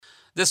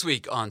This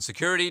week on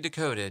Security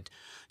Decoded,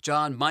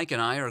 John, Mike,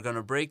 and I are going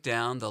to break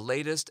down the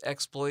latest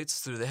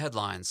exploits through the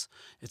headlines.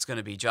 It's going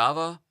to be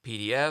Java,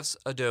 PDFs,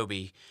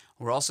 Adobe.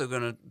 We're also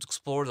going to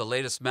explore the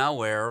latest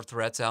malware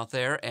threats out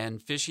there, and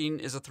phishing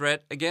is a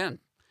threat again.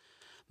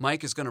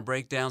 Mike is going to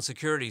break down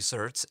security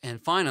certs, and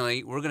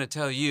finally, we're going to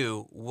tell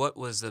you what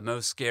was the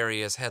most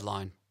scariest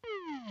headline.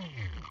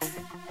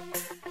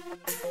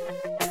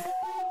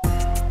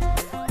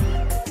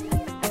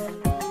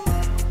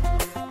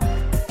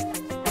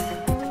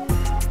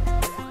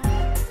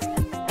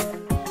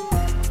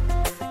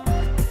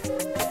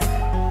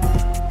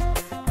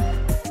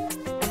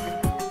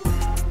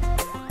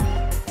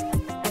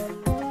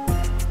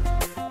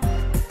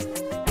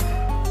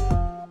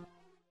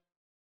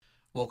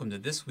 Welcome to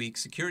this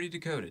week's Security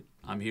Decoded.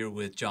 I'm here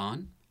with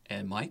John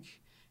and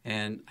Mike.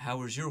 And how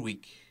was your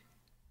week?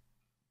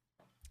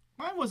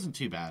 Mine wasn't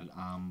too bad.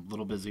 A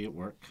little busy at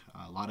work.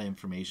 A lot of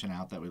information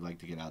out that we'd like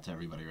to get out to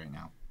everybody right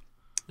now.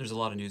 There's a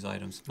lot of news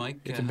items. Mike?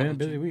 It's been a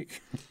busy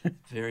week.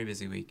 Very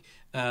busy week.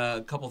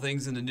 A couple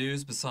things in the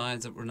news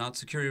besides that were not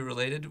security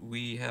related.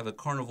 We have a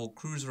Carnival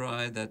cruise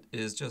ride that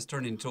is just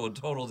turning into a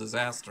total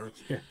disaster.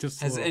 Yeah,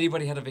 Has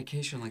anybody had a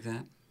vacation like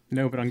that?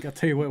 No, but I'll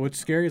tell you what's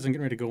scary is I'm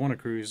getting ready to go on a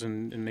cruise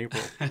in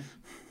April.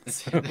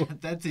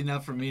 That's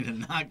enough for me to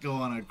not go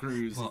on a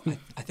cruise. Well,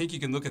 I think you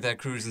can look at that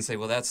cruise and say,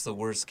 well, that's the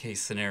worst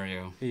case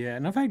scenario. Yeah,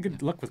 and I've had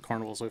good luck with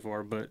Carnival so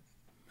far,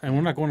 and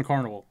we're not going to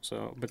Carnival,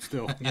 but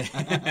still.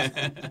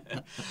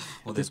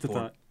 Well, there's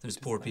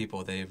poor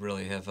people. They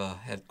really have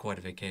had quite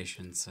a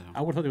vacation. So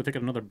I would have thought they would take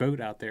another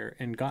boat out there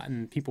and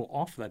gotten people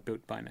off that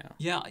boat by now.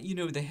 Yeah,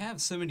 they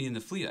have so many in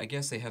the fleet. I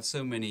guess they have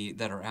so many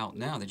that are out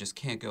now. They just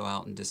can't go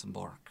out and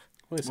disembark.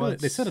 Well,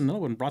 they said another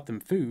one brought them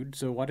food,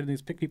 so why didn't they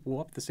just pick people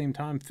up at the same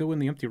time, fill in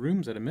the empty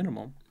rooms at a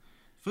minimum?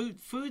 A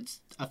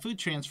food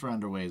transfer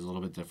underway is a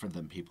little bit different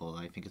than people.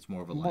 I think it's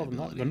more of a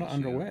liability. They're not issue.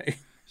 Underway.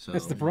 So,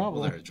 that's the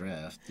problem. Well, they're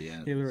adrift.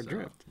 Yeah, they're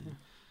adrift.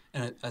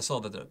 And I saw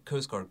that the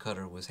Coast Guard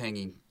cutter was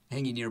hanging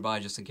nearby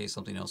just in case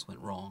something else went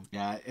wrong.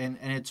 Yeah, and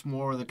it's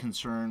more the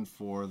concern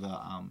for the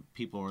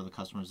people or the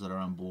customers that are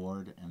on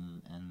board,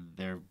 and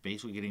they're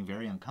basically getting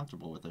very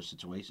uncomfortable with their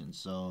situation.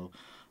 So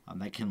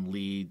that can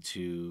lead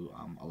to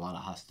a lot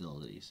of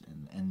hostilities,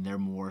 and they're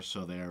more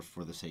so there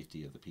for the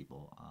safety of the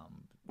people,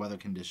 weather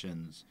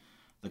conditions,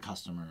 the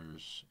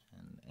customers,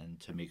 and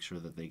to make sure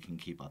that they can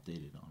keep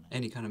updated on it.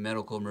 Any kind of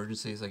medical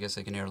emergencies, I guess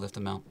they can airlift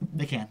them out.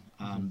 They can.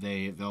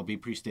 They'll be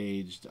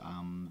pre-staged.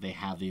 They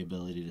have the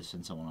ability to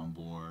send someone on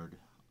board.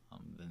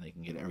 Then they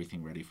can get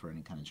everything ready for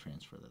any kind of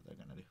transfer that they're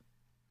going to do.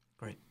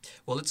 Great.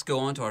 Well, let's go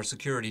on to our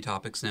security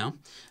topics now.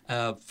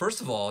 First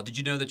of all, did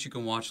you know that you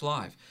can watch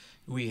live?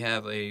 We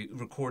have a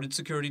recorded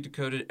Security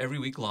Decoded every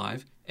week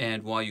live,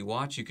 and while you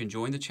watch, you can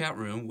join the chat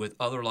room with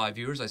other live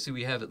viewers. I see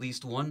we have at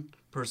least one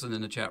person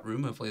in the chat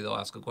room. Hopefully they'll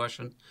ask a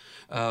question.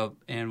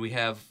 And we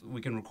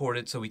can record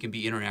it so we can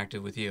be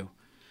interactive with you.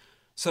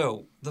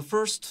 So the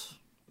first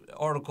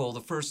article, the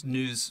first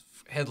news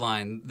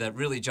headline that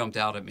really jumped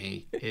out at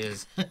me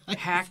is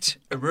Hacked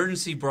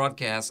Emergency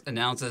Broadcast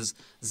Announces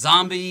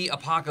Zombie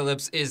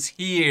Apocalypse is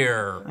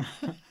Here.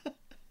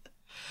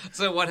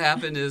 So what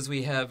happened is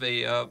we have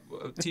a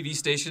TV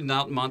station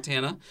out in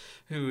Montana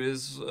who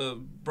is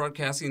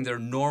broadcasting their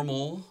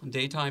normal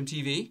daytime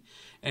TV,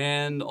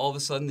 and all of a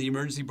sudden the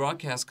emergency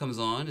broadcast comes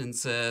on and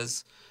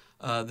says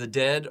the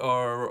dead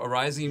are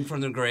arising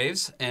from their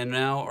graves and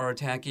now are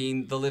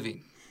attacking the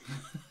living.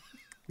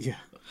 Yeah.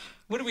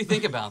 What do we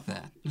think about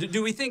that?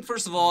 Do we think,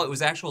 first of all, it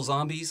was actual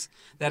zombies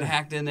that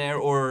hacked in there,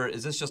 or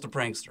is this just a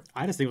prankster?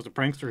 I just think it was a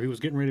prankster who was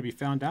getting ready to be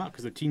found out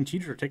because the teen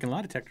cheaters are taking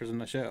lie detectors in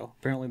the show,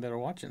 apparently, that are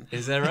watching.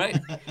 Is that right?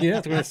 Yeah,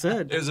 that's what I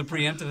said. It was a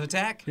preemptive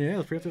attack? Yeah, it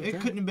was a preemptive attack.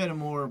 It couldn't have been a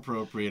more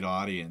appropriate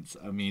audience.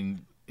 I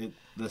mean,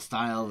 the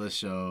style of the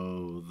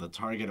show, the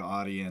target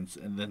audience,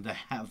 and then to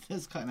have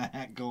this kind of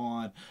hack go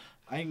on.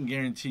 I can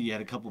guarantee you had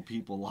a couple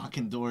people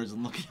locking doors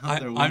and looking out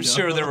their window. I'm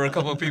sure there were a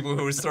couple of people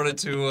who started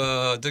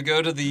to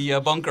go to the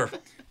bunker.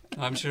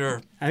 I'm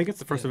sure. I think it's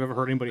the first I've ever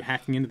heard anybody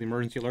hacking into the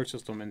emergency alert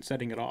system and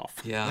setting it off.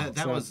 Yeah,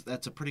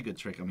 that's a pretty good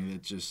trick. I mean,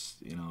 it's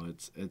just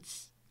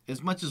it's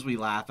as much as we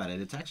laugh at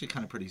it, it's actually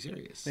kind of pretty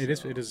serious. It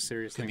is a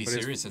serious thing. It could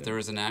be serious if there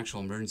was an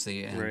actual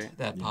emergency and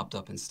that popped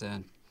up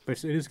instead.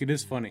 But it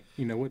is funny,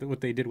 what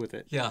they did with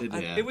it. Yeah,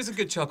 it was a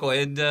good chuckle,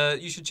 and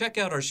you should check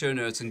out our show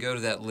notes and go to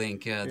that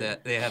link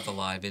that they have the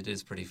live. It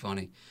is pretty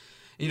funny.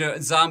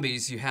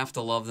 Zombies, you have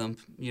to love them.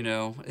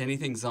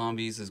 Anything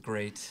zombies is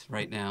great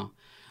right now.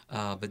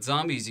 But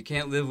zombies, you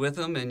can't live with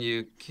them and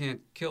you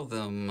can't kill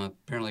them,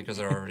 apparently, because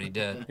they're already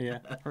dead. Yeah,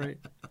 right.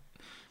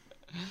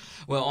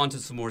 Well, on to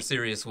some more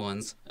serious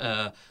ones.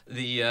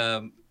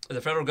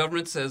 The federal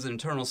government says an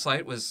internal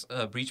site was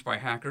breached by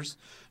hackers.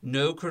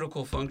 No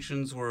critical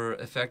functions were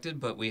affected,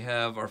 but we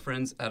have our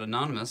friends at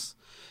Anonymous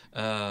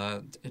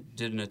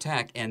did an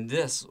attack, and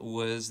this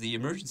was the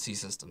emergency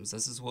systems.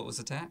 This is what was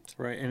attacked.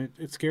 Right, and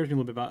it scares me a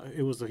little bit about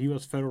it was the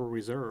U.S. Federal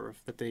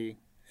Reserve that they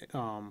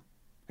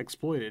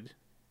exploited.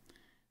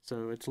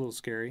 So it's a little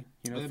scary.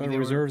 You know, I mean, Federal they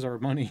were- Reserves are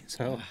money,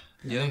 so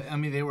Yeah. I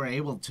mean, they were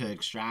able to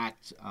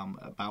extract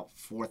about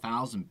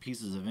 4,000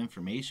 pieces of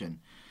information,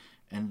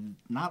 and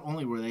not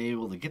only were they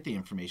able to get the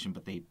information,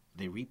 but they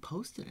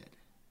reposted it.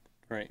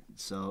 right.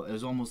 So it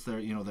was almost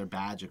their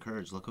badge of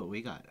courage. Look what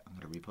we got. I'm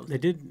going to repost They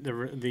it. did.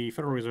 The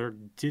Federal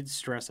Reserve did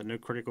stress that no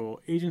critical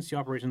agency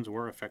operations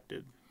were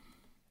affected.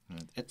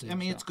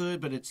 It's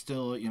good, but it's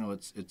still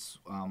it's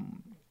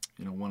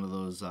one of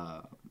those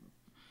I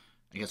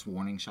guess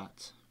warning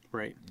shots.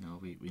 Right.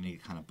 We need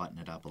to kind of button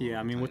it up a little. Yeah.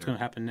 I bit mean, what's tighter. going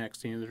to happen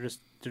next? You know,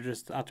 they're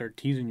just out there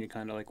teasing you,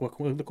 kind of like, look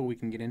what we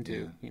can get into.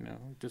 Yeah. You know,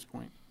 at this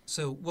point.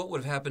 So, what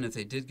would have happened if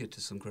they did get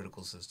to some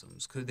critical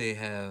systems? Could they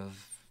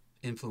have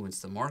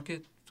influenced the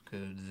market?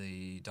 Could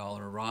the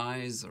dollar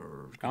rise?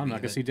 Or I don't know. I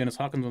could see Dennis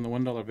Hawkins on the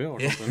 $1 bill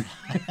or Yeah. something.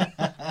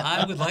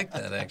 I would like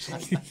that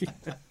actually.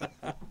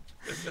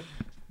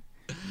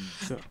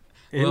 So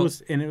Well-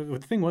 the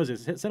thing was, it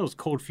said it was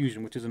Cold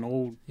Fusion, which is an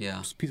old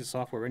Yeah. piece of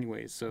software,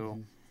 anyways.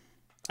 So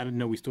I didn't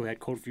know we still had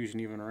Cold Fusion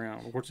even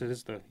around. Of course, it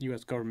is the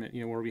U.S. government.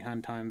 You know, we're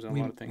behind times on a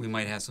lot of things. We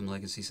might have some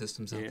legacy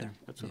systems out Yeah, there.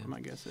 that's what Yeah.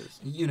 my guess is.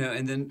 You know,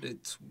 and then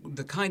it's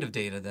the kind of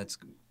data that's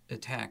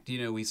attacked. You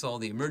know, we saw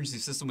the emergency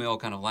system, we all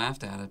kind of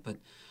laughed at it, but,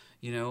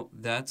 you know,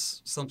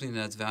 that's something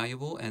that's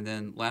valuable. And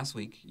then last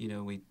week, you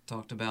know, we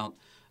talked about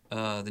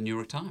the New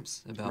York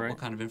Times, about Right. what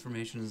kind of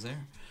information is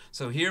there.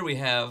 So here we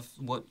have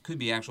what could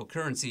be actual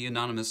currency.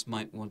 Anonymous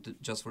might want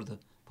it just for the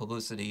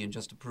publicity and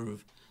just to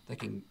prove they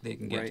can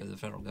get Right. to the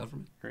federal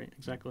government. Right,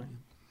 exactly.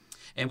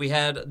 And we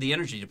had the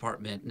Energy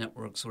Department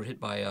networks were hit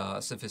by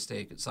a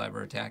sophisticated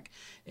cyber attack.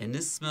 And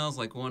this smells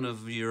like one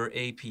of your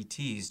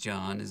APTs,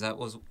 John. Is that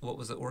what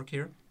was at work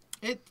here?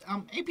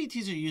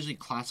 APTs are usually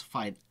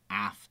classified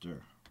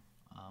after.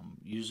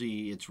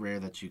 Usually, it's rare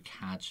that you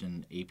catch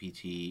an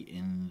APT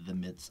in the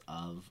midst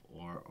of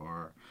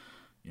or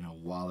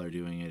while they're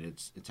doing it.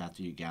 It's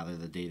after you gather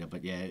the data.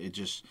 But yeah,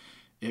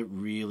 it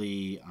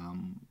really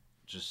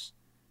just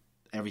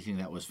everything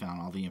that was found,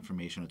 all the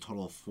information, a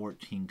total of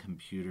 14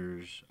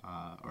 computers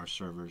or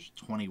servers,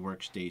 20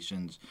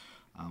 workstations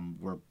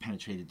were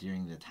penetrated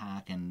during the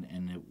attack, and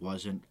it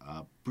wasn't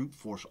brute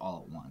force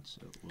all at once.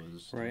 It was Right. it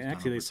was And done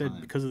actually, they over said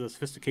time. because of the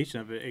sophistication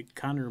of it, it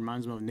kind of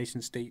reminds them of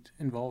nation-state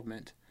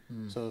involvement.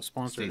 So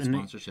sponsor, State and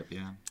sponsorship,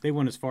 yeah. they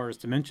went as far as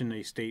to mention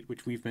a state,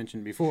 which we've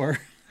mentioned before,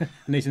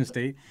 nation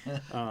state.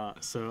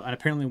 So and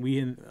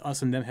apparently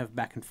us and them have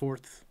back and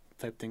forth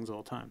type things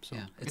all the time. So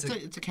Yeah, It's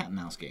a cat and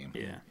mouse game.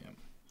 Yeah.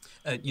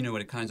 you know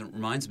what it kind of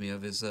reminds me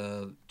of is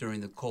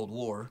during the Cold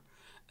War,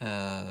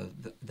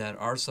 that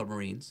our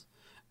submarines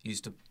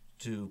used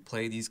to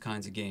play these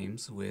kinds of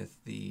games with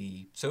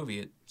the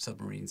Soviet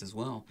submarines as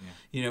well. Yeah.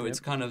 You know, Yep. it's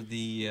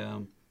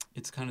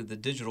kind of the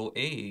digital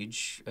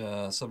age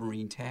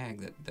submarine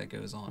tag that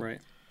goes on.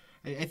 right.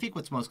 I think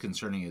what's most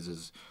concerning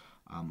is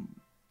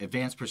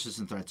advanced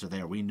persistent threats are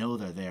there. We know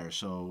they're there.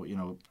 So,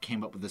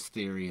 came up with this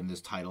theory and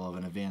this title of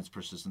an advanced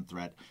persistent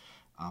threat.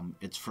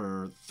 It's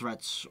for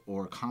threats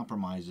or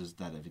compromises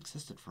that have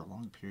existed for a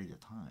long period of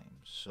time.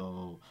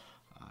 So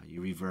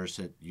you reverse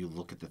it, you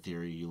look at the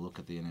theory, you look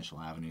at the initial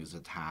avenues of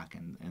attack,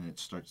 and it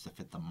starts to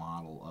fit the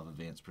model of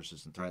advanced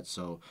persistent threats.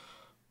 So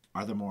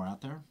are there more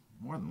out there?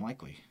 More than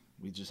likely.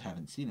 We just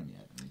haven't seen them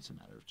yet. And it's a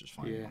matter of just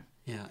finding Yeah. them.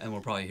 Yeah, and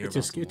we'll probably hear It's about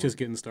just some it's more. just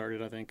getting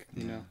started. I think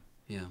you know.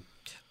 Yeah.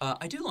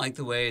 I do like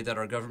the way that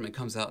our government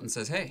comes out and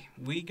says, hey,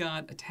 we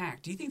got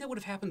attacked. Do you think that would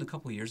have happened a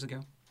couple of years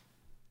ago?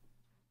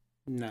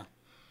 No.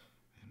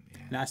 Yeah.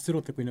 No, I still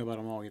don't think we know about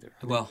them all either.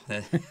 Well,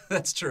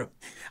 that's true.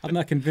 I'm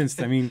not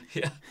convinced. I mean,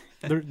 Yeah.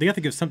 they have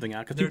to give something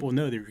out because They're- people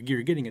know that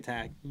you're getting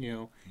attacked.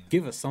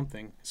 Give us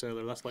something, so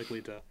they're less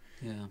likely to.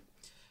 Yeah.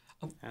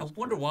 I Ask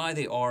wonder why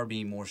they are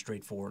being more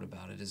straightforward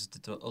about it. Is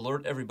it to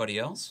alert everybody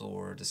else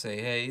or to say,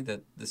 hey,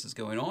 that this is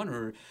going on?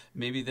 Or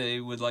maybe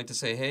they would like to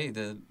say, hey,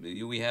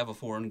 we have a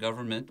foreign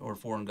government or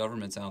foreign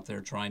governments out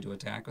there trying to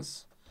attack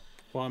us.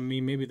 Well, I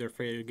mean, maybe they're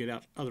afraid to get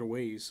out other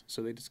ways,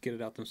 so they just get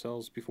it out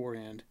themselves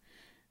beforehand.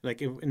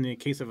 Like in the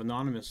case of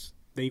Anonymous,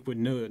 they would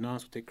know that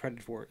Anonymous would take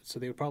credit for it, so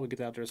they would probably get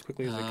out there as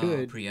quickly as they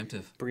could.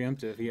 Preemptive.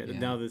 Preemptive. Yeah. Yeah.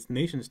 Now this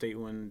nation state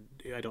one,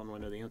 I don't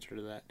really know the answer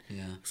to that.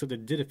 Yeah. Except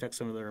it did affect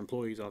some of their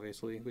employees,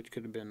 obviously, which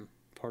could have been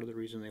part of the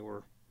reason they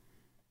were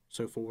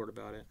so forward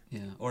about it.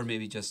 Yeah. Or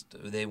maybe just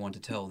they want to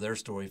tell their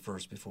story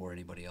first before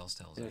anybody else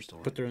tells their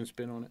story. Put their own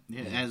spin on it.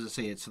 Yeah, as I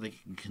say, it's so they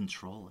can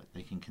control it.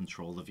 They can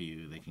control the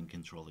view. They can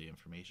control the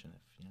information.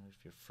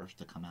 If you're first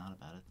to come out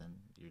about it, then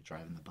you're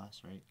driving the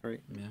bus, right?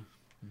 Right. Yeah.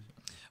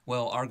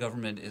 Well, our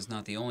government is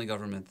not the only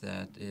government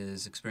that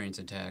is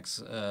experiencing attacks.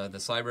 The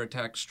cyber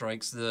attack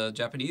strikes the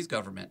Japanese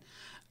government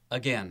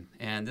again,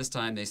 and this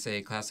time they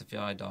say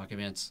classified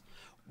documents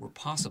were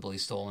possibly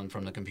stolen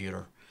from the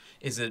computer.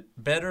 Is it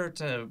better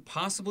to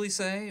possibly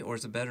say, or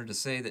is it better to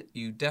say that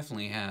you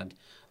definitely had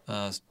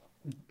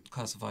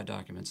classified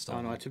documents I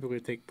stolen? don't know. I typically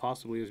take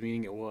possibly as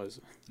meaning it was.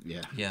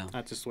 Yeah. Yeah.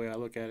 That's just the way I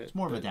look at it. It's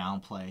more of a But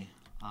downplay.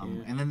 Yeah.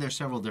 And then there's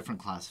several different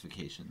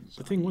classifications.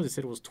 the thing was, it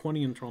said it was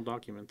 20 internal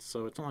documents,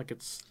 so it's not like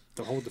it's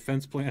the whole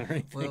defense plan or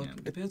anything. Well,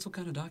 it depends what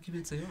kind of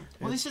documents they are.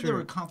 Well, they It's said true. there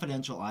were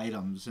confidential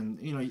items, and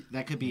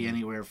that could be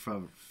anywhere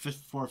from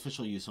for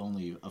official use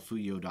only, a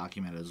FUYO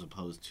document as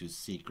opposed to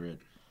secret,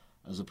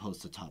 as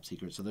opposed to top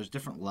secret. So there's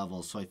different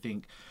levels. So I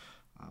think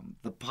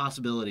the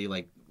possibility,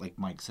 like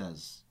Mike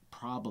says,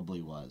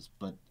 probably was,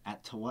 but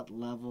to what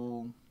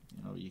level,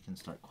 you can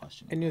start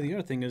questioning. And the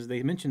other thing is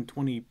they mentioned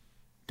 20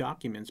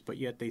 documents, but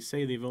yet they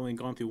say they've only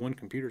gone through one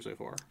computer so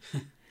far.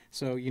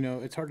 So,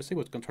 it's hard to say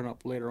what's going to turn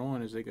up later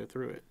on as they go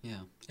through it.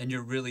 Yeah, and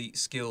your really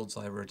skilled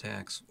cyber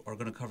attacks are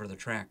going to cover the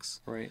tracks.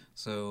 Right.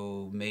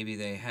 So maybe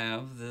they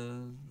have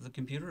the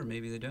computer, or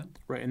maybe they don't.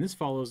 Right, and this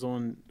follows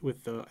on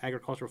with the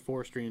Agricultural,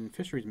 Forestry, and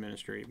Fisheries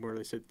Ministry, where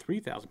they said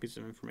 3,000 pieces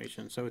of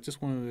information. So it's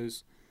just one of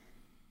those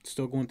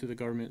still going through the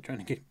government trying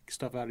to get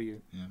stuff out of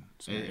you. Yeah.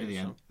 scenarios,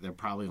 And so. they're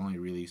probably only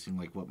releasing,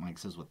 like what Mike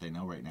says, what they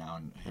know right now,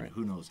 and Right.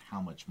 who knows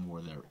how much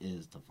more there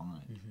is to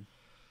find.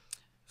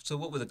 So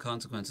what were the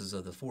consequences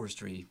of the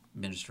forestry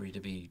ministry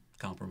to be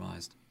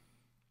compromised?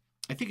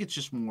 I think it's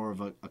just more of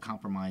a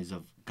compromise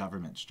of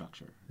government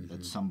structure,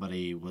 that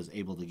somebody was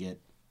able to get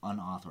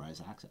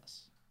unauthorized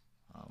access.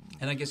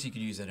 And I guess you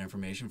could use that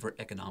information for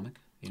economic.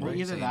 Well,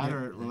 either saying that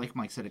or, like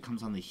Mike said, it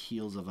comes on the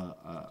heels of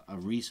a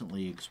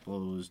recently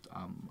exposed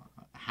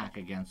hack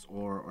against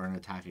or an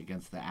attack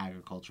against the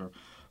Agriculture,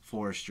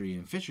 Forestry,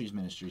 and Fisheries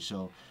Ministry.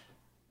 So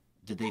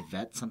did they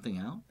vet something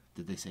out?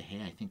 Did they say,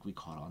 hey, I think we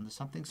caught on to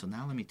something, so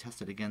now let me test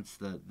it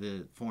against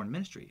the foreign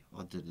ministry?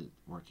 Well, did it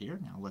work here?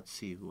 Now let's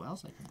see who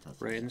else I can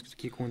test it Right, and against. just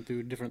keep going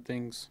through different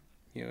things,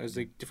 as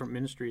the different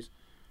ministries.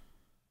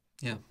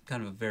 Yeah,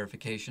 kind of a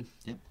verification.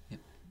 Yep.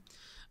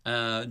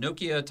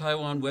 Nokia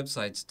Taiwan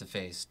websites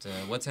defaced.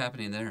 What's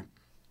happening there?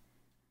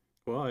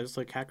 Well, it's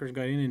like hackers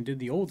got in and did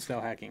the old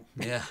style hacking.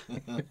 Yeah.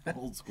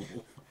 Old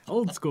school.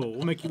 Old school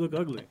will make you look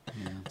ugly.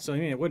 So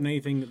it wasn't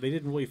anything. They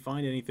didn't really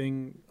find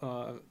anything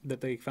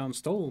that they found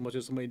stolen, much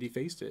as somebody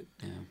defaced it,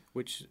 Yeah.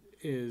 which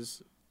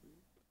is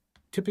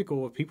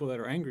typical of people that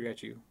are angry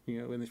at you.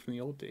 From the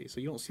old days. So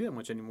you don't see that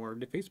much anymore.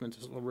 Defacement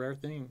is a rare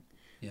thing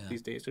Yeah.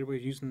 these days.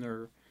 Everybody's using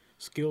their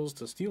skills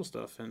to steal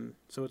stuff, and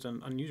so it's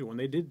an unusual. And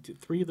they did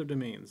 3 of their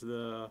domains: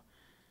 the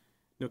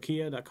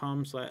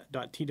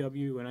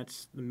Nokia.com/.tw, and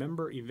that's the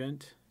member,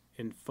 event,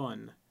 and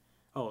fun.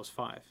 Oh, it's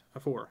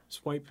 4.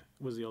 Swipe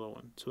was the other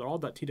one. So they're all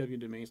 .tw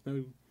domains,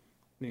 no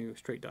new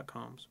straight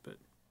 .coms, but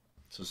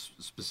So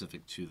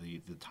specific to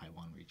the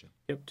Taiwan region.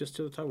 yep, just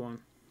to the Taiwan.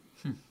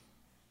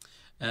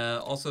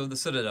 Also, the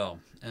Citadel.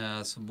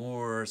 Some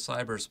more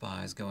cyber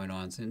spies going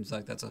on. Seems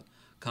like that's a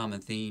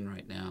common theme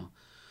right now.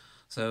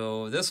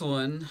 So this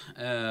one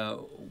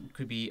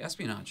could be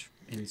espionage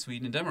in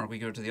Sweden and Denmark. We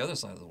go to the other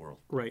side of the world.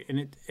 Right,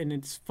 and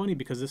it's funny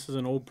because this is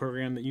an old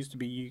program that used to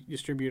be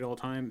distributed all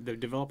the time. The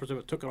developers of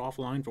it took it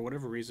offline for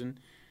whatever reason.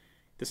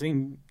 The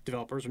same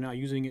developers are now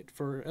using it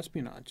for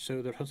espionage.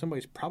 So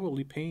somebody's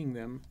probably paying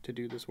them to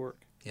do this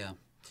work. Yeah.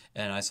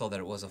 And I saw that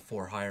it was a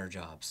for-hire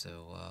job.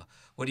 So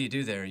what do you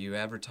do there? You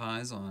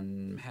advertise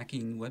on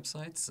hacking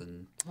websites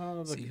and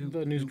see who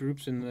the news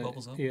groups and the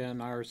bubbles up? and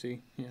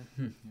IRC. Yeah.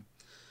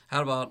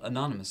 How about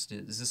Anonymous?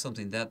 Is this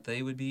something that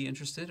they would be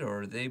interested,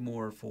 or are they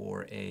more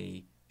for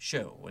a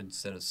show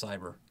instead of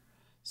cyber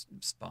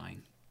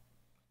spying?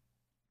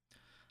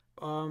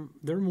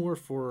 They're more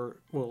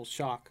for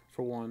shock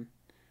for one.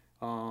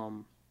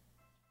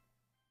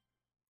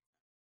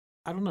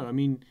 I don't know. I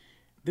mean,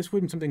 this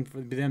wouldn't be something for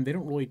them. They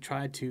don't really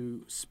try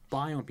to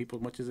spy on people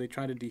as much as they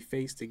try to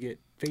deface to get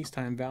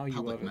FaceTime value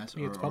Public of it. mess-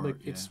 It's or- public.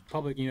 yeah. It's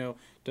public.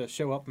 To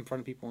show up in front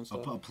of people and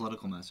stuff. A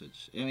political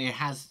message. I mean,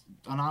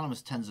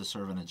 Anonymous tends to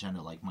serve an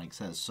agenda, like Mike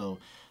says. So,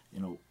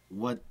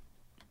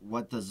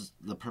 what does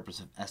the purpose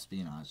of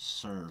espionage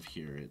serve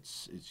here?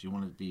 It's you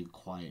want to be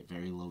quiet,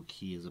 very low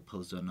key, as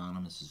opposed to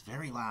Anonymous is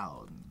very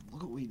loud. And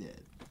look what we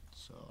did.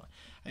 So,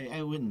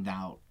 I wouldn't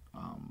doubt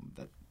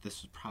that this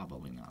is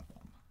probably not them.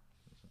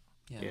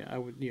 Yeah, I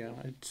would. Yeah,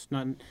 it's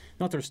not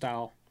their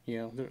style.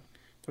 They're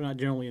not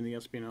generally in the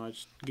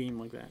espionage game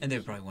like that. And they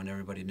would probably want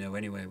everybody to know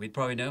anyway. We'd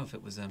probably know if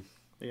it was them.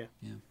 Yeah.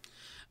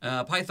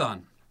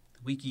 Python.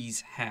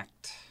 Wiki's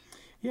hacked.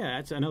 Yeah,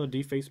 that's another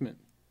defacement.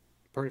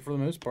 For the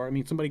most part, I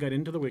mean, somebody got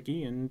into the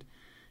wiki and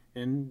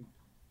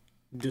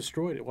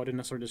destroyed it. Well, didn't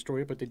necessarily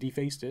destroy it, but they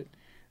defaced it.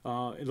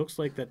 It looks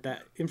like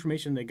that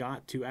information they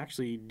got to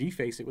actually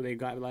deface it, they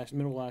got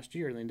middle of last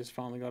year, and they just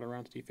finally got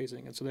around to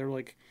defacing it. So they're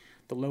like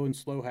the low and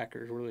slow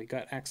hackers, where they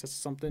got access to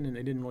something and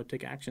they didn't really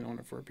take action on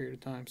it for a period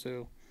of time.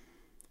 So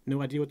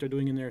no idea what they're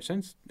doing in there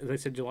since. As I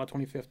said, July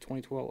 25th,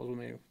 2012 was when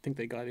they think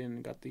they got in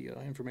and got the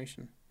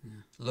information.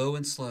 Low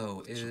and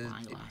slow.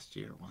 July last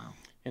year. Wow.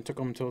 And it took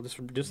them until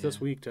this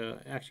week to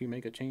actually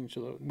make a change to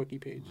the wiki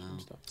page and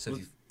stuff. So if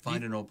you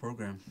find an old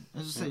program. I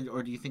was just saying,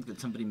 or do you think that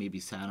somebody maybe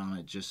sat on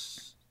it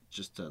just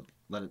to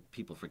let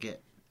people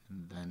forget,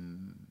 and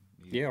then?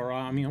 Yeah, or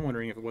I'm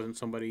wondering if it wasn't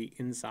somebody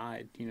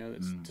inside,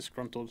 that's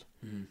disgruntled.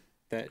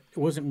 That it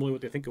wasn't really what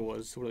they think it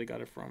was, where they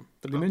got it from.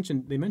 But they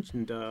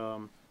mentioned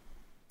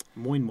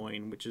Moin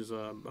Moin, which is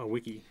a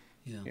wiki,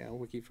 a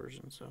wiki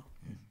version. So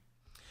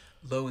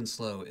Low and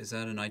slow. Is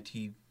that an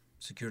IT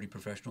security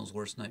professional's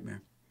worst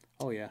nightmare?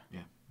 Oh yeah.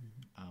 Yeah.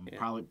 Yeah.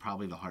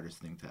 Probably the hardest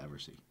thing to ever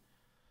see.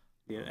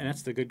 Yeah, and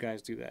that's the good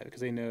guys do that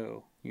because they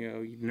know,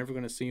 you're never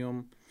going to see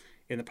them.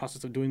 In the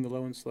process of doing the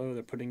low and slow,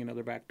 they're putting in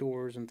other back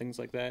doors and things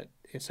like that.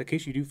 It's in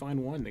case you do find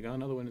one, they got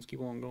another one. Just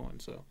keep on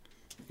going. So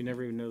you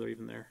never even know they're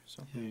even there.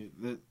 So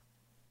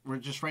We're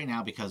just right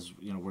now because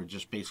we're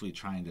just basically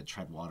trying to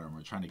tread water and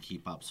we're trying to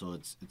keep up. So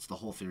it's the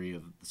whole theory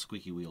of the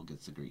squeaky wheel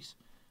gets the grease.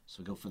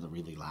 So go for the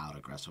really loud,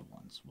 aggressive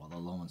ones, while the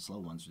low and slow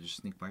ones just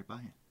sneak right by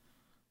it.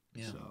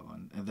 Yeah. So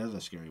and they're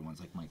the scary ones,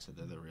 like Mike said.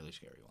 They're the really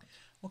scary ones.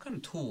 What kind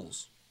of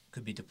tools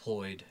could be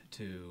deployed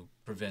to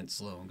prevent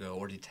slow and go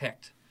or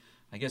detect?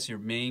 I guess your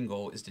main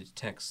goal is to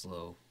detect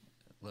low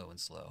and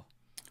slow.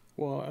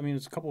 Well, I mean,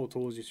 it's a couple of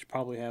tools you should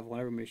probably have on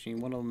every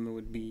machine. One of them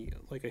would be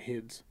like a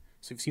HIDS.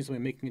 So if you see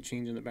somebody making a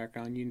change in the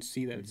background, you can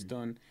see that it's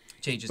done.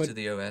 Changes to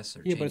the OS or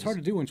yeah, changes. but it's hard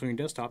to do when it's on your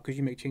desktop because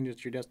you make changes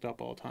to your desktop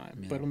all the time.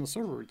 Yeah. But on the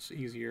server, it's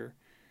easier.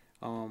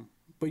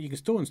 But you can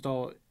still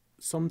install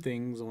some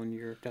things on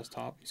your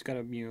desktop. You just got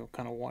to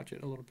kind of watch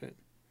it a little bit.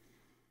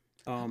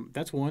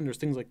 That's one. There's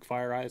things like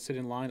FireEye that sit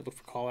in line and look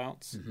for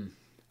callouts.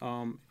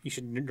 You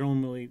should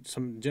normally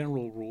some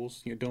general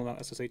rules. Don't allow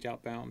SSH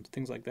outbound,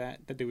 things like that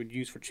they would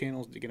use for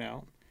channels to get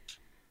out.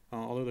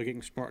 Although they're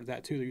getting smart at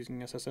that too, they're using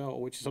SSL,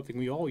 which is something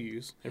we all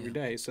use every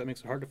day. So that makes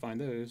it hard to find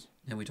those.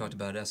 And we talked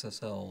about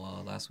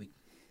SSL last week.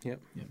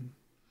 Yep.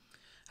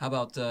 How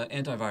about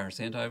antivirus?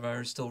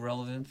 Antivirus still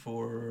relevant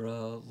for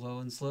low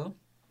and slow?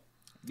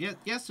 Yeah,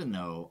 yes and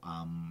no.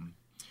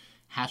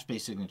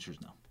 Hash-based signatures,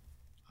 no.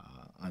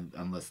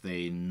 Unless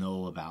they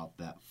know about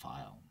that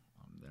file.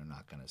 They're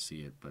not going to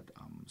see it. But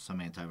some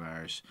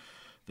antivirus,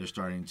 they're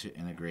starting to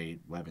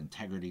integrate web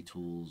integrity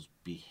tools,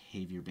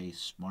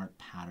 behavior-based smart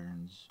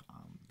patterns.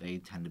 They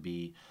tend to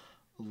be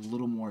a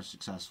little more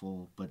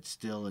successful, but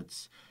still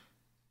it's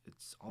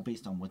all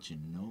based on what you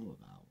know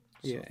about.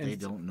 So if they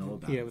don't know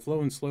about it. With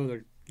low and slow,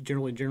 they're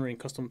generally generating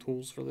custom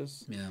tools for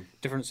this. Yeah.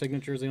 Different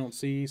signatures they don't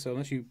see. So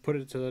unless you put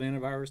it to an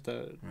antivirus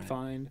to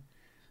find.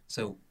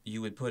 So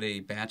you would put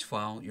a batch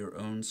file, your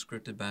own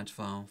scripted batch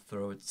file,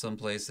 throw it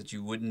someplace that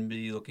you wouldn't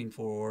be looking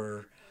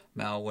for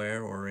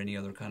malware or any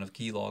other kind of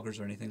key loggers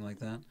or anything like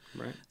that.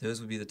 Right. Those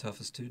would be the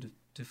toughest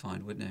to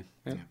find, wouldn't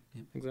they?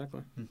 Yeah.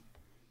 Exactly.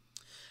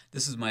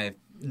 This is my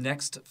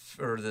next,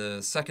 or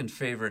the second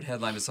favorite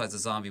headline besides the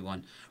zombie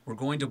one. We're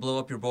going to blow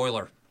up your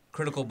boiler.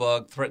 Critical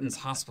bug threatens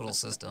hospital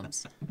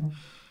systems.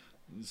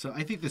 So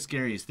I think the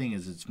scariest thing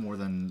is it's more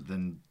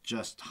than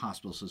just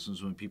hospital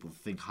systems when people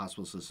think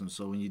hospital systems.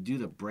 So when you do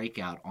the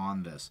breakout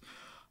on this,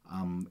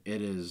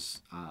 it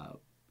is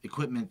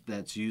equipment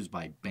that's used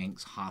by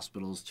banks,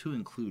 hospitals, to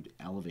include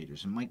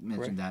elevators. And Mike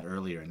mentioned that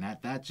earlier, and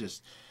that's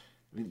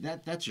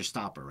your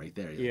stopper right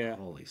there. You're like,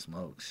 holy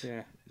smokes.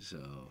 Yeah.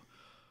 So.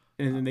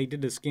 And then they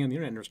did a scan of the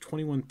internet, and there's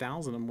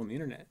 21,000 of them on the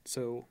internet.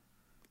 So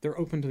they're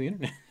open to the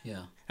internet.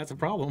 Yeah. That's a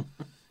problem.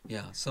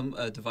 Yeah, some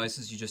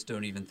devices you just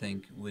don't even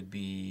think would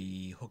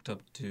be hooked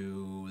up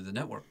to the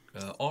network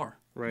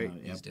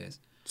these days.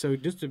 So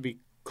just to be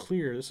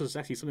clear, this is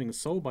actually something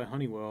sold by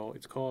Honeywell.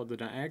 It's called the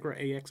Niagara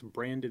AX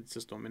branded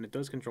system, and it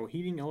does control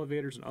heating,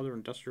 elevators, and other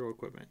industrial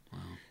equipment. Wow.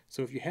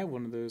 So if you have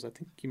one of those, I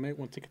think you might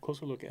want to take a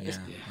closer look at it.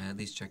 Yeah, at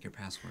least check your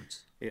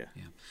passwords. Yeah.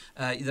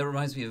 That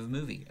reminds me of a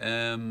movie.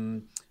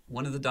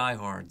 One of the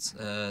diehards,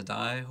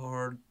 Die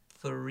Hard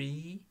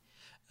 3,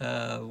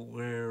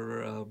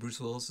 where Bruce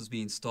Willis is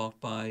being stalked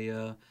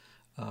by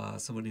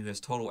someone who has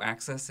total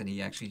access, and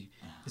he actually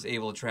is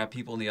able to trap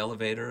people in the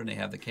elevator, and they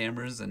have the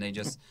cameras, and they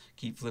just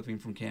keep flipping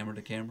from camera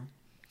to camera.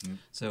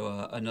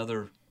 So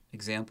another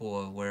example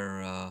of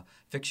where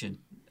fiction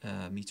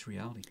meets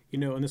reality.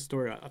 In this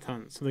story, I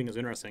found something that's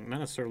interesting, not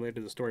necessarily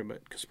related to the story,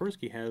 but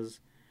Kaspersky has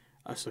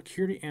a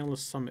security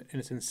analyst summit, and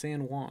it's in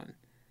San Juan.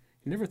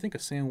 You never think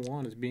of San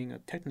Juan as being a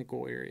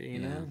technical area, you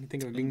know? You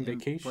think of it being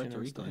vacation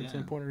and stuff. It's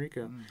in Puerto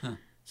Rico. Huh.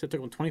 So it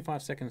took them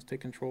 25 seconds to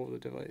take control of the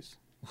device,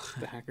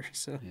 the hackers.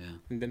 So,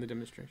 and then the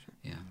demonstration.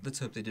 Yeah, let's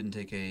hope they didn't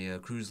take a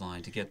cruise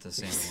line to get to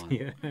San Juan.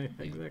 Yeah,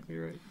 exactly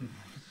right.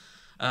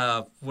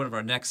 One of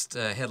our next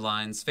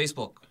headlines,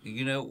 Facebook.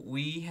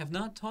 We have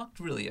not talked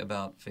really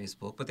about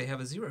Facebook, but they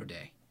have a 0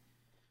 day.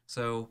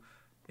 So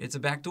it's a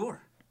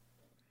backdoor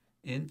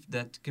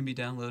that can be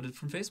downloaded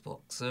from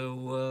Facebook.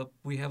 So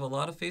we have a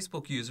lot of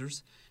Facebook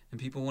users, and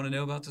people want to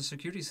know about the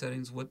security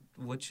settings. What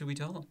should we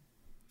tell them?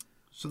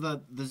 So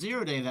the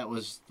 0 day that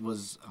was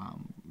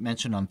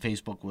mentioned on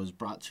Facebook was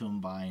brought to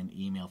them by an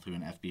email through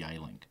an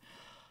FBI link.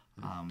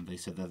 They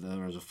said that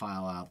there was a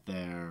file out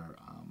there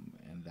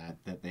and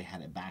that they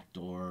had a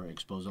backdoor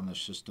exposed on their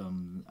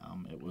system.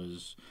 It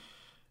was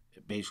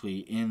basically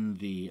in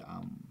the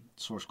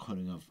source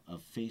coding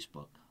of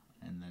Facebook.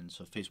 And then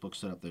so Facebook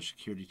set up their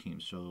security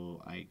team.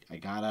 So I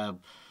gotta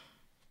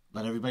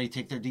let everybody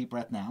take their deep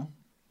breath now.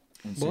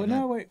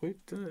 Wait.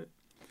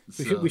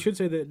 We should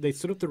say that they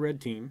stood up the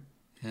red team.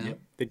 Yeah. Yep.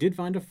 They did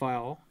find a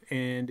file,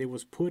 and it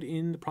was put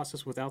in the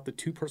process without the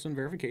 2-person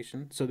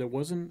verification, so there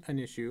wasn't an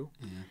issue.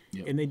 Yeah.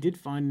 Yep. And they did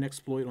find an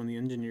exploit on the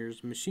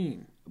engineer's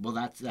machine. Well,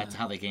 that's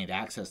how they gained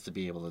access to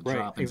be able to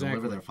drop and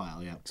deliver their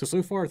file. Yeah.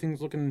 So far things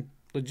looking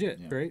legit,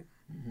 right?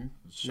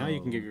 So, now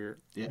you can give your...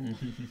 Yeah.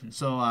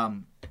 So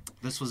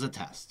This was a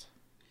test.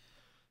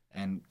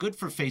 And good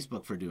for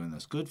Facebook for doing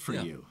this. Good for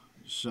you.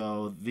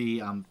 So the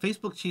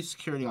Facebook Chief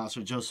Security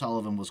Officer, Joe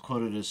Sullivan, was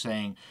quoted as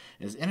saying,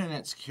 as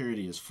internet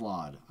security is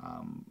flawed,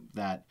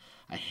 that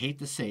I hate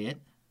to say it,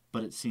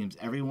 but it seems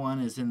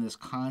everyone is in this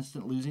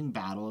constant losing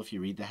battle if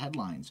you read the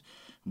headlines.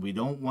 We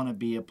don't want to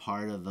be a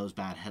part of those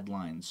bad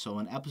headlines. So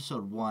in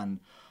episode 1,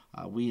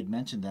 we had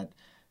mentioned that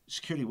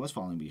security was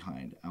falling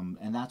behind,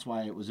 and that's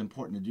why it was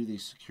important to do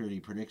these security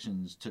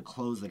predictions to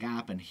close the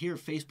gap. And here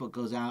Facebook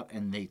goes out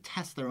and they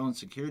test their own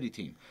security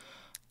team.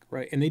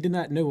 Right, and they did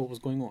not know what was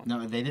going on.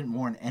 No, they didn't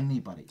warn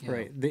anybody. Yeah.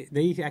 Right,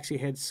 they actually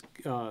had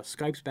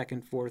Skypes back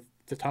and forth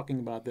to talking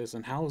about this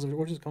and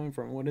where's this coming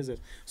from, what is it?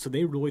 So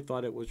they really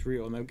thought it was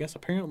real, and I guess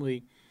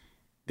apparently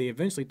they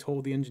eventually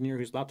told the engineer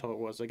whose laptop it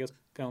was. I guess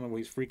I don't know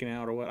if he's freaking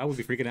out or what. I would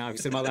be freaking out if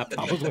he said my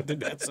laptop was what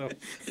did that. So,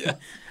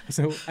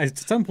 so at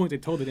some point they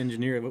told the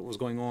engineer what was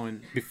going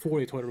on before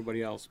they told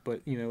everybody else.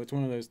 But it's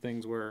one of those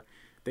things where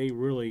they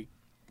really,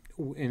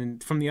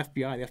 and from the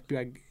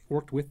FBI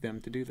worked with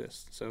them to do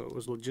this, so it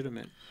was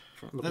legitimate.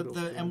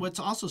 And what's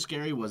also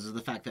scary was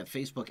the fact that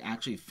Facebook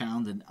actually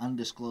found an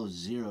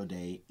undisclosed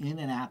 0-day in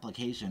an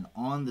application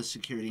on the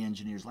security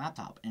engineer's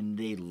laptop, and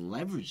they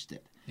leveraged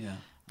it. Yeah,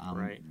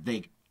 right.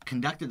 They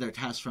conducted their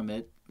tests from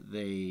it.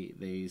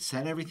 They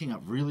set everything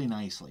up really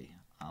nicely,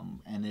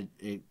 and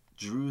it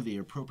drew the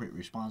appropriate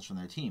response from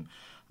their team.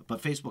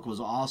 But Facebook was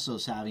also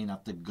savvy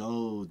enough to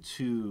go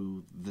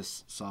to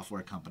this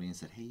software company and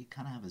said, hey, you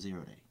kind of have a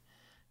 0-day.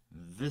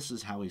 This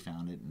is how we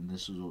found it, and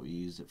this is what we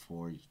used it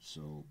for.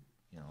 So,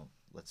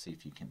 let's see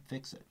if you can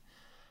fix it.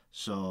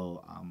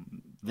 So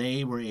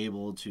they were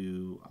able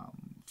to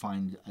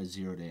find a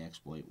 0-day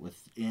exploit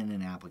within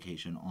an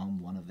application on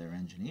one of their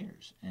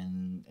engineers,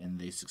 and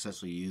they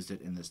successfully used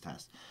it in this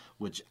test,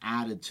 which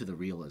added to the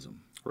realism.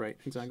 Right,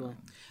 exactly.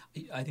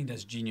 I think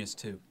that's genius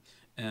too.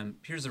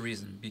 Here's the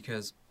reason,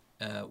 because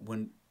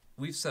when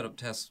we've set up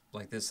tests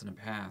like this in the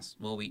past,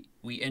 well,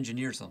 we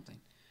engineer something.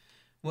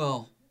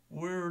 Well,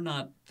 we're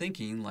not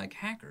thinking like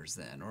hackers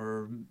then,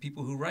 or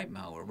people who write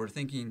malware. We're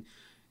thinking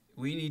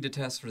we need to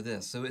test for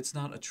this. So it's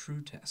not a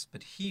true test.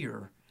 But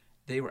here,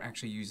 they were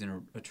actually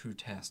using a true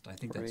test. I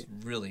think that's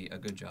really a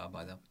good job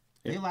by them.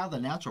 They allow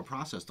the natural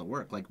process to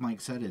work. Like Mike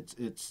said,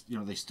 it's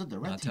they stood the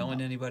red team not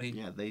telling up. anybody.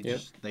 Yeah,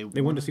 they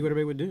wanted to see what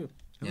everybody would do.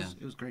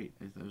 It was great.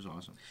 It was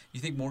awesome.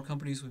 You think more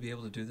companies would be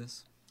able to do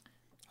this?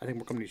 I think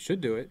more companies should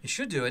do it. They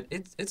should do it.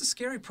 It's a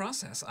scary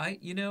process.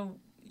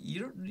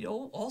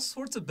 All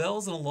sorts of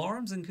bells and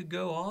alarms and could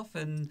go off,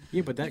 and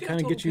but that kind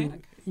of gets you.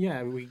 Panic.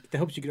 That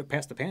helps you get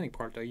past the panic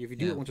part, though. If you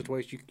do it once or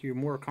twice, you're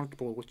more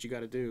comfortable with what you got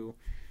to do.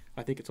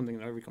 I think it's something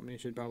that every company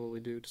should probably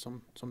do to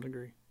some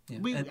degree. Yeah.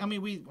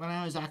 When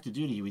I was active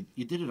duty,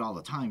 you did it all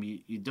the time.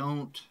 You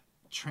don't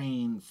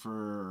train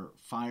for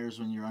fires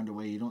when you're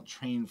underway. You don't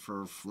train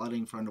for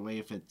flooding for underway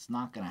if it's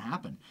not going to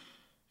happen.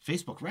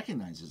 Facebook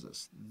recognizes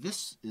this.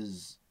 This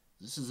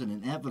is an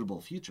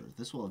inevitable future.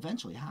 This will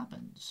eventually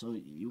happen. So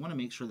you want to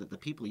make sure that the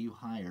people you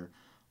hire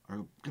are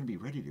going to be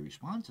ready to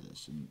respond to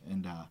this.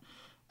 And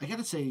I got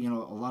to say, a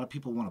lot of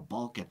people want to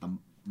balk at the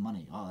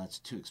money. Oh, that's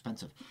too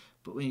expensive.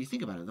 But when you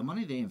think about it, the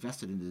money they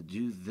invested in to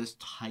do this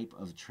type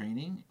of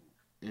training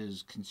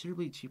is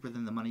considerably cheaper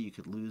than the money you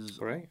could lose.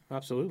 Right,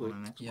 absolutely. On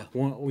an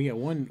export.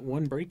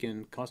 One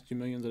break-in costs you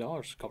millions of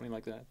dollars, a company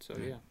like that. So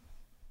yeah,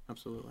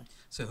 absolutely.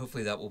 So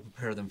hopefully that will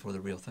prepare them for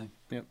the real thing.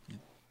 Yep.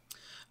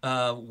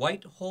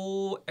 White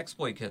Hole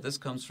Exploit Kit. This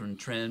comes from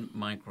Trend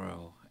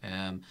Micro.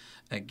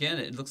 Again,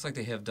 it looks like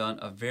they have done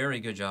a very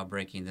good job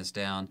breaking this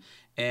down.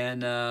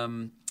 And,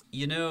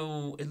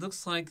 it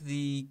looks like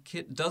the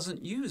kit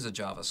doesn't use a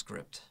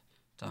JavaScript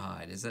to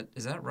hide. Is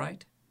that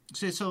right?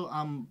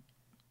 So,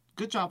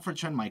 good job for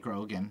Trend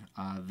Micro again.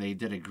 They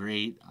did a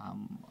great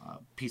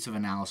piece of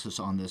analysis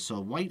on this. So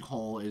White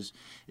Hole is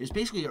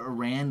basically a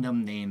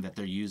random name that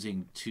they're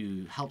using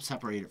to help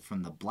separate it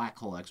from the Black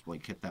Hole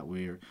exploit kit that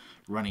we're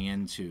running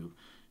into.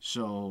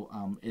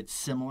 So it's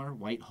similar.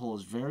 White Hole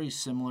is very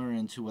similar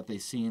into what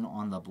they've seen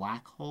on the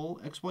Black Hole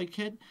exploit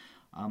kit,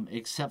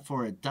 except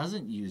for it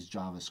doesn't use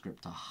JavaScript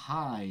to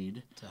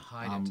hide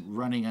it.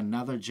 Running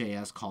another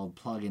JS called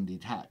plug and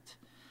detect.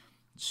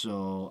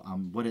 So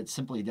what it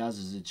simply does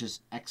is it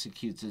just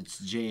executes its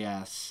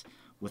JS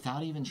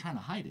without even trying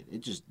to hide it.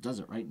 It just does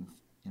it right,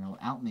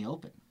 out in the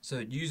open. So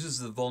it uses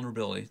the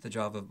vulnerability, the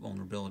Java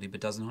vulnerability,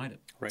 but doesn't hide it.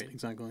 Right,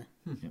 exactly.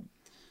 Yeah.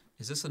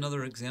 Is this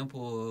another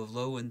example of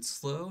low and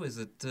slow? Is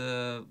it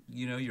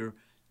you're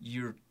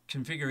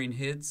configuring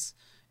HIDs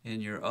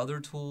and your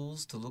other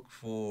tools to look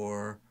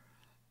for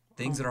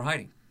things that are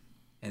hiding,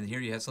 and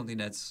here you have something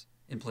that's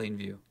in plain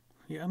view.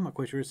 Yeah, I'm not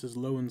quite sure this is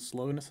low and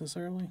slow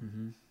necessarily.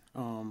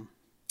 Mm-hmm.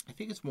 I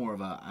think it's more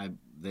of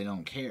they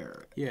don't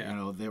care.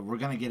 Yeah. We're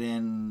going to get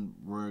in.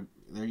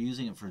 They're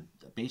using it for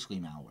basically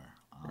malware.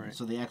 Right.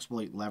 So the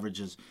exploit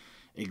leverages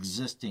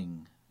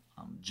existing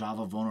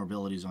Java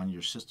vulnerabilities on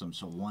your system.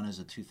 So one is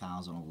a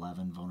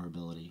 2011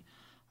 vulnerability,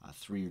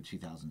 3 or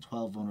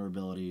 2012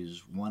 vulnerabilities.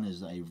 One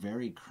is a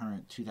very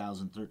current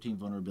 2013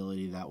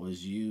 vulnerability that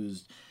was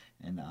used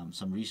in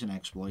some recent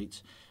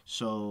exploits.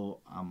 So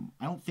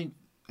I don't think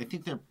I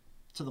think they're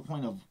to the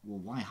point of, well,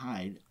 why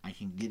hide? I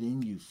can get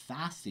in you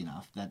fast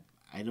enough that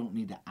I don't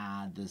need to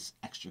add this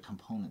extra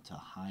component to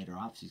hide or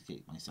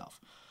obfuscate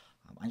myself.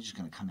 I'm just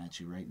going to come at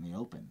you right in the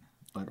open.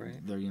 But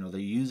they're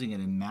using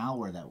it in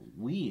malware that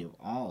we have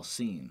all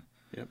seen.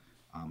 Yep.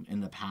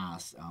 In the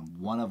past.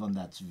 One of them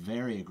that's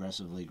very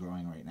aggressively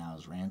growing right now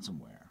is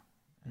ransomware,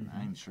 and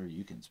I'm sure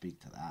you can speak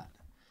to that.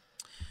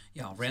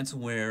 Yeah,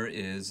 ransomware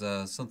is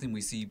something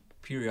we see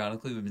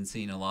periodically. We've been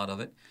seeing a lot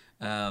of it.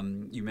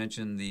 You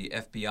mentioned the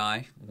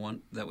FBI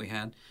one that we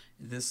had.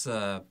 This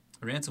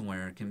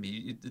ransomware can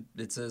be,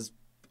 it says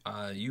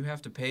you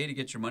have to pay to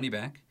get your money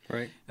back.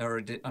 Right.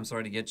 Or, I'm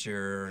sorry,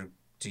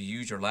 to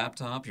use your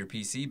laptop, your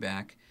PC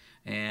back.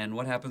 And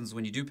what happens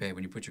when you do pay,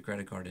 when you put your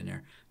credit card in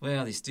there?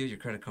 Well, they steal your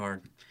credit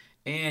card,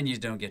 and you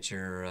don't get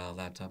your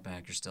laptop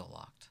back. You're still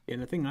locked.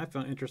 And the thing I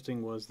found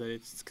interesting was that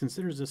it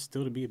considers this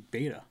still to be a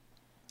beta.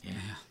 Yeah.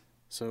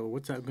 So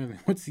what's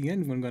the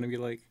end one going to be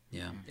like?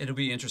 Yeah, it'll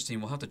be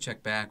interesting. We'll have to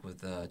check back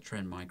with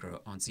Trend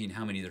Micro on seeing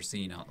how many they're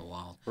seeing out in the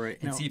wild, right?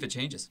 And see if it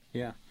changes.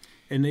 Yeah,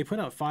 and they put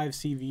out 5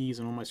 CVEs,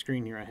 and on my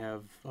screen here I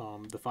have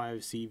the 5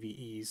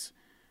 CVEs.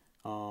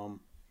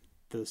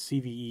 The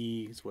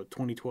CVE is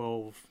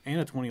 2012 and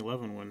a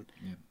 2011 one.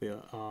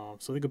 Yeah.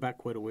 So they go back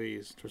quite a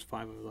ways. There's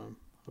 5 of them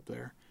up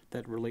there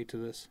that relate to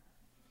this.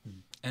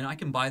 And I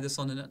can buy this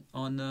on the net,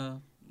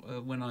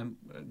 when I'm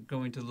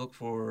going to look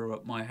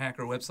for my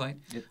hacker website.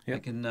 Yep. I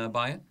can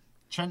buy it.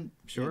 Trend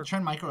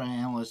Micro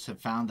analysts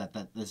have found that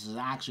this is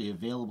actually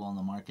available on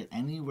the market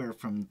anywhere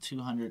from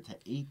 $200 to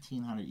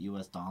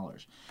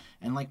 $1,800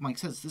 and like Mike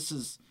says, this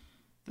is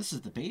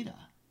the beta.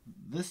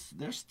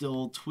 They're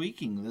still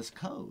tweaking this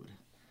code.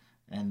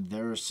 And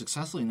they're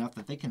successful enough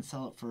that they can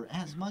sell it for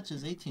as much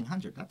as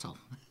 $1,800. That's all.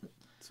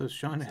 So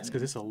Sean asks,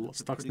 is this a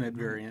Stuxnet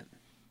variant?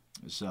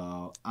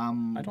 So I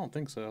don't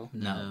think so.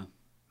 No.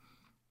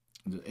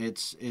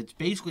 It's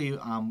basically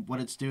what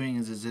it's doing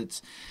is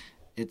it's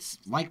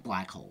like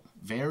Black Hole,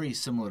 very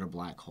similar to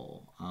Black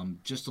Hole,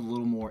 just a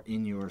little more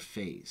in your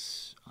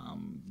face,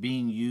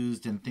 being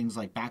used in things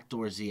like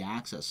backdoor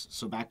Z-access.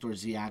 So backdoor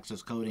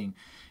Z-access coding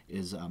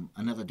is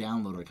another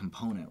downloader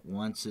component.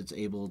 Once it's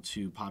able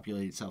to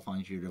populate itself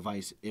onto your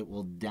device, it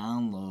will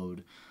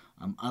download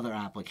other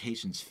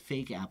applications,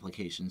 fake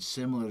applications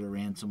similar to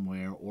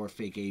ransomware or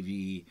fake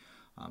AV,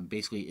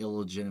 basically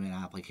illegitimate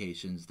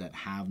applications that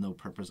have no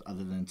purpose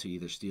other than to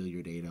either steal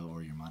your data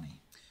or your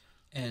money.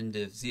 And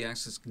if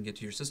Z-Access can get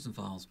to your system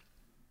files,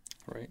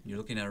 right, you're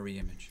looking at a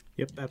reimage.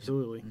 Yep,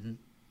 absolutely. Mm-hmm.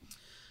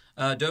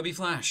 Adobe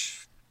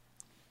Flash.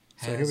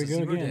 So here we go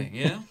again.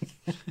 Yeah,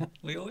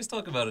 we always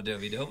talk about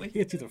Adobe, don't we?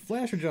 It's either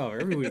Flash or Java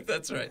every week.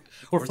 That's right.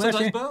 Or Flash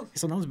sometimes both.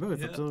 Sometimes both,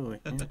 Yeah.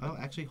 absolutely. Yeah. Oh,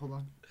 actually, hold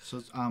on.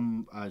 So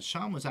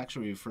Sean was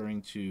actually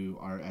referring to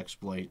our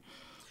exploit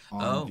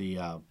on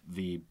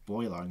the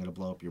boiler. I'm going to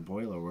blow up your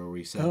boiler where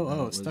we said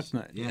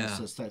Stuxnet. Yeah.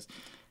 So Stux.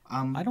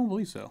 I don't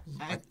believe so.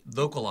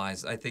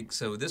 Localized, I think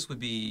so. This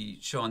would be,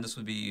 Sean,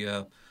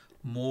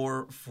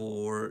 more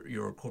for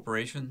your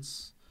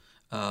corporations,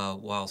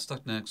 while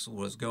Stuxnet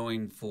was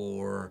going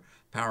for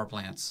power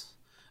plants,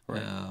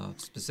 Right.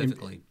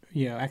 specifically.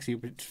 Actually,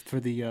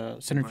 for the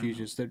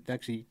centrifuges that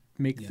actually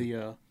make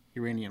the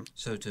uranium.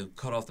 So to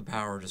cut off the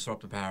power,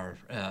 disrupt the power,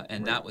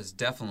 and that was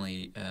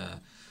definitely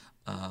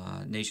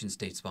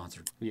nation-state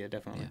sponsored. Yeah,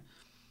 definitely. Yeah.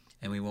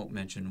 And we won't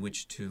mention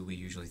which two we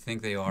usually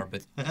think they are,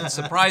 but it's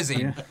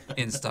surprising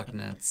in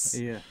Stuxnets.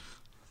 Yeah.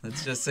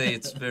 Let's just say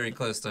it's very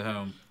close to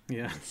home.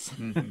 Yeah.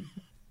 Mm-hmm.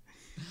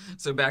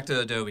 So back to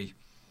Adobe.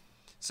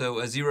 So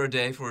a 0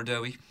 day for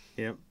Adobe.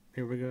 Yep.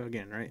 Here we go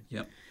again, right?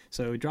 Yep.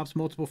 So he drops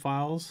multiple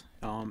files.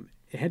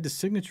 It had the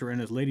signature in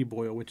as Lady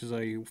Boyle, which is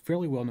a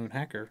fairly well-known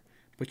hacker,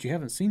 but you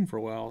haven't seen for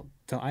a while.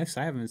 I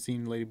haven't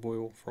seen Lady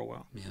Boyle for a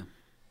while. Yeah.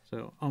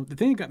 So the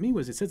thing that got me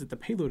was it says that the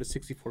payload is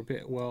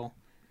 64-bit. Well,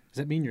 does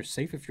that mean you're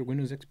safe if your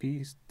Windows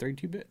XP is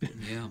 32-bit?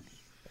 Yeah.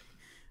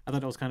 I thought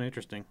that was kind of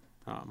interesting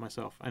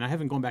myself, and I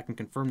haven't gone back and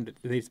confirmed that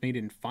they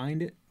didn't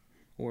find it,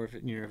 or if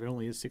it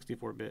only is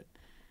 64-bit.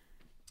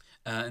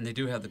 And they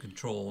do have the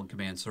control and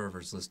command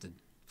servers listed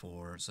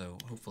so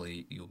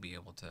hopefully you'll be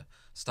able to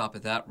stop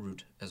at that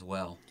route as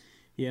well.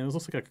 Yeah, it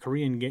looks like a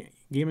Korean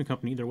gaming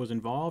company either was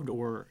involved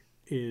or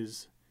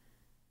is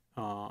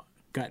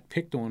got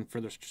picked on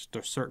for their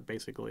cert,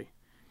 basically,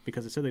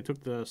 because it said they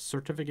took the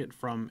certificate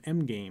from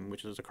M-Game,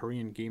 which is a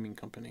Korean gaming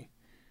company.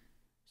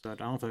 So I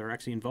don't know if they're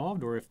actually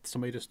involved or if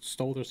somebody just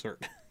stole their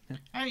cert.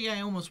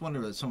 I almost wonder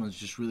that someone's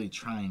just really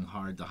trying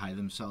hard to hide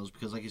themselves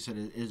because, like you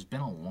said, it's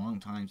been a long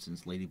time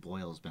since Lady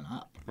Boyle has been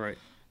up. Right.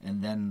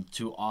 And then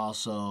to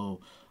also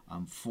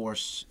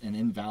force an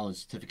invalid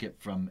certificate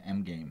from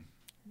M-Game.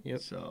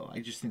 Yep. So I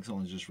just think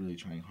someone's just really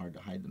trying hard to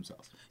hide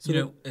themselves.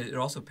 So it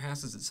also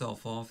passes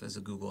itself off as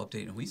a Google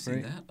update, and we've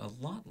seen that a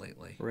lot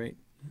lately. Right.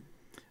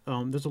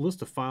 There's a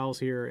list of files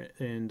here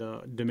and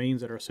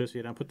domains that are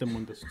associated. I put them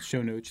on the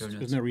show notes.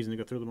 There's no reason to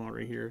go through them all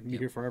right here. Be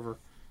here forever.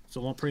 It's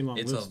a pretty long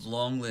list. It's a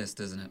long list,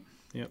 isn't it?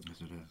 Yep.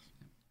 Yes, it is.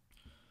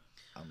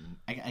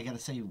 I got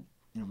to say,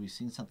 we've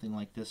seen something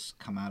like this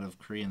come out of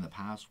Korea in the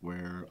past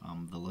where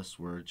the lists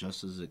were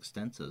just as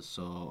extensive.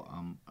 So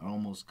it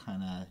almost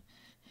kind of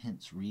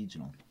hints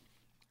regional.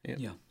 Yep.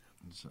 Yeah.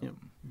 So, Yep.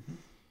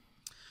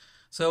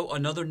 So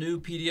another new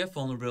PDF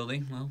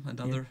vulnerability. Well,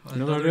 Another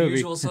another Adobe.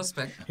 usual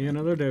suspect. Yeah,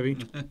 another Adobe.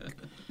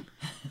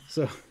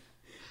 So,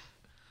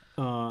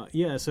 so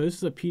this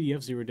is a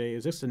PDF 0-day. It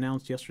was just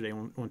announced yesterday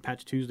on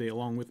Patch Tuesday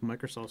along with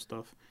Microsoft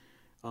stuff.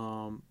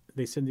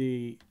 They said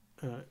they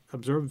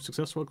observed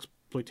successful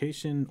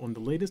exploitation on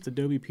the latest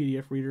Adobe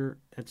PDF reader.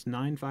 That's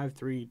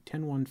 9.53,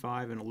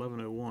 10.15, and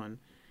 11.01.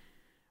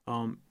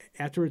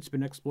 After it's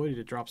been exploited,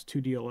 it drops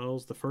 2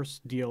 DLLs. The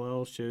first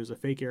DLL shows a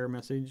fake error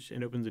message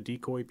and opens a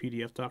decoy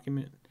PDF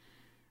document.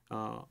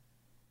 And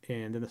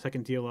then the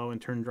second DLL in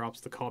turn drops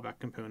the callback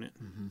component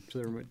to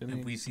the remote domain.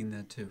 And we've seen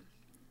that too.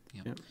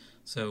 Yeah. Yep.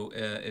 So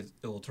it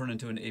will turn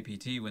into an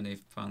APT when they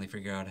finally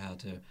figure out how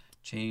to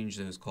change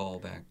those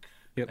callback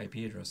IP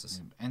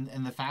addresses.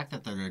 and the fact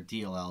that there are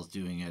DLLs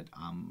doing it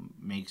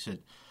makes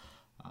it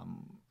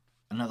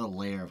another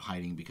layer of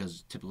hiding,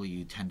 because typically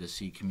you tend to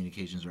see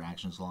communications or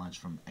actions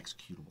launched from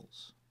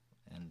executables.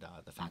 And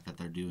the fact that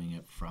they're doing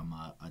it from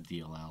a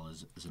DLL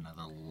is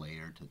another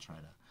layer to try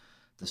to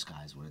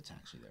disguise what it's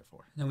actually there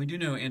for. Now, we do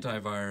know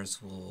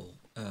antivirus will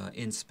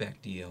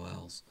inspect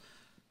DLLs.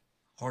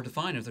 Hard to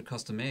find if they're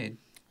custom made.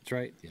 That's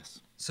right.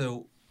 Yes.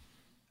 So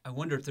I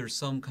wonder if there's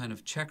some kind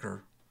of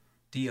checker,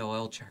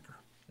 DLL checker,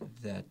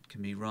 that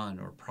can be run,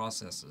 or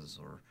processes,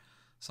 or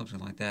something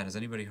like that. Has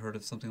anybody heard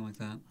of something like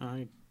that?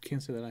 I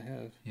can't say that I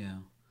have. Yeah.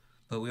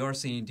 But we are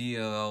seeing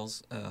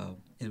DLLs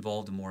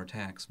involved in more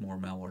attacks, more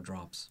malware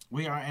drops.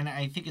 We are, and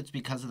I think it's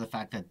because of the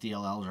fact that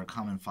DLLs are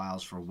common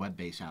files for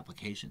web-based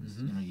applications.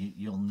 You know,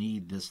 you'll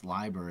need this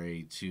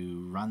library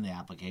to run the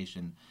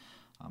application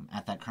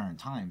at that current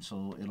time.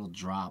 So it'll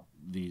drop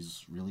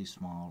these really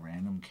small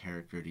random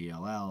character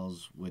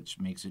DLLs, which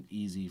makes it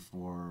easy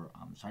for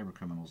cyber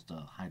criminals to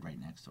hide right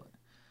next to it.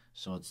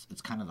 So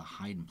it's kind of the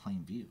hide in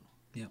plain view.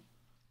 Yeah.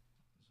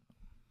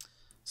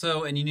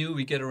 So, and you knew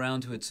we'd get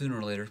around to it sooner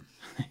or later.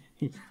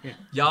 Yeah.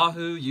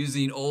 Yahoo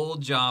using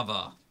old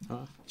Java.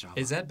 Java.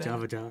 Is that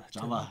bad?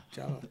 Java.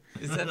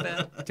 Is that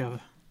bad?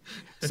 Java.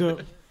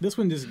 So this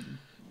one just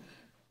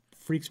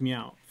freaks me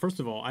out. First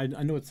of all, I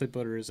know what Site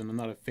Builder is, and I'm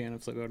not a fan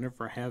of Site Builder. I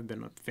never have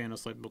been a fan of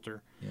Site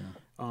Builder.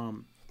 Yeah.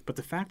 But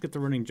the fact that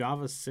they're running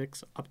Java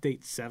 6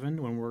 Update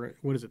 7 when we're,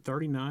 what is it,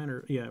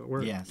 39?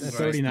 We're at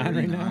 39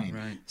 right now.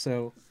 Right.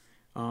 So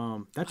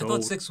that's I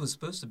old. thought 6 was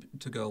supposed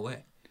to go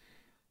away.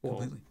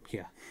 Well, completely.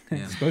 yeah.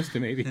 Yeah. It's supposed to,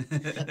 maybe.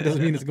 It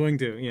doesn't mean it's going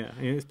to. Yeah.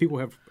 And if people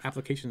have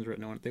applications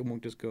written on it, they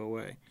won't just go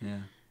away. Yeah.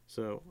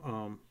 So,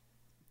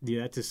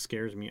 that just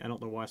scares me. I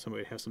don't know why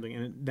somebody has something.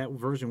 And that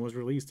version was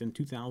released in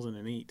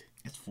 2008.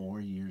 It's 4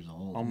 years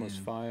old. Almost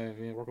 5.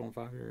 Yeah, we're going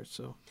 5 years.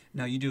 So,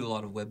 Now, you do a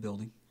lot of web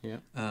building. yeah.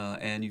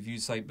 And you've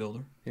used Site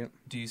Builder. Yep.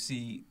 Do you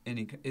see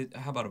any?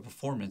 How about a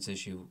performance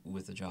issue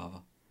with the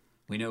Java?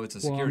 We know it's a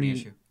Well, I security mean,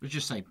 issue. It's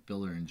just Site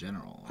Builder in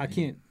general. I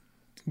can't.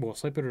 Well,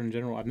 Site Builder in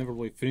general, I've never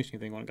really finished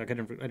anything on it. Like, I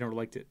never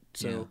liked it.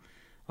 So,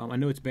 I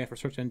know it's bad for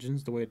search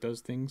engines, the way it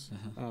does things.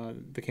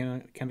 The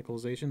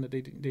canonicalization that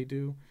they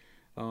do.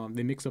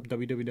 They mix up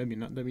www,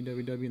 not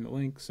www in the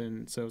links.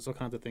 And so it's all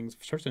kinds of things.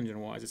 Search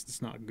engine-wise, it's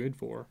just not good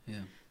for.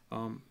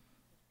 Yeah.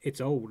 It's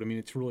old. I mean,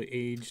 it's really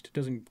aged. It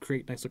doesn't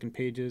create nice-looking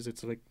pages.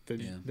 It's like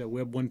the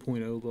Web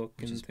 1.0 look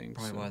Which and is things.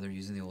 probably so. why they're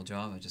using the old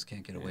Java. Just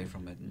can't get away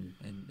from it,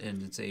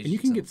 and it's aged. And you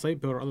can so- get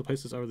Site Builder other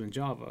places other than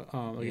Java.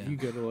 If you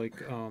go to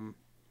like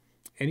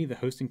any of the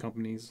hosting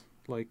companies,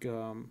 like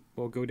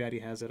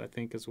GoDaddy has it, I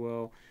think, as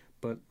well.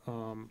 But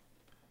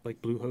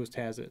like Bluehost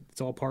has it. It's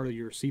all part of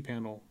your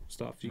cPanel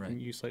stuff. You can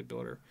use Site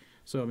Builder.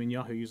 So I mean,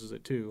 Yahoo uses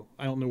it too.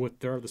 I don't know what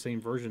they're the same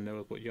version though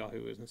of what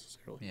Yahoo is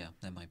necessarily. Yeah,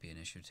 that might be an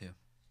issue too.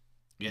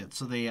 Yeah,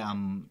 so they, I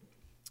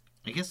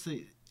guess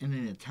they, in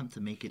an attempt to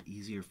make it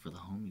easier for the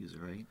home user,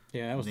 right?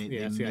 Yeah, that was They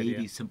that's the maybe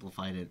idea.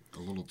 simplified it a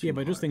little too Yeah,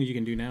 but there's hard. things you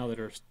can do now that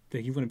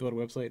you want to build a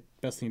website.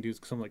 Best thing to do is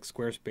something like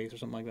Squarespace or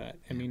something like that.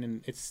 I mean,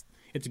 and it's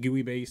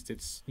GUI based.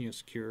 It's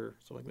secure,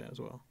 stuff like that as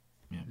well.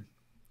 Yeah.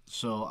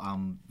 So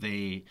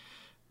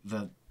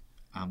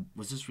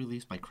was this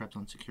released by Krebs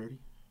on Security?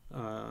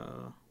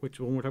 Which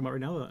one we're talking about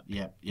right now?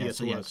 Yeah. Yes,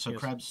 So it yeah. was, So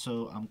yes.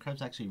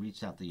 Krebs actually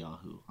reached out to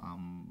Yahoo.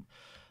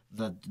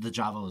 The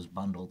Java was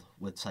bundled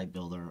with Site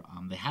Builder.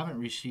 They haven't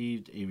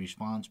received a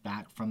response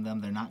back from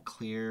them. They're not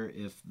clear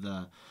if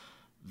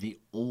the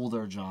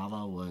older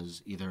Java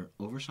was either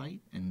oversight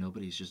and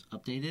nobody's just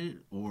updated it,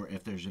 or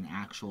if there's an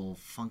actual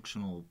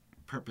functional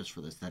purpose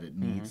for this that it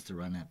needs to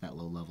run at that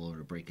low level or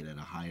to break it at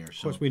a higher.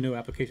 Of course, we know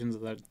applications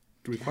that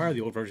require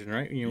the old version,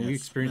 right? We Yes.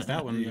 experienced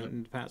that one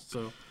in the past.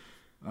 So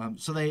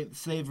So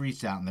they've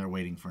reached out and they're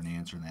waiting for an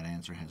answer, and that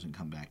answer hasn't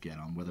come back yet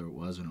on whether it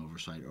was an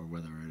oversight or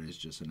whether it is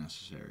just a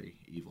necessary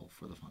evil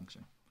for the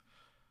function.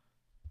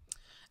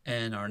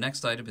 And our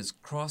next item is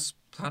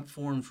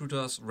cross-platform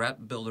FreeRTOS wrap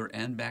builder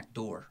and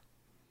backdoor.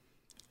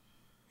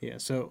 yeah.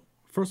 So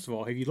first of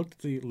all, have you looked at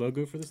the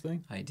logo for this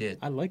thing? I did.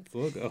 I like the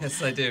logo.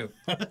 Yes, I do.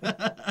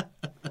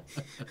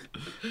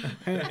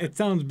 It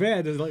sounds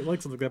bad, it's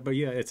like something like that, but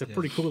yeah, it's a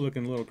pretty cool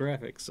looking little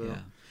graphic. So Yeah.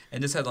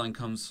 And this headline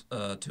comes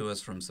to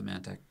us from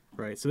Symantec.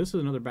 right, so this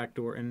is another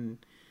backdoor,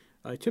 and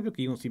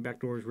typically you don't see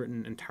backdoors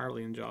written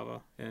entirely in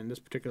Java, and this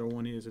particular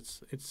one is.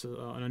 It's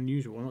an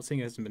unusual. I'm not saying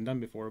it hasn't been done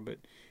before, but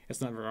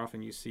it's not very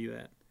often you see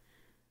that.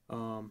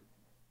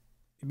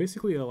 It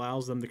basically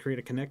allows them to create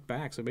a connect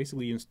back. So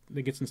basically,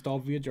 it gets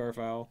installed via jar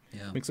file,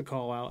 makes a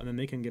call out, and then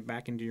they can get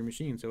back into your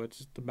machine. So it's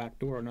just the back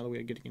door, another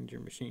way of getting into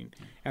your machine.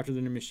 After they're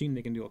in your machine,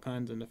 they can do all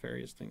kinds of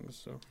nefarious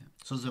things. So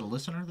is it a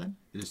listener then?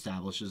 It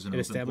establishes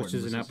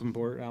an open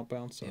port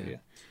outbound. So yeah.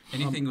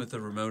 Anything with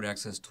the remote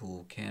access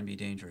tool can be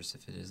dangerous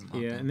if it isn't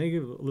locked in. And they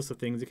give a list of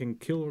things. It can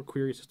kill or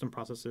query system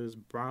processes,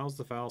 browse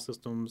the file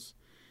systems,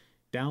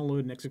 download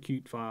and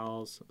execute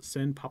files,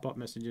 send pop-up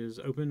messages,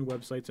 open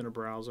websites in a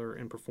browser,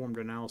 and perform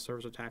denial of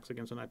service attacks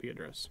against an IP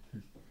address.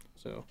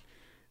 So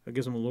it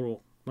gives them a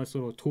nice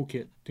little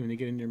toolkit when they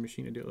get into your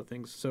machine to do other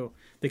things. So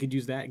they could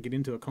use that, get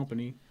into a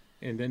company,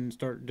 and then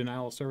start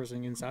denial of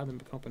servicing inside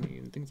the company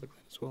and things like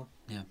that as well.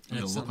 Yeah. And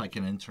it'll look like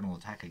an internal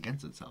attack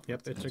against itself.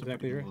 Yep, that's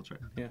exactly right.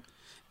 Yeah.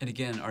 And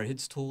again, are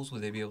HIDS tools,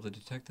 would they be able to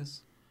detect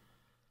this?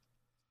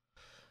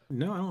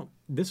 No, I don't.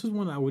 This is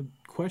one I would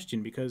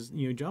question because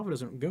Java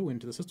doesn't go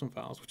into the system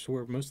files, which is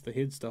where most of the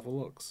HID stuff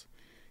looks.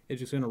 It's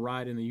just going to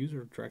ride in the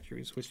user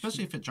directories,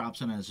 especially if it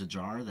drops in as a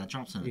jar, that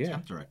drops in a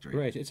temp directory.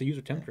 Right, it's a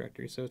user temp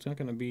directory, so it's not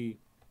going to be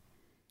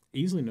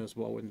easily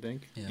noticeable. I wouldn't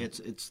think. Yeah.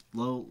 It's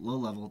low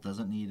level,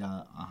 doesn't need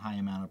a high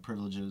amount of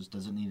privileges,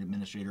 doesn't need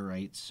administrator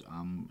rights.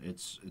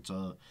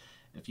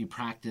 If you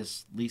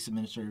practice least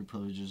administrative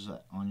privileges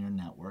on your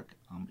network,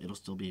 it'll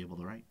still be able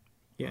to write.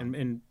 Yeah,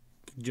 and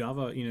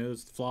Java,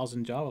 there's flaws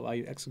in Java allow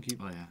you to execute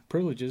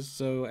privileges.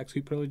 So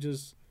execute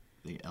privileges,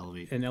 they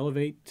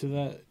elevate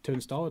to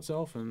install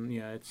itself, and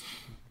it's.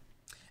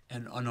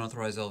 And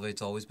unauthorized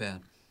elevate's always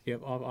bad.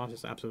 Yep,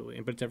 absolutely,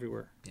 but it's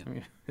everywhere. Yeah. I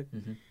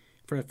mean,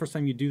 for the first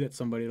time you do that to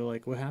somebody, they're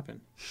like, "What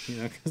happened?"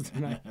 Because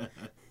they're not.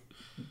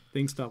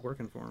 Things stop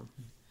working for them.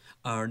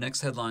 Our next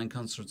headline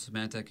comes from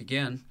Symantec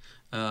again,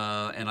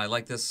 and I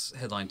like this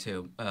headline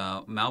too.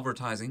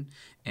 Malvertising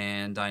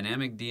and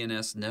dynamic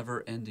DNS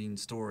never-ending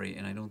story,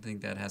 and I don't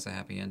think that has a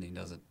happy ending,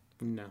 does it?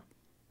 No.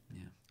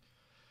 Yeah.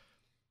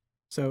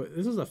 So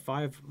this is a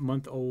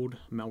 5-month-old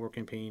malware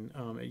campaign.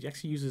 It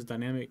actually uses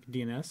dynamic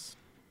DNS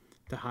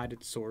to hide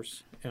its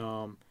source,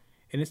 and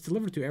it's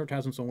delivered to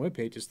advertisements on web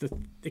pages.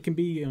 It can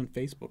be on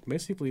Facebook.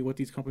 Basically, what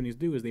these companies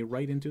do is they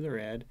write into their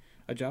ad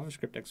a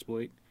JavaScript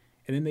exploit,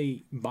 and then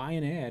they buy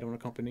an ad on a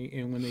company,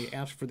 and when they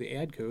ask for the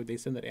ad code, they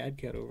send that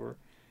ad code over,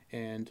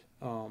 and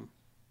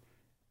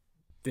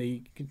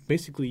you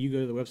go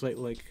to the website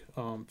like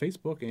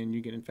Facebook, and you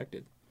get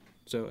infected.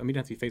 So it doesn't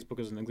have to be Facebook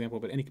as an example,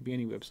 but it could be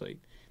any website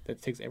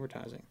that takes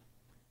advertising.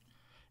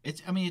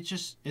 It's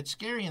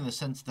scary in the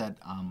sense that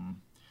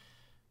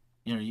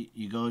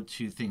you go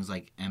to things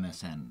like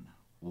MSN,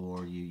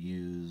 or you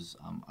use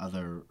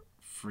other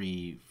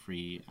free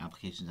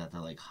applications out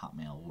there like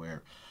Hotmail,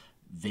 where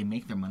they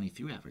make their money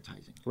through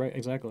advertising. Right,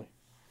 exactly.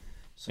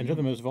 So and they're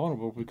the most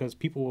vulnerable because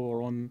people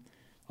are on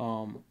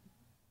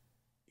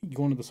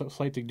going to the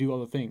site to do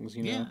other things.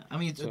 Yeah,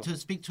 to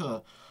speak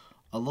to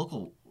a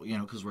local,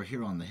 because we're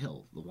here on the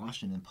Hill, the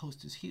Washington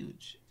Post is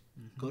huge.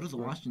 Mm-hmm. Go to the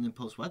Washington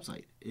Post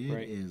website. It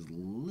is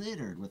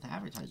littered with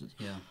advertisements.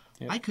 Yeah.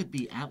 Yep. I could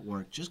be at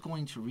work just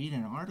going to read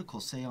an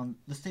article, say, on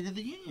the State of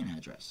the Union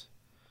address.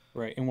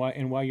 Right, and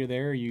while you're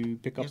there, you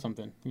pick up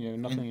something.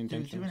 Nothing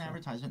intentional. Do an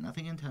advertisement,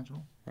 nothing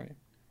intentional. Right.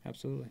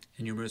 Absolutely.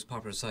 And your most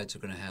popular sites are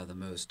going to have the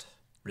most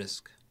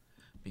risk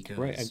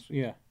because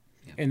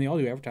and they all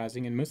do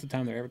advertising, and most of the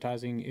time their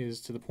advertising is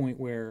to the point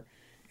where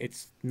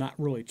it's not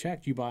really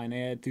checked. You buy an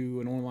ad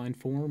through an online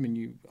form and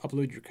you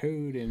upload your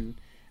code, and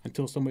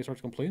until somebody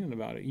starts complaining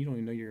about it, you don't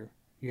even know you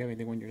have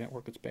anything on your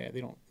network that's bad. They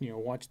don't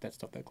watch that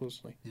stuff that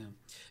closely. Yeah,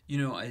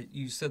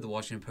 you said the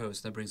Washington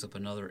Post. That brings up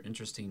another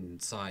interesting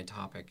side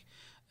topic.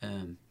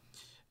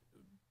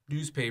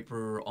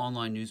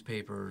 Online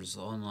newspapers,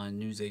 online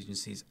news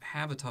agencies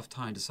have a tough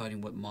time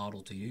deciding what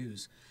model to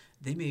use.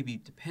 They may be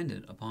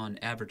dependent upon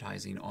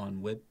advertising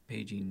on web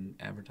paging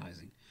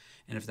advertising.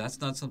 And if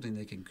that's not something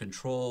they can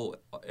control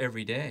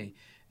every day,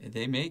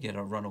 they may get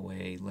a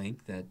runaway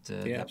link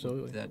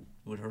that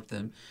would hurt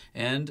them.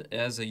 And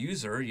as a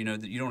user, you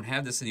don't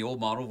have this in the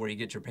old model where you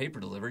get your paper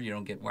delivered. You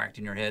don't get whacked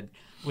in your head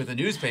with a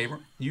newspaper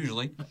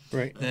usually.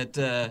 Right.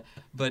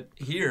 But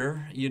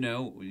here, you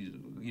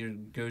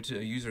go to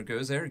a user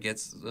goes there,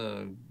 gets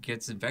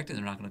infected,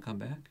 they're not going to come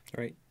back.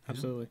 Right.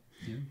 Absolutely.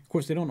 Yeah. Of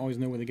course, they don't always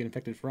know where they get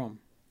infected from.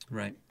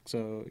 Right.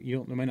 So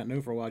you may not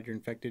know for a while you're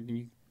infected,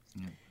 and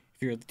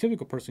if you're the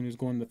typical person who's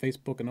going to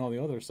Facebook and all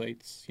the other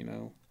sites, you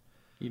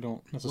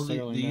don't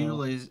necessarily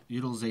know. The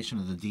utilization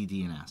of the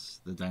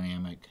DDNS, the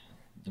dynamic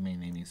domain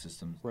naming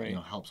system,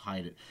 helps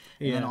hide it.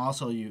 And then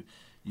also you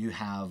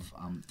have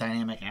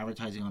dynamic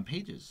advertising on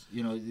pages.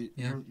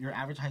 Your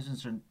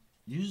advertisements are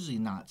usually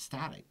not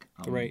static.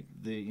 Right.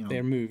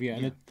 They're move,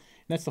 and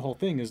that's the whole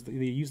thing is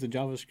they use the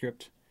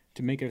JavaScript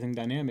to make everything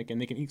dynamic,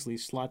 and they can easily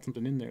slot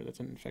something in there that's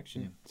an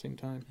infection at the same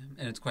time.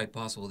 And it's quite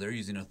possible they're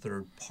using a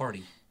third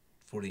party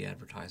for the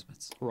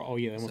advertisements. Oh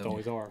yeah, they almost So,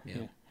 always are. yeah.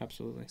 Yeah,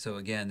 absolutely. So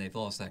again, they've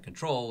lost that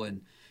control,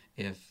 and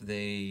if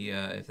they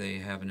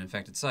have an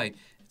infected site,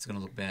 it's going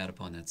to look bad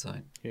upon that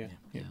site. Yeah.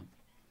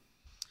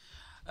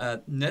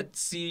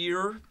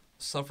 NetSeer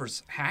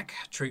suffers hack,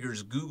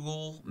 triggers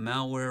Google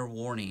malware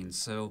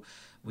warnings. So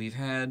we've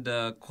had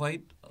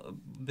quite a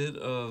bit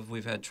of,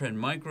 we've had Trend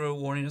Micro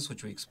warning us,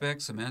 which we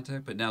expect,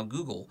 Symantec, but now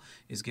Google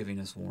is giving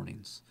us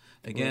warnings.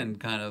 Again,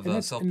 kind of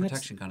a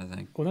self-protection kind of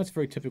thing. Well, that's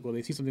very typical.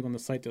 They see something on the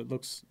site that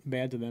looks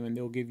bad to them, and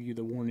they'll give you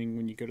the warning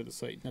when you go to the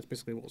site. And that's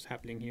basically what was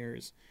happening here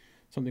is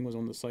something was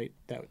on the site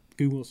that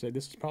Google said,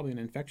 this is probably an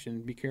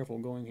infection. Be careful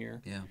going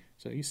here. Yeah.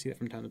 So you see that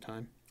from time to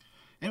time.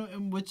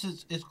 And which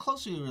is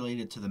closely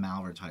related to the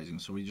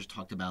malvertising. So we just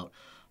talked about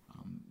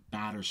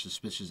bad or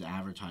suspicious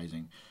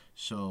advertising.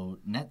 So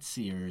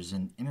NetSeer is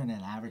an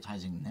internet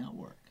advertising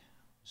network.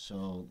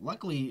 So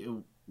luckily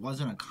it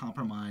wasn't a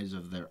compromise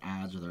of their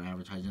ads or their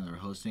advertising they're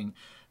hosting.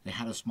 They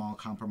had a small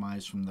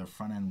compromise from their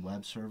front-end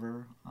web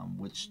server,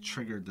 which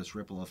triggered this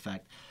ripple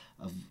effect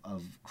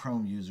of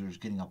Chrome users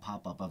getting a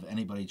pop-up of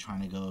anybody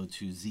trying to go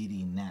to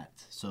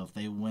ZDNet. So if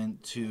they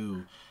went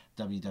to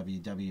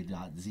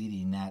www.zdnet.com,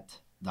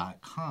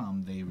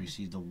 they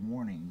received a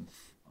warning.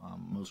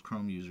 Most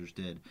Chrome users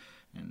did.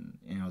 And,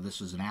 this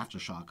was an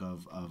aftershock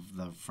of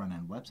the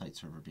front-end website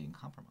server being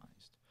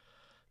compromised.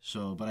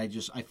 So, but I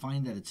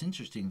find that it's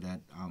interesting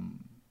that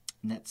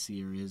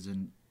NetSeer is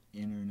an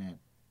internet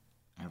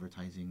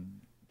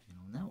advertising,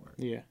 network.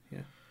 Yeah.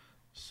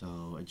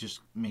 So it just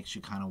makes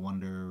you kind of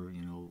wonder,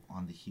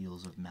 on the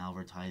heels of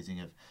malvertising,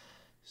 if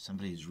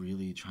somebody's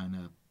really trying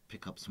to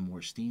pick up some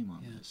more steam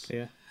on this.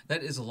 Yeah.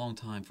 That is a long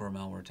time for a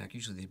malware attack.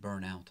 Usually they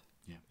burn out.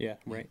 Yeah,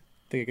 right.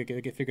 They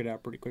get figured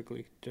out pretty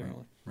quickly,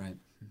 generally. Right.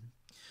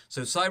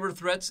 So cyber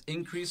threats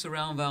increase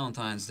around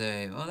Valentine's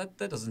Day. Well, that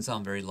doesn't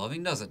sound very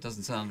loving, does it?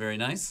 Doesn't sound very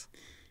nice.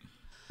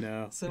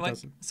 No, So it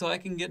doesn't. so I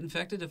can get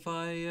infected if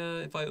I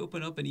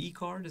open up an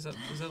e-card. Is that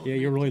what Yeah,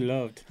 you're really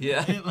loved.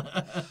 Yeah.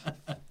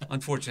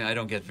 Unfortunately, I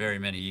don't get very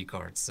many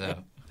e-cards.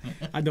 So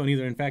I don't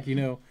either. In fact,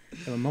 my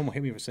mom will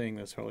hate me for saying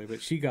this probably,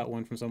 but she got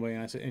one from somebody,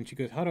 and she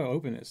goes, "How do I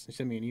open this?" And she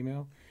sent me an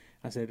email.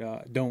 I said,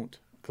 "Don't,"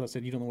 because I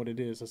said, "You don't know what it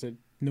is." I said,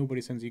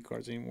 "Nobody sends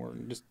e-cards anymore.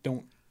 And just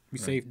don't be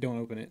safe. Don't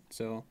open it."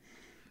 So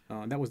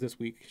that was this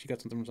week. She got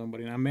something from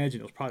somebody, and I imagine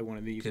it was probably one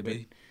of these. Could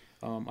be.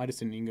 I just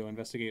didn't even go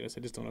investigate. I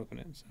said, "Just don't open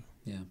it." So.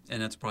 Yeah, and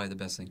that's probably the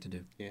best thing to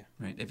do. Yeah.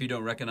 Right. If you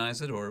don't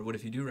recognize it, or what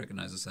if you do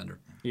recognize the sender?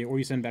 Yeah, or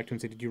you send back to him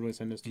and say, "Did you really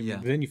send this to me?" Yeah.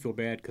 But then you feel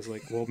bad because,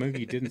 well, maybe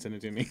you didn't send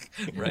it to me.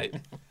 Right.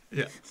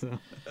 Yeah.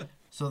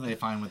 So they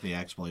find with the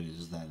exploit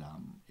is that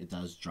it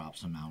does drop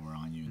some malware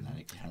on you and that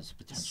it has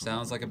potential.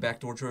 Sounds like a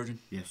backdoor Trojan.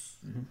 Yes.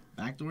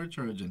 Backdoor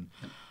Trojan.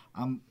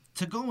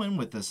 To go in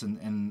with this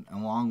and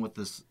along with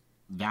this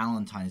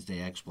Valentine's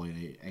Day exploit,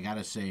 I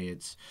gotta say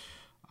it's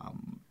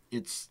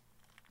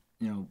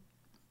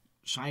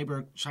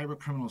cyber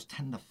criminals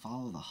tend to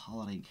follow the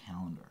holiday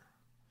calendar.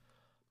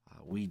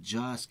 We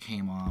just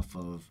came off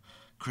of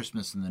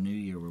Christmas and the New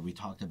Year, where we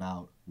talked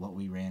about what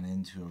we ran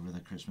into over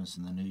the Christmas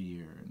and the New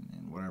Year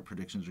and what our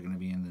predictions are going to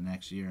be in the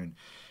next year.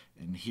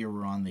 And here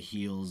we're on the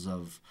heels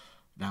of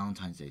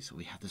Valentine's Day. So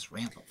we have this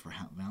ramp up for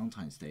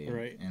Valentine's Day.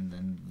 Right. And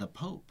then the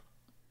Pope,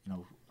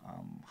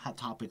 hot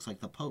topics like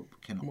the Pope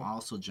can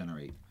also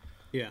generate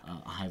Yeah.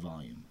 a high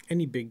volume.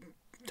 Any big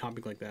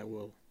topic like that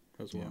will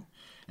as well.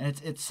 And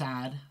it's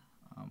sad.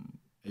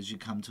 As you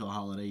come to a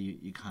holiday,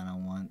 you kind of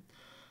want,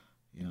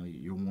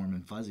 you're warm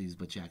and fuzzies,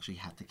 but you actually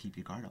have to keep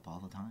your guard up all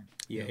the time.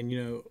 Yeah,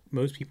 and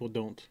most people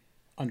don't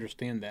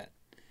understand that.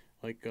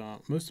 Like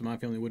most of my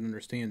family wouldn't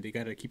understand. You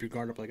got to keep your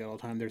guard up like that all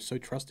the time. They're so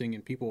trusting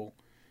in people.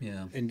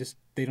 Yeah. And just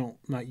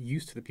not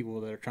used to the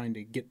people that are trying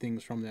to get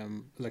things from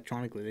them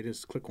electronically. They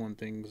just click on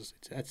things.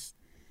 That's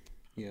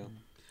Are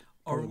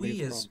part of the we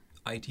biggest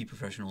as IT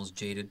professionals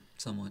jaded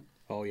somewhat?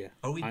 Oh yeah.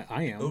 Are we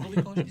I am.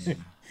 overly cautious?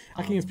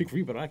 I can't speak for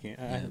you, but I can't.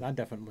 I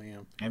definitely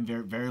am. I'm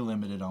very, very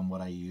limited on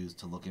what I use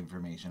to look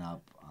information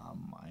up.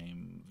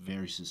 I'm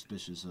very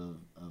suspicious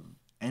of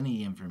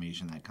any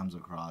information that comes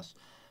across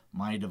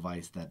my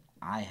device that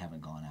I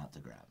haven't gone out to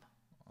grab.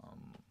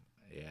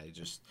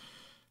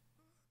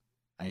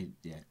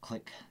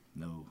 Click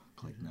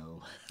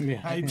no.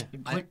 Yeah.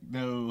 Click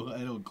no.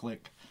 I don't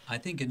click. I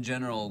think in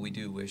general we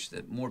do wish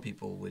that more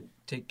people would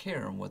take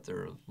care on what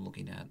they're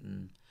looking at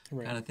and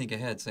kind of think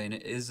ahead, saying,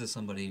 is this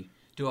somebody,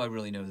 do I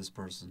really know this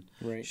person?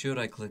 Right. Should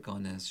I click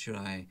on this? Should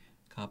I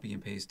copy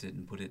and paste it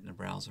and put it in a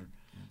browser?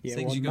 Yeah,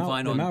 Things well, you can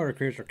find the on... malware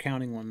creators are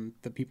counting on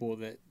the people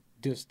that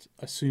just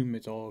assume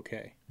it's all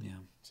okay. Yeah.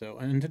 So,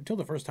 and until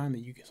the first time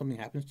that something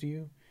happens to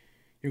you,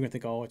 you're going to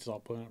think, oh, it's all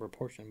put on a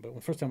proportion. But when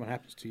the first time it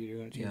happens to you, you're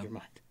going to change your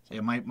mind. So.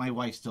 Yeah, my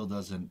wife still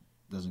doesn't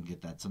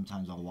get that.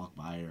 Sometimes I'll walk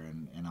by her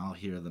and I'll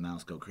hear the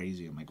mouse go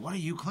crazy. I'm like, what are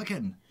you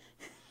clicking?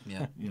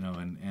 Yeah.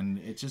 And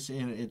it's just,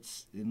 and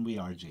we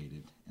are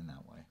jaded in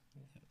that way.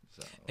 So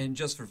So. And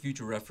just for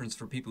future reference,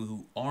 for people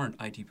who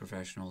aren't IT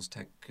professionals,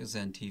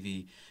 TechZen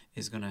TV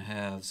is going to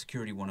have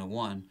Security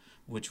 101,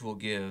 which will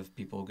give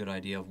people a good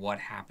idea of what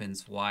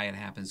happens, why it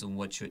happens, and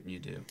what shouldn't you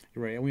do.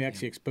 Right, and we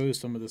actually expose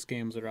some of the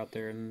scams that are out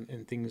there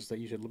and things that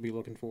you should be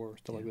looking for,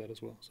 stuff like that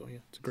as well. So yeah,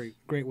 it's a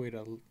great way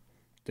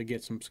to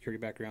get some security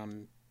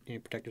background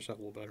and protect yourself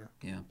a little better.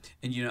 Yeah,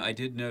 and I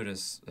did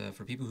notice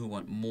for people who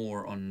want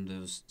more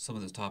on some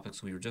of those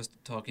topics we were just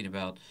talking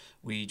about,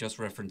 we just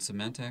referenced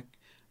Symantec,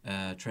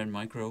 Trend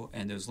Micro,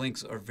 and those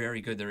links are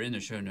very good. They're in the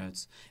show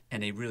notes,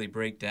 and they really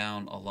break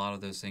down a lot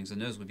of those things,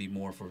 and those would be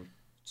more for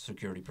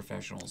security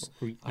professionals,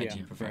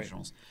 IT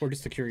professionals. Right. Or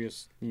just the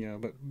curious,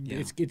 but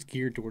it's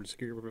geared towards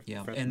security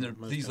professionals. Yeah, and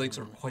these links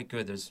are quite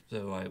good.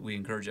 So we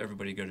encourage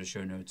everybody to go to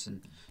show notes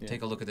and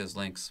take a look at those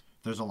links.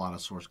 There's a lot of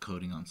source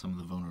coding on some of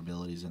the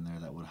vulnerabilities in there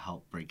that would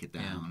help break it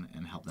down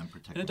and help them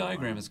protect. And a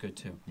diagram is good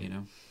too,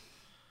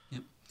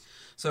 Yep.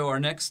 So our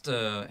next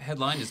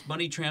headline is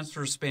Money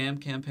Transfer Spam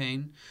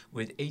Campaign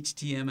with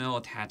HTML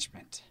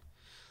Attachment.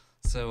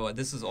 So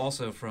this is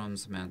also from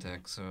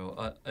Symantec.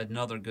 So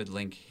another good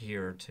link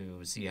here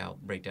to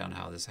break down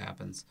how this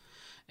happens.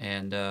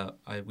 And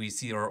we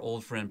see our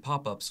old friend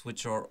pop-ups,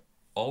 which are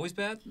always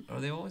bad. Are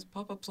they always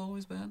pop-ups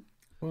always bad?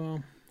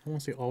 Well, I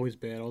won't say always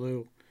bad,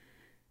 although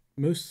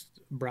most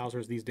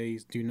browsers these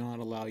days do not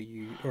allow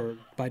you, or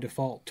by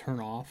default turn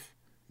off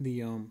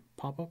the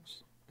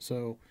pop-ups.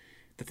 So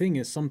the thing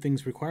is, some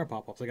things require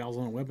pop-ups. Like I was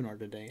on a webinar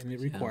today, and it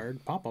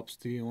required pop-ups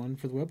to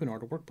for the webinar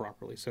to work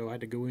properly. So I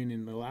had to go in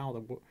and allow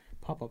the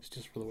pop-ups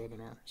just for the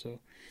webinar. So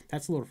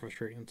that's a little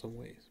frustrating in some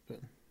ways, but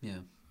yeah.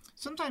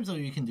 Sometimes though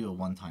you can do a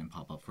one-time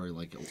pop-up for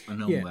like a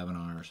known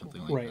webinar or something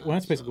like that. Right. Well,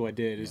 that's basically what I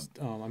did.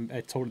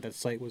 I told it that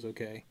site was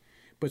okay.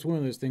 But it's one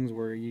of those things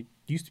where you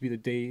used to be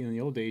in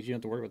the old days, you don't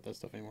have to worry about that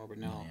stuff anymore. But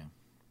now,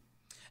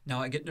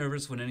 Now I get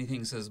nervous when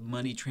anything says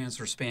money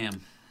transfer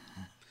spam.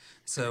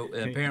 So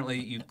apparently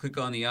you click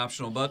on the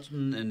optional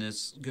button and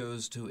this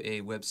goes to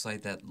a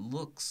website that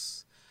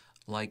looks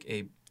like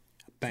a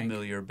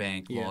familiar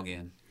bank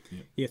login.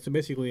 Yeah. So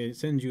basically it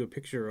sends you a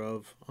picture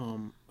of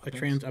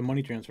a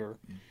money transfer.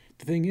 Yeah.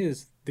 The thing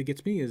that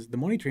gets me is the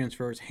money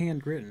transfer is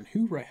handwritten.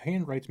 Who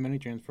handwrites money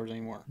transfers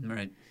anymore?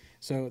 Right.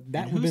 So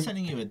that who's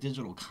sending you a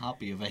digital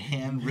copy of a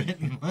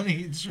handwritten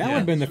money transfer? That would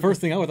have been the first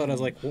thing I would have thought. I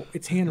was like, well,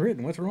 it's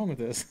handwritten. What's wrong with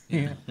this?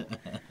 Yeah.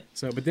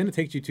 But then it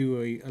takes you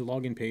to a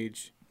login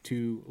page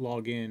to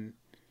log in,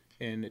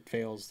 and it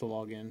fails to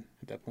log in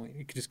at that point.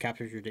 It just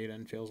captures your data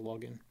and fails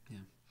login.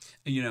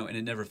 Yeah. And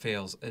it never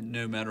fails. And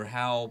no matter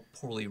how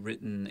poorly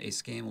written a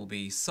scam will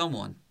be,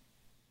 someone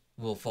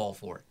will fall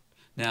for it.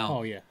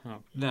 Now,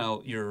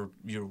 Now your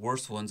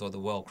worst ones are the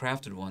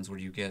well-crafted ones where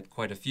you get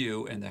quite a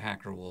few, and the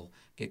hacker will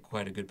get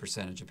quite a good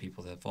percentage of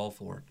people that fall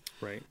for it.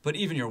 Right. But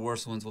even your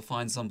worst ones will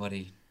find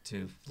somebody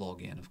to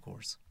log in, of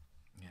course.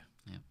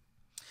 Yeah.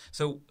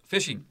 So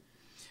phishing,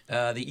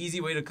 the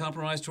easy way to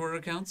compromise Twitter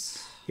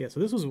accounts. Yeah.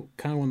 So this was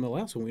kind of one of the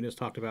last one we just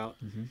talked about.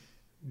 Mm-hmm.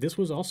 This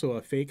was also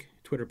a fake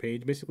Twitter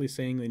page, basically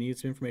saying they needed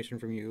some information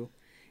from you.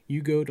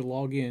 You go to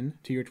log in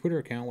to your Twitter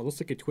account. Well, it looks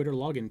like a Twitter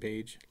login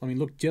page. I mean,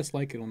 look just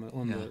like it on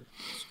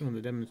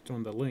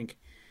the link,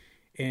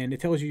 and it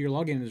tells you your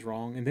login is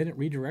wrong, and then it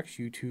redirects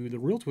you to the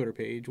real Twitter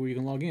page where you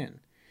can log in.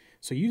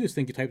 So you just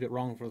think you typed it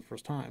wrong for the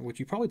first time, which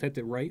you probably typed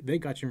it right. They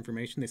got your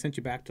information. They sent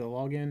you back to the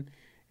login,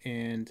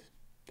 and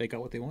they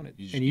got what they wanted.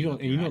 You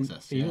don't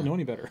know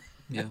any better.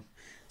 Yeah.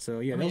 So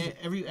yeah,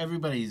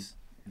 everybody's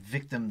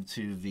victim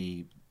to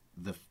the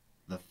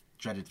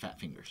dreaded fat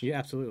fingers. Yeah,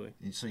 absolutely.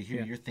 And so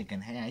here you're thinking,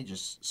 hey, I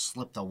just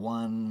slipped a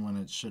 1 when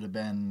it should have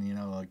been,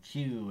 a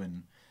Q,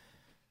 and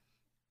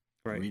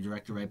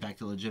redirected right back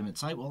to the legitimate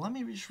site. Well, let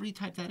me just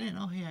retype that in.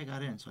 Oh, hey, I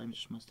got in, so I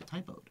just must have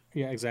typoed.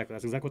 Yeah, exactly.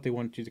 That's exactly what they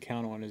wanted you to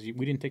count on.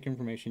 We didn't take your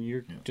information.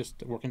 You're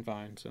just working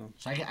fine. So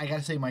I got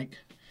to say, Mike,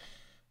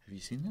 have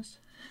you seen this?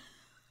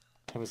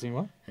 Have I seen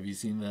what? Have you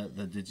seen the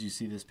Did you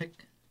see this pic?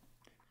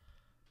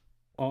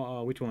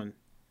 Which one?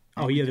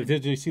 Oh, yeah.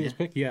 Did you see this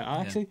pic? Yeah,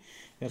 actually,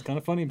 it's kind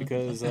of funny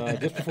because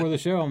just before the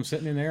show, I'm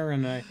sitting in there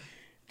and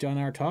John and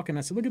I are talking.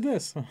 I said, look at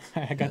this.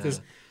 I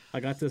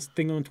got this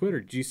thing on Twitter.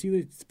 Did you see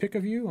this pic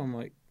of you? I'm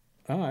like,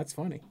 oh, that's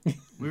funny.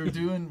 we were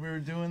doing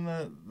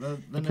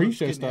the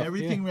pre-show stuff.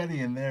 Everything ready,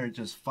 and there it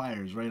just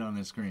fires right on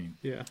the screen.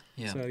 Yeah.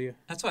 So,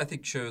 that's why I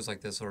think shows like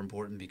this are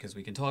important, because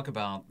we can talk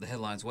about the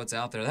headlines, what's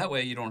out there. That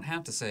way you don't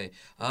have to say,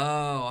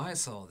 oh, I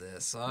saw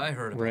this, I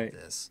heard about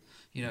this.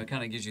 It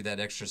kind of gives you that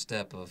extra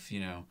step of,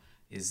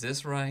 is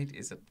this right?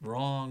 Is it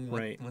wrong?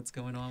 What's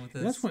going on with this?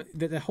 And that's what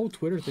the whole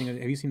Twitter thing.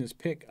 Have you seen this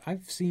pic?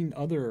 I've seen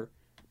other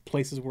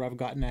places where I've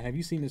gotten that. Have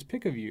you seen this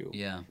pic of you?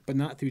 Yeah. But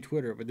not through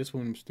Twitter. But this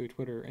one was through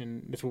Twitter,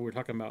 and that's what we were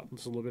talking about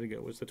just a little bit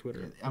ago. Was the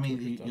Twitter? I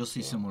mean, you'll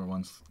see similar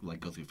ones like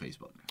go through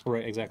Facebook.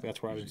 Right. Exactly.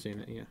 That's where I've been seeing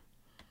it. Yeah.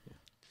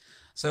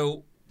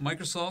 So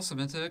Microsoft,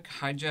 Symantec,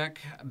 hijack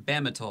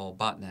Bamatol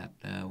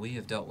botnet. We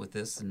have dealt with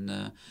this,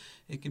 and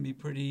it can be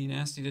pretty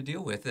nasty to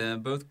deal with.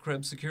 Both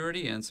Krebs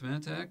Security and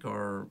Symantec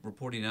are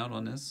reporting out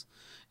on this.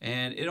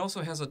 And it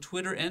also has a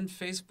Twitter and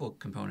Facebook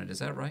component. Is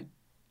that right?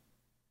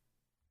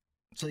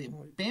 So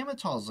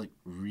Bamatol is like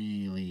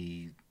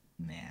really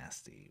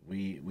nasty.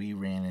 We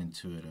ran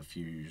into it a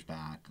few years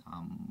back,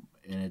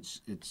 and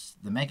it's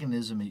the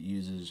mechanism it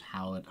uses,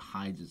 how it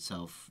hides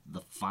itself,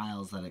 the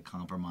files that it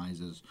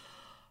compromises.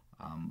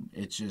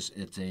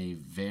 It's a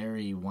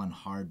very one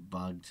hard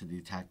bug to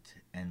detect,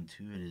 and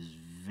two, it is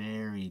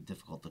very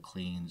difficult to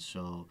clean.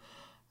 So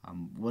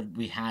what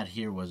we had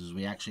here was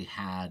we actually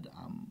had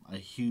a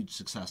huge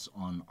success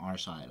on our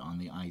side, on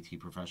the IT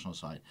professional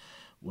side,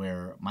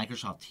 where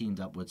Microsoft teamed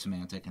up with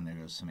Symantec, and there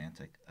goes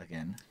Symantec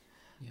again.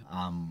 Yep.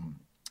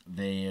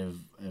 They have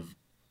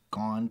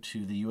gone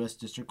to the U.S.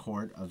 District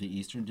Court of the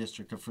Eastern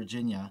District of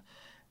Virginia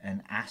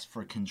and asked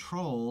for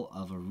control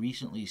of a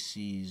recently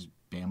seized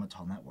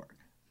Bamatol network.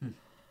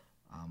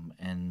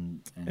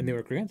 And they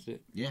were granted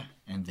it. Yeah,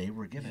 and they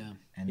were given. Yeah.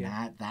 And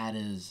Yeah. that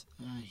is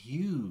a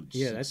huge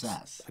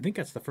success. I think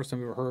that's the first time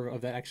we ever heard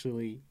of that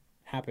actually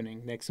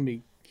happening. Like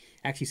somebody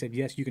actually said,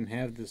 yes, you can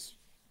have this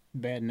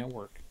bad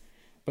network.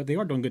 But they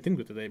are doing good things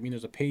with it. I mean,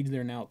 there's a page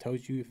there now that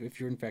tells you if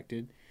you're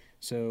infected.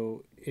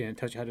 So, and it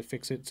tells you how to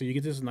fix it. So you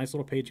get this nice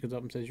little page that comes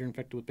up and says you're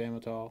infected with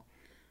Bamatol.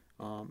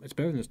 It's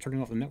better than just turning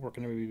off the network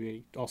and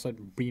everybody all of a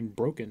sudden being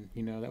broken.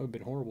 You know, that would have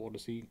been horrible to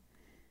see.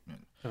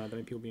 That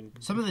many people being...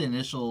 Some of the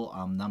initial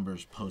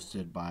numbers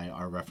posted by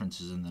our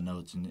references in the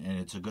notes, and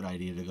it's a good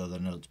idea to go to the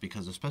notes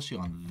because especially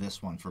on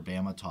this one for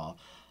Bamatol,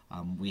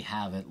 we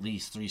have at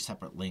least 3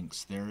 separate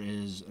links. There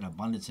is an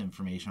abundance of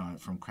information on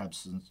it from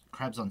Krebs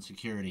on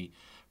Security,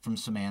 from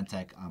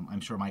Symantec.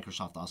 I'm sure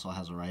Microsoft also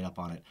has a write-up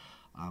on it.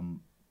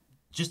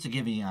 Just to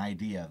give you an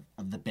idea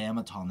of the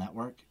Bamatol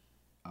network,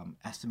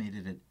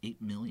 estimated at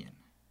 8 million.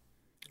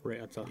 Right,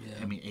 that's all. Yeah,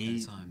 I mean, at a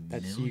 8 time.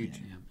 That's million.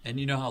 huge. Yeah. And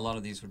you know how a lot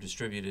of these were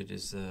distributed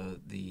is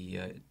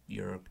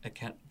your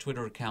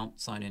Twitter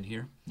account sign in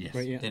here. Yes.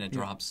 Right, yeah. Then it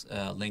drops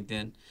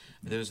LinkedIn.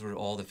 Those were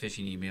all the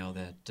phishing email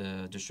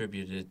that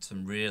distributed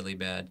some really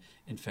bad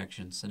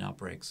infections and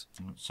outbreaks.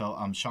 So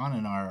Sean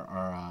in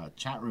our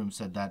chat room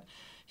said that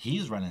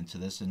he's run into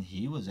this and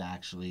he was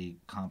actually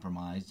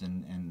compromised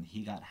and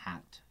he got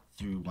hacked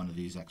through one of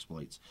these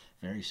exploits.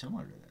 Very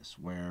similar to this,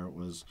 where it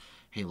was,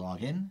 hey,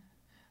 log in.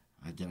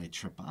 Did I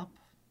trip up?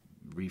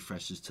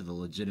 Refreshes to the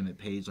legitimate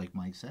page like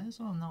Mike says.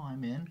 Oh, no,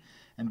 I'm in.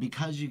 And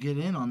because you get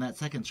in on that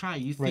second try,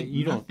 you think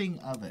you don't- nothing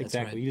of it.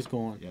 Exactly. right. You just go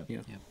on. Yeah. Yeah.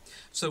 Yeah.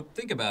 So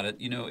think about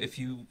it. You know,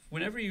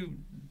 whenever you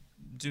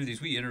do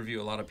these, we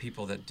interview a lot of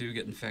people that do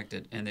get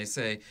infected, and they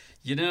say,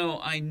 you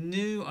know, I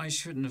knew I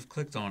shouldn't have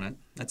clicked on it.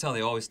 That's how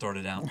they always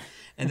started out.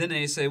 And then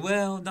they say,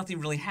 well, nothing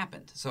really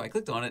happened. So I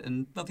clicked on it,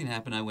 and nothing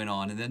happened. I went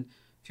on, and then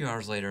a few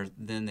hours later,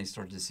 then they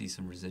started to see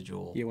some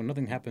residual. Yeah, when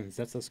nothing happens,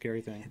 that's the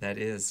scary thing. That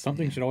is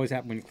Something should always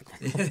happen when you click on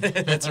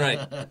it. That's right.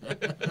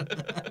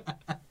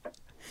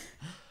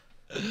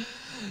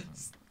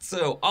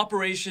 So,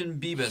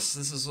 Operation Beebus.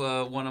 This is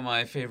one of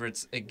my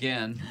favorites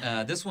again.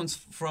 This one's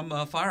from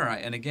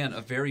FireEye, and again, a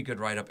very good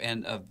write-up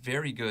and a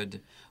very good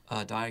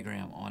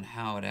diagram on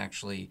how it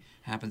actually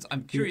happens.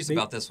 I'm curious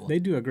about this one. They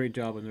do a great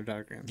job in their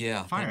diagrams.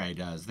 Yeah. FireEye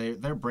does.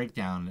 Their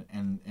breakdown,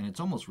 and it's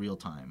almost real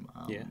time.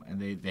 Yeah.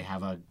 And they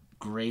have a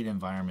great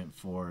environment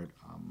for it,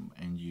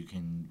 and you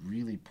can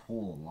really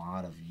pull a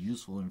lot of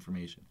useful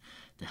information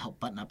to help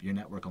button up your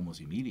network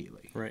almost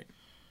immediately. Right.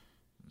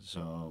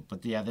 So,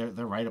 but yeah,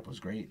 their write-up was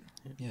great.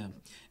 Yeah.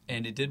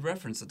 And it did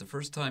reference that the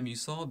first time you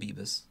saw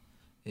Beebus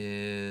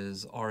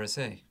is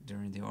RSA,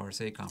 during the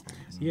RSA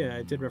compromise. Yeah,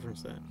 I did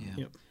reference that. Yeah.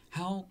 Yep.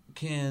 How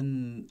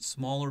can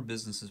smaller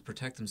businesses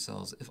protect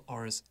themselves if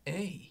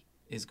RSA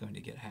is going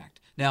to get hacked?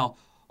 Now,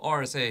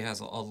 RSA has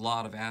a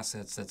lot of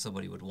assets that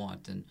somebody would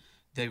want, and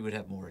they would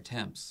have more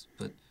attempts.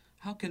 But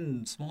how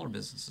can smaller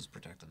businesses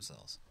protect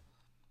themselves?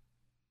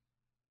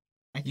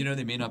 You know,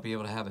 they may not be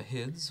able to have a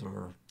HIDS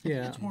or...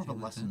 Yeah. It's more of a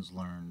anything like that. lessons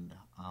learned.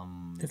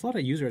 It's a lot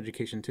of user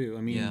education, too.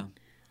 I mean, Yeah.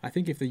 I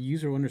think if the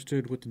user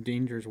understood what the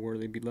dangers were,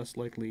 they'd be less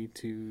likely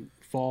to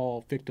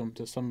fall victim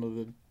to some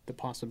of the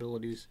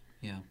possibilities.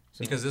 Yeah.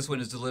 So- Because this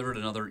one is delivered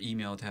another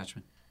email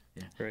attachment.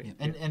 Right. Yeah.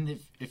 And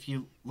if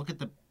you look at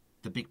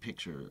the big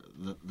picture,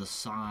 the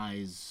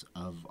size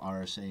of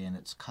RSA and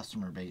its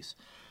customer base,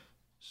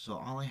 so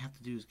all I have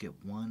to do is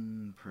get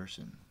one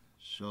person.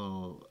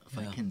 So if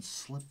I Yeah. can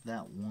slip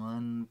that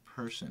one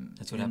person,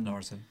 That's what happened to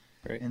RSA.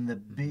 Right. in the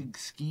big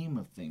scheme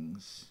of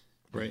things,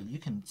 Right. you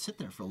can sit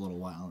there for a little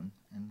while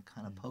and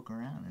kind of poke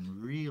around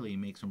and really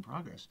make some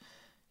progress.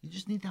 You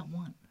just need that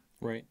one.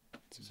 Right.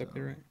 That's exactly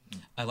right.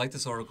 I like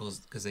this article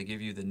because they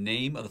give you the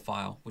name of the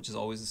file, which is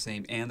always the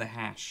same, and the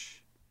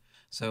hash.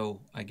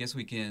 So I guess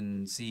we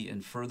can see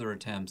in further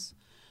attempts,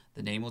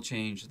 the name will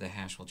change, the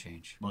hash will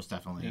change. Most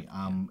definitely.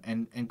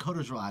 And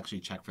coders will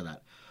actually check for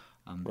that.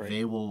 Right.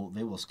 They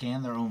will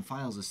scan their own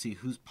files to see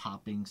who's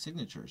popping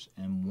signatures,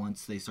 and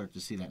once they start to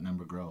see that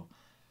number grow,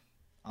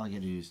 all you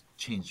got to do is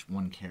change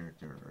one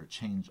character or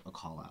change a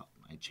call out.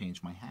 I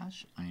change my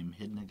hash, I am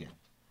hidden again.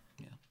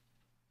 Yeah.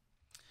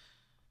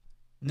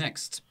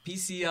 Next,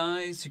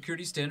 PCI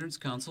Security Standards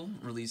Council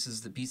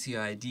releases the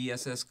PCI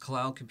DSS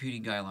Cloud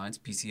Computing Guidelines.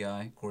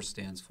 PCI, of course,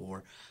 stands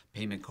for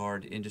Payment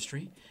Card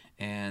Industry,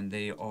 and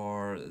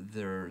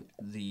they're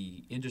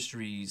the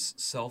industry's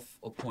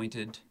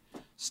self-appointed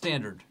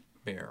standard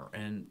bearer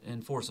and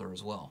enforcer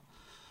as well.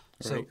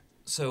 Right.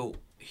 So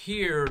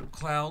here,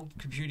 cloud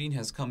computing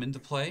has come into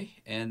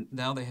play, and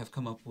now they have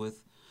come up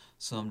with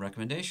some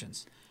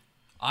recommendations.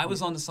 I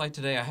was on the site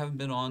today. I haven't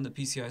been on the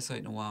PCI site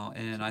in a while,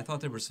 and I thought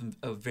there was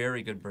a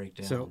very good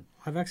breakdown. So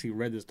I've actually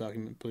read this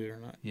document, believe it or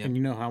not. Yeah. And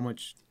you know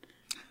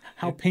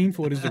how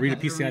painful it is to read a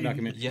PCI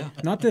document. Yeah.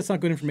 Not that it's not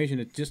good information,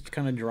 it's just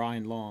kind of dry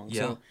and long.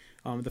 Yeah.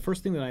 So the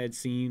first thing that I had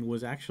seen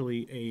was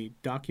actually a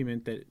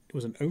document that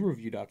was an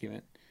overview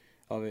document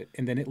of it,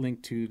 and then it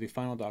linked to the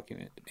final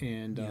document.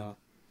 And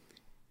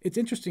it's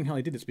interesting how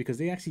they did this because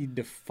they actually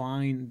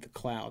define the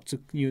cloud. So,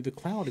 the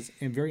cloud is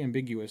very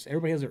ambiguous.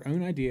 Everybody has their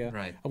own idea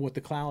Right. of what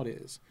the cloud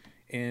is.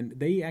 And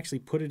they actually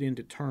put it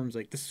into terms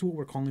like, this is what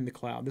we're calling the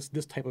cloud,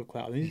 this type of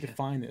cloud. They need to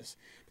define this.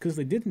 Because if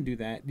they didn't do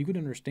that, you would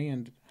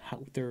understand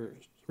how their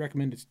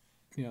recommended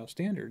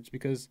standards,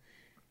 because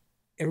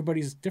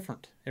everybody's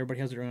different. Everybody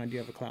has their own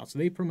idea of a cloud. So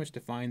they pretty much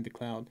defined the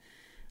cloud.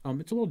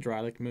 It's a little dry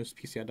like most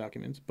PCI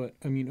documents, but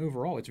I mean,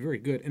 overall, it's very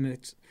good. And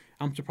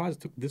I'm surprised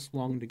it took this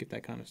long to get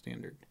that kind of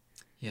standard.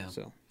 Yeah.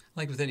 So,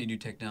 like with any new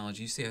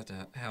technology, you see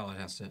how it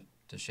has to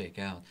shake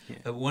out.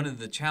 Yeah. One of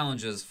the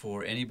challenges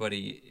for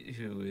anybody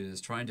who is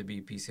trying to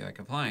be PCI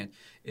compliant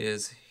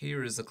is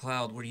here is a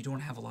cloud where you don't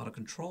have a lot of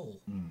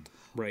control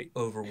right.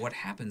 over what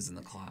happens in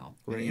the cloud.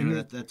 Right. You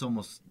know, that's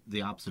almost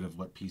the opposite of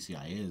what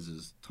PCI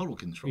is total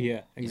control.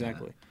 Yeah,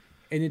 exactly.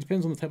 And it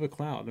depends on the type of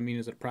cloud. I mean,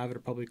 is it a private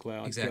or public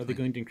cloud? Exactly. Are they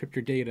going to encrypt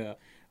your data?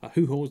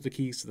 Who holds the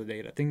keys to the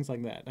data? Things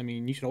like that. I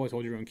mean, you should always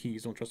hold your own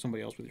keys. Don't trust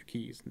somebody else with your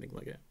keys and things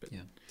like that. But,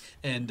 Yeah.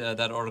 And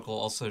that article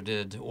also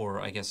did,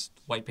 or I guess,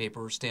 white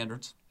paper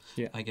standards.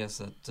 Yeah. I guess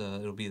that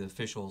it'll be the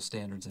official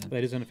standards.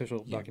 That is an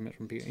official document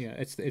from PCI. Yeah,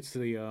 it's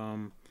the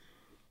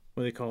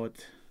what do they call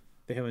it?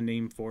 They have a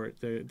name for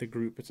it. The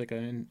group. It's like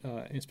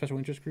a special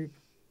interest group.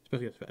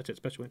 That's it.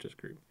 Special interest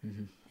group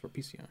for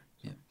PCI.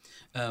 Yeah.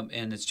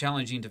 And it's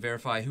challenging to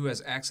verify who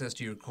has access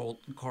to your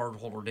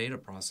cardholder data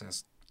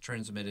process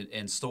transmitted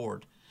and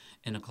stored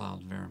in a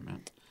cloud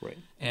environment. Right.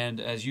 And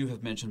as you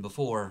have mentioned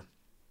before,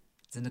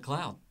 it's in the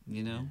cloud.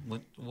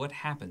 What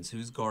happens?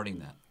 Who's guarding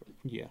that?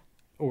 Yeah.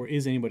 Or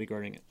is anybody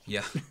guarding it?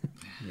 Yeah.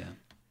 Yeah.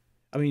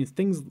 I mean,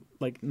 things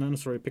like, not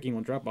necessarily picking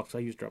on Dropbox. I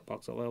use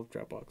Dropbox. I love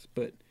Dropbox.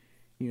 But,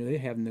 they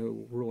have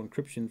no real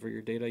encryption for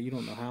your data. You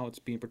don't know how it's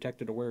being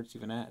protected or where it's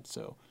even at.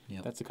 So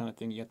that's the kind of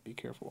thing you have to be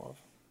careful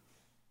of.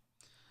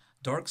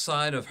 Dark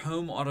side of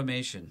home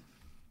automation.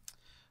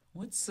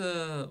 What's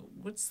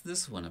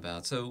this one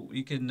about? So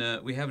you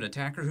can we have an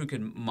attacker who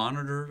can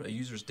monitor a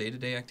user's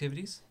day-to-day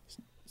activities.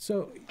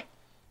 So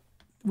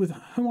with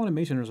home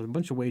automation, there's a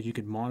bunch of ways you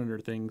could monitor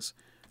things.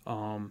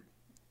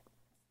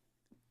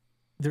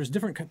 There's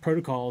different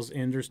protocols,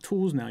 and there's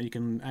tools now you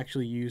can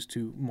actually use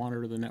to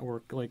monitor the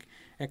network. Like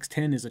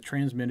X10 is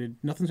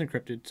nothing's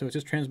encrypted, so it's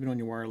just transmitted on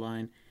your wire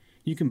line.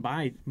 You can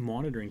buy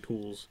monitoring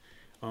tools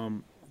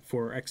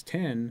for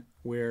X10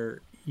 where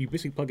you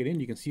basically plug it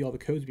in, you can see all the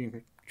codes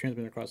being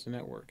transmitted across the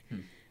network.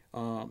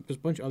 There's a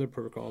bunch of other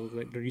protocols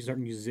that they're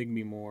starting to use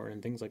Zigbee more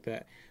and things like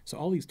that. So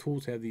all these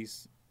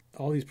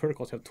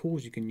protocols have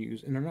tools you can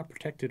use, and they're not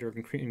protected or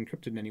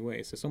encrypted in any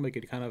way. So somebody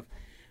could kind of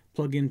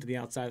plug into the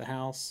outside of the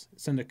house,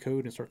 send a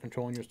code, and start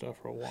controlling your stuff,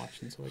 or a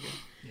watch and stuff like that.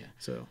 Yeah.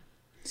 So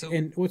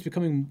and what's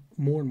becoming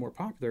more and more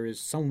popular is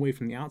some way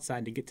from the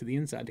outside to get to the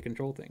inside to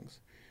control things.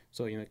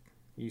 So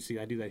you see,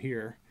 I do that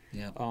here.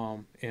 Yeah.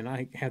 And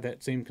I have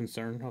that same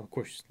concern. Of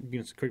course,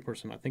 being a security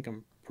person, I think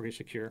I'm pretty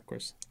secure. Of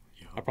course,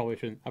 I probably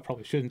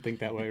shouldn't think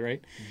that way,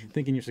 right?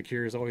 Thinking you're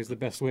secure is always the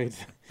best way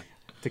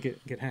to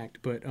get hacked.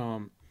 But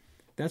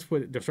that's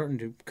what they're starting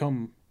to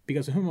come,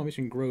 because the home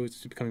automation grows,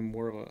 it's becoming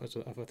more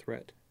of a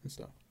threat and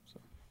stuff.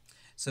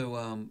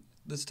 So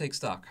let's take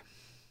stock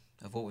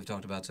of what we've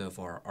talked about so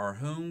far. Our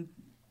home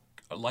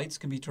lights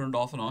can be turned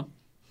off and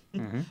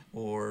on,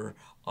 or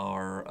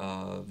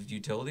our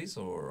utilities,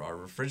 or our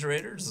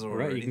refrigerators, or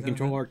right. You can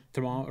control our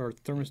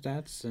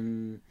thermostats,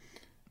 and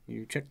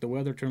you check the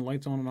weather, turn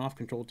lights on and off,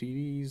 control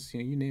TVs.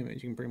 You name it.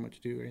 You can pretty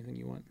much do anything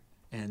you want.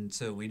 And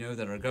so we know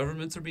that our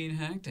governments are being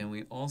hacked, and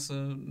we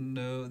also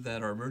know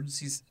that our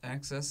emergency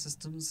access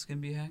systems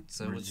can be hacked.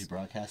 So emergency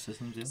broadcast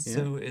systems, yeah.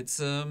 So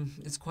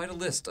it's quite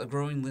a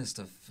growing list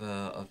of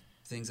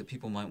things that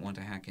people might want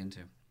to hack into.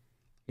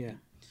 Yeah.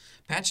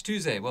 Patch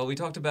Tuesday. Well, we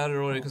talked about it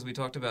earlier because we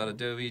talked about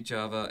Adobe,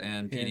 Java,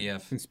 and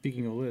PDF. And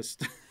speaking of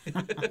list.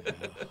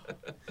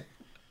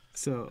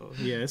 So,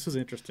 this was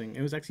interesting.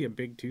 It was actually a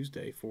big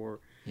Tuesday for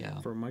a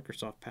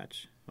Microsoft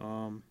patch.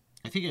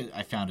 I think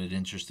I found it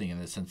interesting in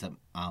the sense that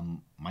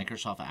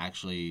Microsoft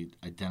actually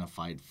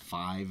identified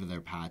 5 of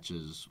their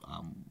patches.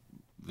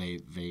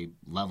 They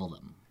level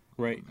them,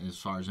 right, as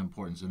far as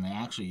importance, and they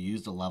actually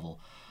used a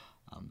level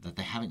that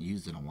they haven't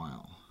used in a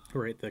while.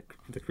 Right,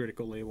 the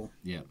critical label.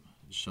 Yeah.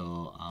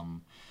 So,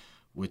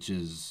 which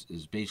is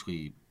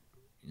basically,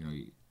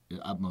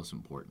 utmost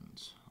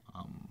importance,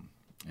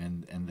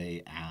 and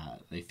they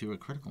threw a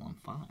critical on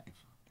 5.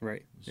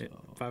 Right. So,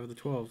 5 of the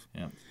 12.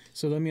 Yeah.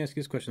 So let me ask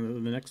you this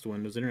question. The next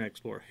one is Internet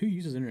Explorer. Who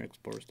uses Internet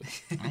Explorer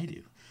stuff? I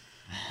do.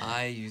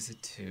 I use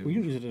it too. Well,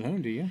 you don't use it at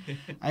home, do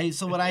you?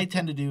 So what I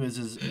tend to do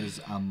is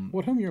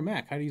What home your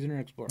Mac? How do you use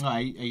Internet Explorer? no, I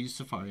use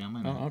Safari on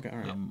my Mac. Oh, okay, all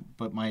right.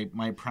 But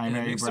my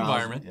primary mixed browser,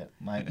 environment.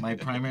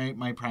 yeah,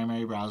 my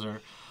primary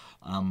browser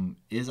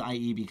is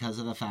IE because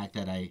of the fact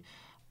that I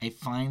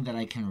find that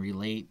I can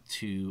relate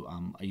to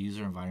a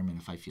user environment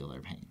if I feel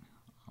their pain.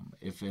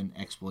 If an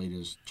exploit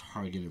is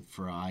targeted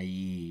for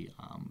IE,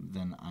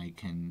 then I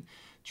can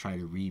try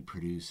to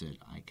reproduce it.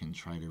 I can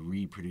try to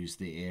reproduce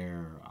the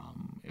error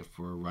if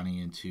we're running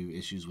into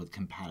issues with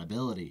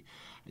compatibility.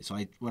 So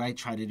what I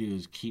try to do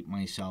is keep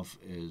myself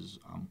as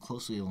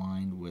closely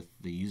aligned with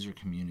the user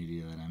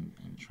community that I'm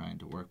trying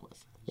to work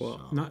with. Well,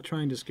 So- not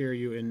trying to scare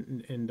you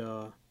and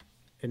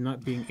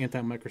not being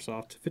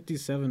anti-Microsoft.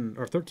 57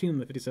 or 13 of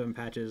the 57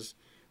 patches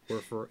were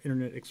for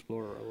Internet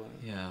Explorer alone.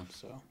 Yeah,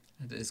 So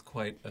it is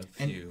quite a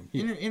And few.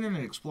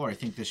 Internet Explorer, I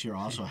think this year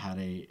also had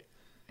a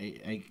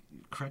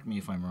correct me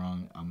if I'm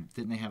wrong.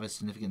 Didn't they have a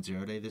significant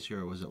 0 day this year,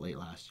 or was it late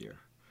last year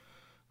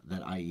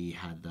that IE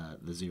had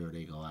the 0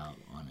 day go out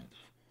on it?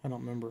 I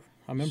don't remember.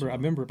 I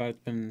remember, but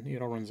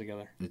it all runs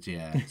together.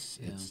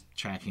 It's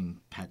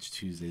tracking Patch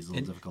Tuesdays a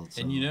little difficult.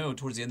 So. And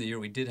towards the end of the year,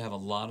 we did have a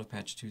lot of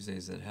Patch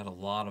Tuesdays that had a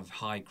lot of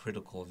high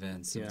critical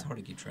events. So it's Yeah. hard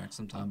to keep track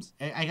sometimes.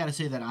 I got to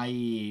say that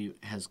IE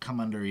has come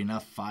under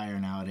enough fire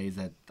nowadays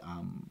that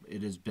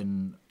it has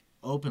been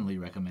openly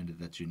recommended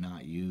that you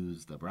not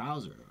use the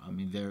browser. I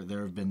mean,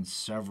 there have been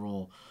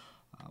several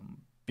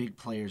big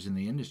players in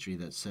the industry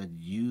that said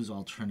use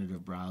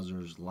alternative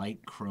browsers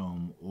like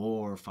Chrome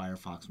or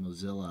Firefox,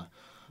 Mozilla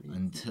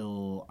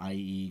until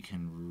IE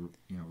can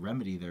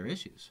remedy their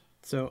issues.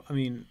 So I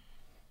mean,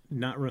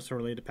 not so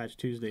related to Patch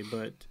Tuesday,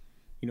 but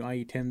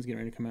IE 10 is getting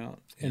ready to come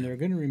out, and they're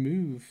going to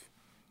remove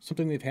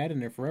something they've had in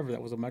there forever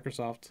that was a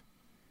Microsoft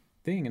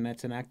thing, and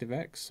that's an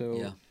ActiveX. So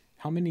Yeah.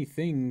 how many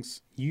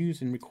things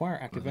use and require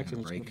ActiveX? gonna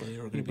in this break company?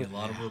 There are going to be a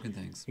lot of broken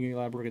things. You get a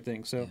lot of broken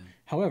things. So, Yeah.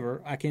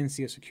 however, I can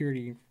see a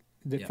security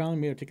that Yeah. finally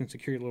may have taken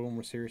security a little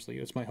more seriously.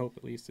 It's my hope,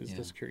 at least, is Yeah.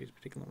 the security is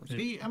taken a little more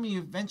seriously. I mean,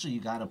 eventually you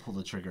got to pull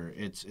the trigger.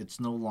 It's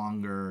no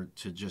longer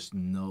to just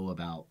know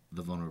about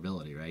the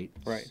vulnerability, right?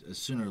 Right.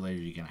 Sooner or later,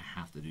 you're gonna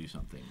have to do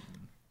something.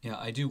 Yeah,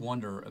 I do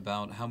wonder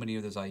about how many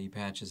of those IE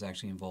patches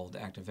actually involved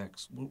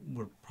ActiveX.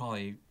 We're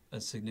probably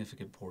a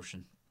significant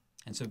portion.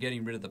 And so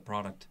getting rid of the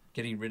product,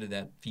 getting rid of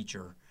that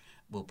feature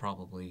will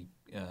probably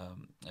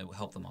it will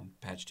help them on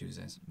Patch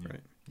Tuesdays.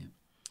 Right.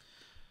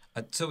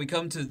 So we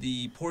come to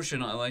the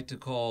portion I like to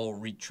call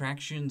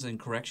retractions and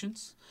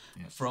corrections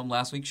Yes. from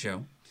last week's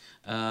show.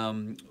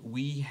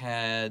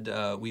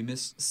 We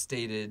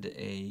misstated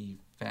a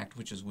fact,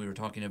 which is we were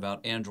talking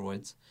about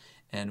Androids,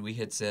 and we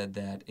had said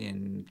that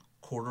in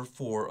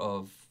Q4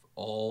 of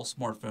all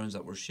smartphones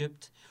that were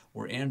shipped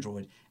were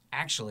Android.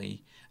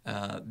 Actually,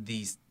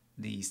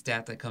 the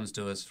stat that comes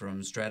to us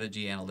from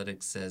Strategy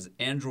Analytics says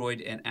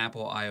Android and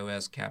Apple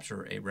iOS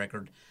capture a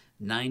record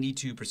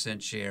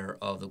 92% share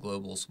of the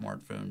global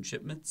smartphone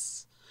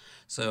shipments.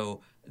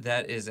 So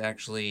that is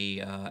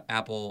actually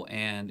Apple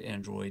and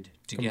Android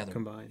together.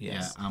 Combined.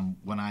 Yes. Yeah.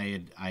 When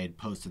I had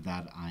posted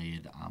that,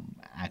 I had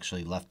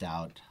actually left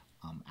out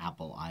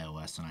Apple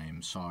iOS, and I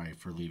am sorry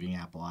for leaving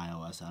Apple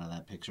iOS out of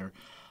that picture.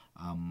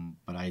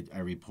 But I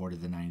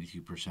reported the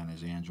 92%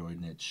 as Android,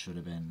 and it should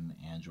have been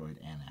Android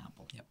and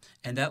Apple. Yep.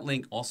 And that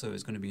link also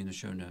is going to be in the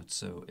show notes.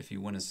 So if you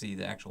want to see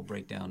the actual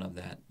breakdown of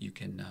that, you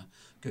can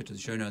go to the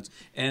show notes.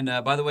 And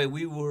by the way,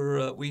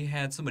 we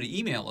had somebody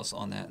email us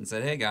on that and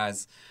said, "Hey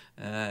guys,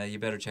 you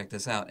better check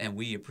this out." And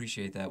we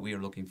appreciate that. We are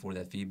looking for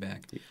that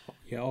feedback.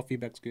 Yeah, all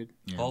feedback's good.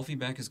 Yeah. All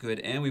feedback is good,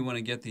 and we want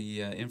to get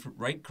the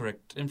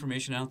correct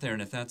information out there.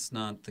 And if that's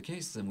not the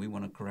case, then we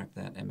want to correct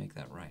that and make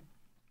that right.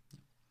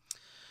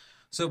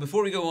 So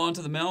before we go on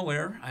to the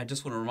malware, I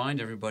just want to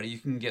remind everybody you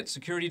can get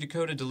Security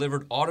Decoded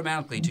delivered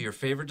automatically to your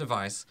favorite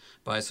device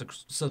by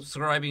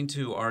subscribing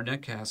to our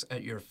netcast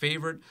at your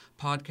favorite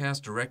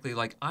podcast directly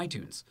like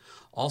iTunes.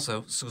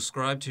 Also,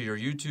 subscribe to your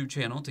YouTube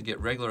channel to get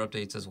regular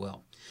updates as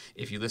well.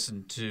 If you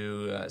listen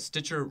to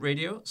Stitcher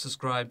Radio,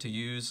 subscribe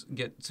to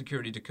get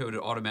Security Decoded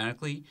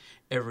automatically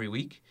every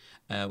week.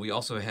 We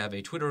also have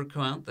a Twitter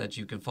account that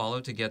you can follow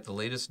to get the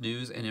latest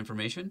news and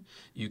information.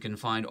 You can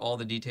find all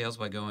the details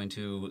by going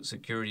to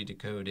Security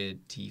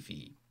Decoded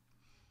TV.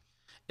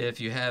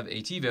 If you have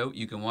a TiVo,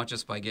 you can watch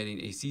us by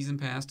getting a season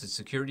pass to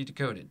Security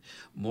Decoded.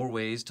 More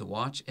ways to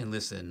watch and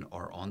listen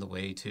are on the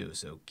way too,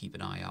 so keep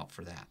an eye out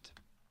for that.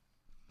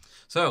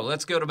 So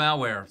let's go to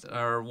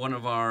malware, one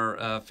of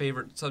our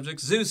favorite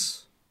subjects,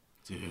 Zeus.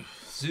 Dude.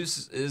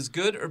 Zeus is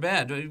good or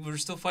bad? We're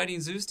still fighting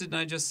Zeus. Didn't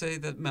I just say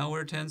that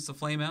malware tends to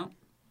flame out?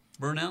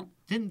 Burnout?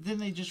 Didn't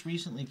they just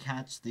recently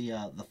catch the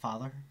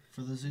father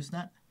for the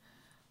ZeusNet?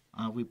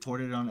 We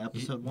ported it on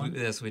episode 1.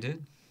 Yes, we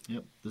did.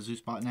 Yep, the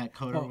Zeus botnet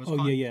coder was Oh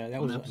caught yeah.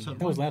 That on was episode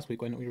that was 1. last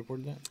week when we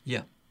reported that.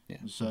 Yeah.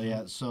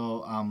 Yeah.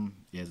 So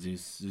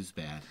Zeus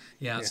bad.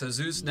 Yeah, Yeah. so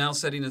Zeus now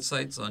setting its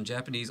sights on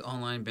Japanese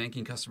online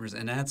banking customers,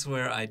 and that's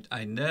where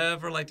I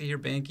never like to hear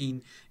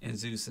banking and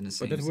Zeus in the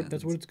same But that's what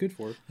sentence. it's good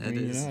for. I That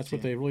mean, is, that's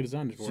what they really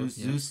designed it for.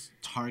 Zeus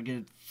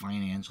targeted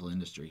financial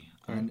industry,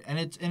 Right. and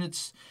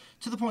it's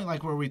to the point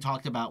like where we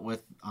talked about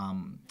with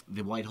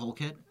the white hole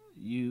kit.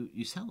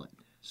 You sell it.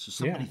 So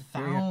somebody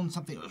found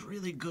something that was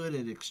really good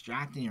at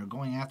extracting or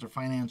going after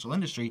financial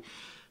industry.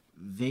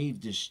 They've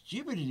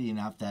distributed it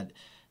enough that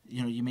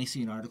you may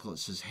see an article that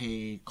says,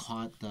 "Hey,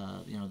 caught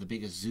the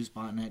biggest Zeus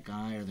botnet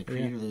guy or the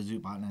creator of the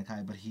Zeus botnet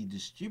guy," but he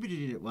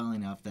distributed it well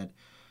enough that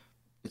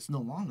it's no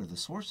longer the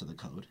source of the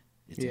code.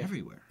 It's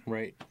everywhere.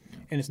 Right.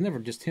 And it's never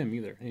just him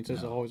either. It's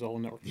just always a whole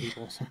network of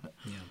people. So.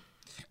 Yeah.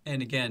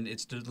 And again,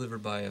 it's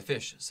delivered by a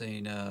fish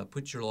saying,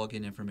 put your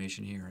login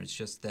information here. It's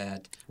just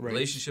that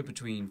relationship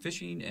between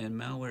phishing and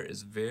malware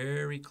is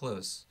very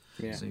close.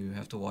 Yeah. So you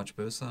have to watch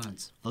both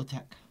sides. Low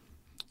tech.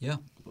 Yeah.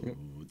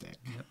 Low tech.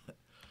 Yep.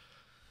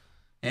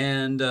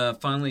 And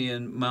finally,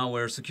 in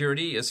malware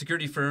security, a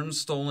security firm's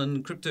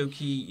stolen crypto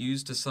key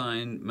used to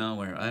sign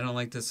malware. I don't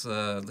like this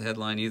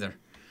headline either.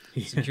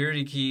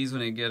 Security keys,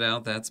 when they get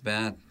out, that's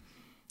bad.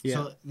 Yeah.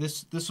 So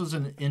this was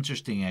an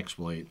interesting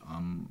exploit.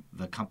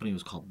 The company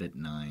was called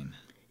Bit9.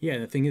 Yeah,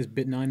 the thing is,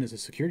 Bit9 is a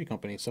security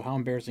company, so how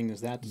embarrassing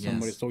is that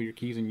somebody Yes. stole your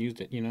keys and used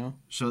it,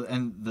 So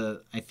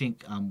I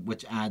think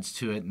which adds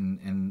to it,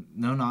 and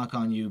no knock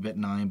on you,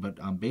 Bit9,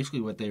 but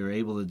basically what they were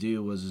able to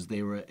do was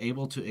they were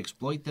able to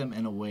exploit them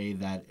in a way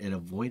that it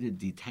avoided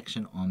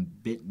detection on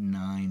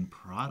Bit9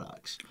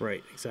 products.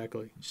 Right,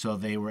 exactly. So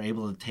they were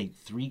able to take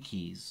 3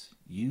 keys,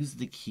 use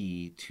the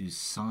key to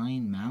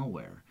sign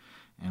malware.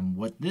 And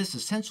what this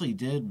essentially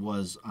did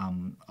was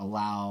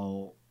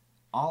allow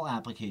all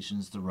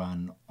applications to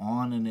run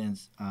on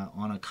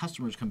a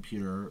customer's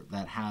computer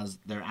that has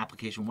their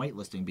application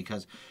whitelisting,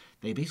 because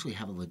they basically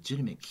have a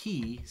legitimate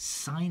key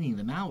signing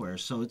the malware.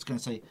 So it's going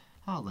to say,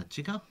 "Oh, I'll let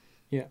you go."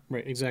 Yeah,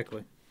 right,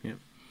 exactly. Yeah.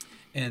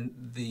 And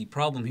the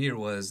problem here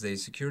was they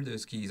secured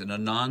those keys in a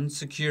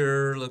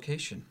non-secure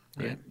location,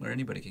 right? Where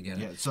anybody could get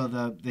it. Yeah. So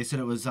they said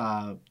it was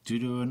due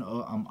to an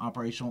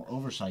operational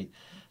oversight.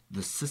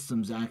 The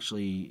systems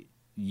actually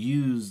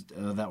used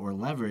that were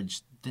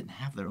leveraged didn't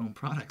have their own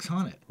products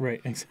on it. Right,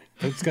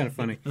 exactly. It's kind of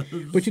funny.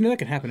 But that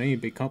can happen in any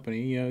big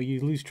company. You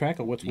lose track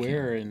of what's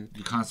where, and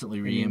you're constantly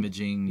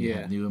re-imaging. You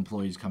yeah. have new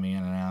employees coming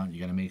in and out. You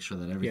got to make sure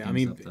that everything's yeah, I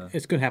mean, up to...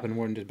 it's going to happen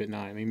more than just Bit9.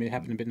 I mean, it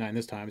happened to Bit9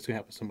 this time. It's going to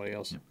happen to somebody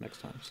else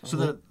next time. So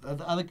the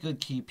other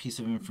good key piece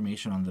of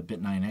information on the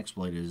Bit9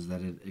 exploit is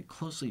that it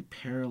closely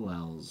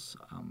parallels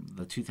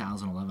the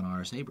 2011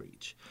 RSA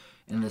breach,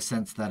 in the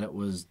sense that it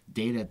was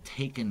data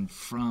taken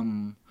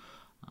from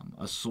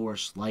a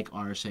source like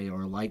RSA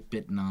or like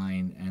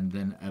Bit9, and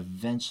then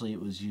eventually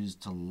it was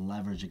used to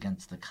leverage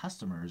against the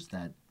customers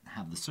that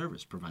have the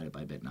service provided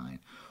by Bit9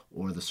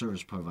 or the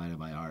service provided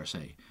by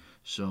RSA.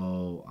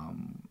 So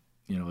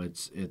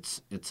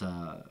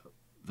the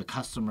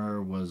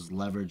customer was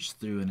leveraged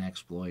through an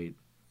exploit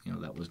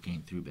that was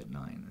gained through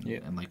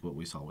Bit9, and like what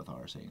we saw with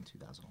RSA in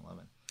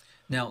 2011.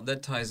 Now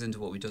that ties into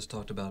what we just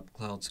talked about,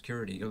 cloud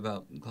security,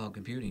 about cloud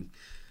computing.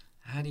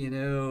 How do you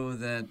know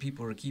that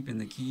people are keeping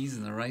the keys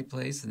in the right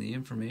place and the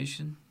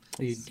information?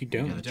 You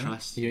don't. You gotta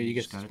trust. Yeah, you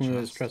get one of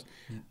those trust.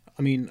 Yeah.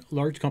 I mean,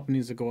 large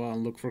companies that go out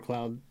and look for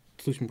cloud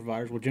solution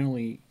providers will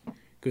generally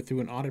go through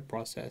an audit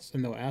process,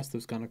 and they'll ask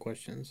those kind of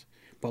questions.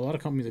 But a lot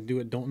of companies that do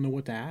it don't know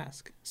what to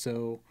ask.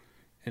 So,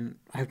 and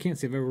I can't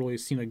say I've ever really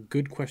seen a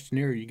good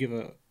questionnaire you give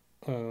a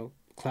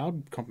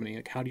cloud company,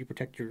 like how do you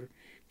protect your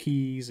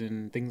keys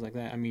and things like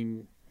that. I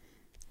mean,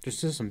 there's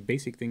just some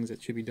basic things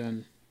that should be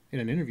done in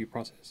an interview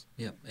process.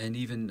 Yeah, and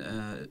even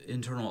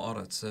internal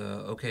audits.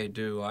 Okay,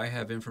 do I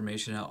have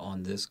information out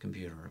on this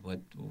computer?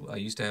 What I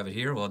used to have it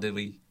here. Well, did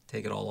we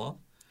take it all off?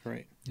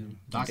 Right. Yeah.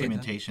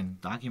 Documentation.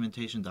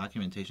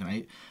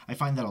 I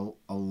find that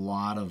a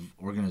lot of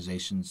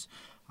organizations,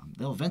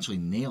 they'll eventually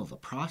nail the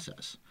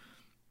process,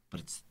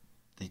 but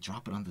they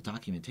drop it on the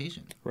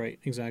documentation. Right,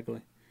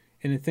 exactly.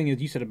 And the thing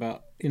is, you said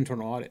about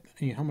internal audit.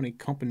 How many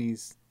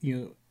companies,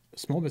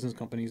 small business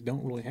companies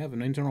don't really have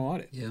an internal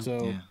audit. Yeah.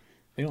 So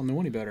they don't know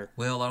any better.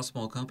 Well, a lot of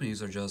small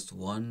companies are just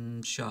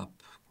one shop.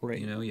 Right.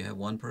 You have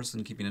one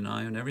person keeping an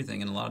eye on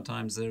everything, and a lot of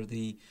times they're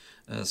the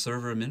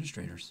server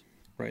administrators.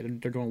 Right.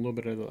 They're doing a little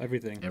bit of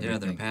everything. Yeah,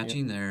 they're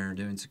patching, they're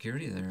doing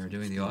security, they're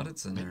doing the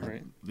audits, and they're...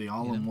 Right. The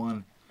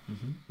all-in-one.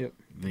 Mm-hmm. Yep.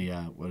 The,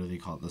 what do they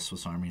call it? The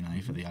Swiss Army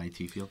knife of the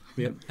IT field.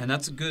 Yep. And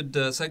that's a good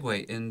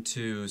segue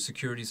into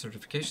security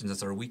certifications.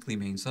 That's our weekly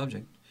main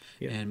subject.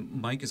 Yep. And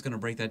Mike is going to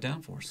break that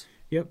down for us.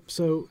 Yep.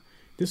 So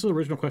this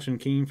original question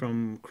came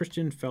from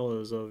Christian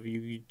Fellows of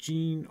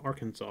Eugene,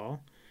 Arkansas,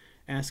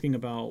 asking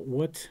about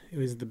what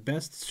is the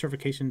best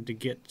certification to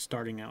get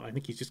starting out. I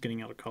think he's just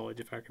getting out of college,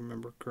 if I can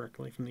remember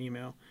correctly from the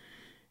email.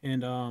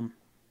 And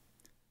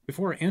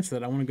before I answer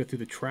that, I want to go through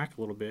the track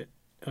a little bit.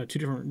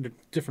 Two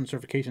different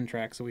certification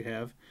tracks that we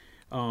have.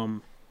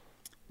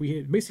 We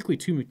have basically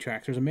two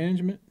tracks. There's a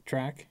management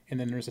track, and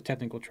then there's a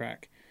technical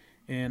track.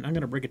 And I'm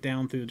going to break it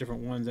down through the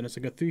different ones. And as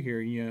I go through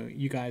here,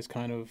 you guys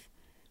kind of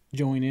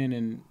join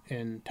in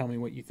and tell me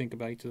what you think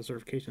about each of the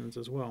certifications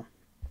as well.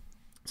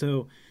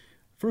 So,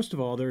 first of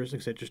all, there's,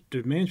 like I said, just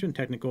the management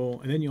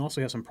technical, and then you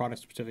also have some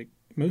product specific.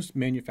 Most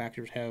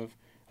manufacturers have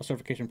a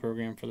certification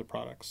program for the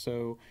products.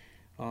 So,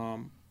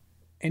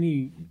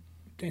 any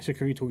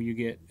security tool you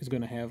get is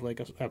going to have like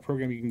a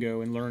program you can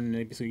go and learn, and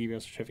they basically give you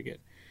a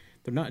certificate.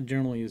 They're not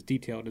generally as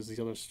detailed as these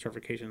other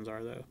certifications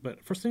are, though.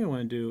 But first thing I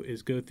want to do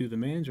is go through the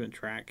management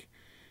track,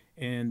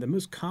 and the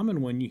most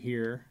common one you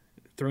hear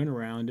thrown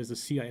around is the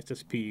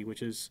CISSP,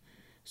 which is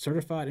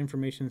Certified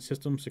Information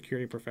System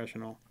Security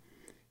Professional,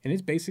 and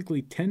it's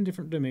basically 10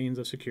 different domains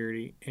of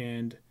security,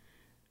 and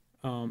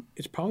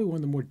it's probably one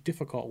of the more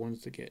difficult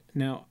ones to get.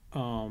 Now,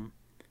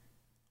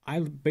 I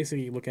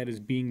basically look at it as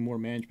being more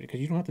management because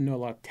you don't have to know a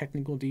lot of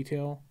technical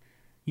detail.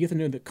 You have to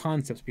know the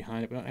concepts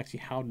behind it, but not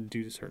actually how to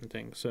do certain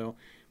things. So,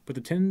 but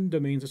the 10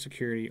 domains of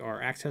security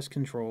are access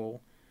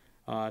control,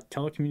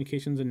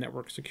 telecommunications and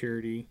network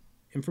security,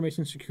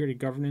 information security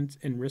governance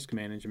and risk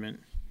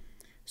management,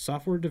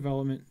 software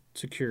development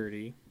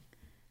security,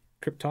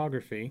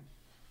 cryptography,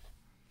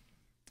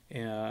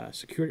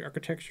 security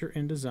architecture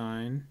and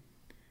design,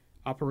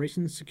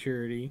 operations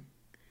security,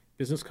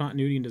 business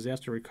continuity and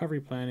disaster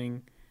recovery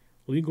planning,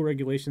 legal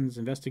regulations,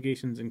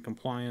 investigations, and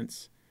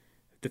compliance,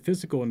 the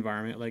physical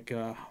environment, like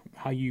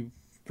how you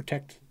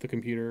protect the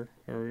computer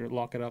or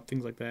lock it up,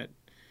 things like that,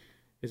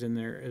 is in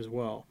there as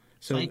well.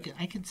 So I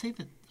can say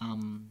that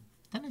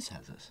Dennis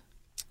has this.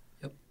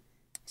 Yep.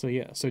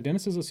 So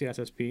Dennis is a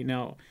CISSP.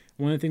 Now,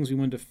 one of the things we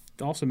wanted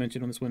to also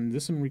mention on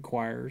this one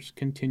requires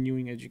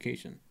continuing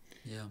education.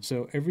 Yeah.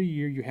 So every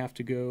year you have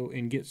to go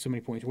and get so many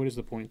points. What is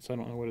the points? I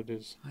don't know what it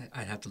is.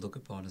 I'd have to look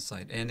up on the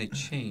site, and it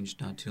changed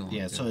not too long ago.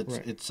 Yeah, so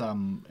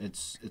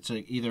it's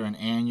either an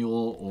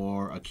annual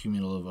or a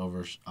cumulative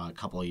over a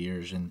couple of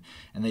years, and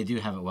they do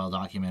have it well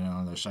documented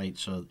on their site.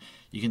 So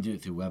you can do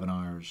it through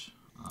webinars.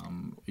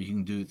 You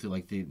can do it through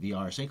like the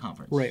RSA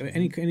conference. Right.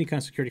 Any kind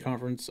of security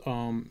conference,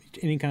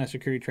 any kind of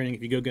security training.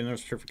 If you go get another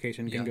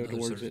certification, you can go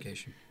towards it.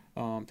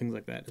 Things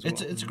like that as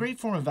well. It's a great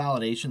form of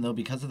validation, though,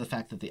 because of the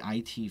fact that the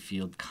IT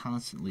field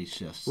constantly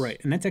shifts. Right,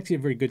 and that's actually a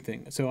very good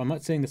thing. So I'm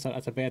not saying that's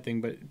a bad thing,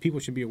 but people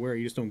should be aware.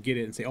 You just don't get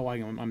it and say, "Oh,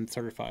 I'm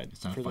certified."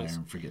 It's not for fire this.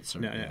 and forget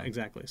certified. No,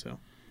 exactly.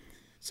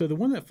 So the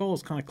one that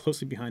follows kind of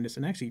closely behind this,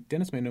 and actually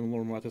Dennis may know a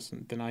little more about this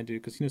than I do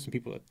because he knows some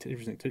people that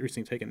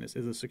recently taken this,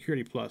 is the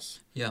Security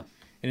Plus. Yeah,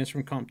 and it's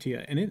from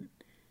CompTIA, and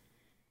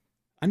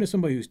I know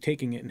somebody who's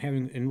taking it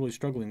and really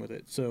struggling with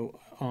it. So,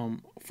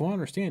 from what I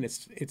understand,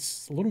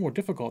 it's a little more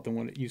difficult than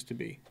what it used to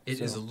be.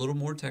 It is a little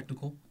more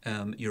technical.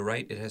 You're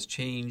right; it has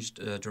changed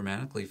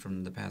dramatically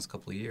from the past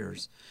couple of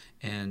years,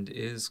 and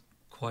is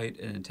quite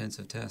an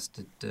intensive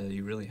test that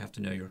you really have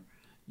to know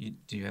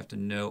you have to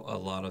know a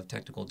lot of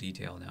technical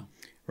detail now.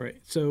 Right.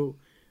 So,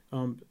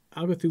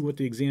 I'll go through what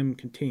the exam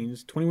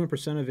contains.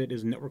 21% of it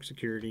is network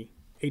security.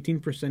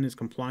 18% is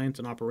compliance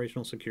and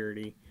operational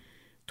security.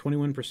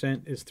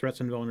 21% is threats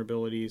and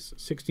vulnerabilities,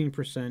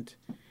 16%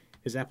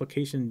 is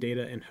application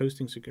data and host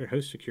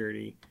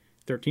security,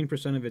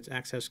 13% of it's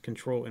access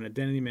control and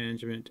identity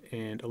management,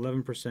 and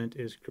 11%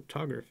 is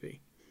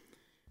cryptography.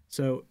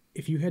 So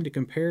if you had to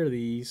compare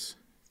this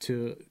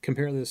to a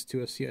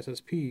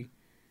CISSP,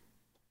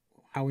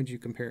 how would you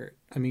compare it?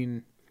 I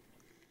mean,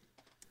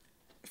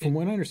 from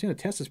what I understand, the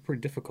test is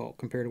pretty difficult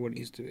compared to what it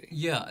used to be.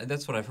 Yeah,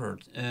 that's what I've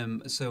heard.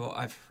 So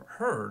I've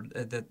heard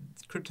that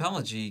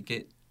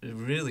cryptology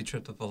really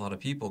tripped up a lot of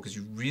people because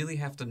you really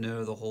have to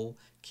know the whole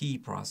key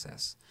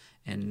process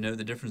and know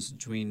the difference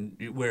between,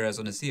 whereas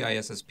on a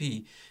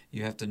CISSP,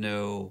 you have to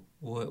know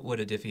what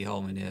a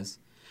Diffie-Hellman is,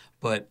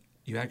 but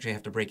you actually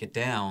have to break it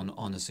down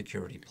on the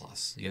Security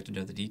Plus. You have to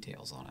know the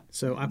details on it.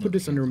 So I'll put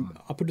this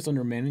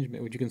under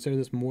management. Would you consider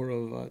this more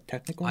of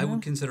technical? I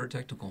would consider it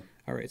technical.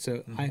 All right.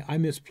 So I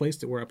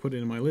misplaced it where I put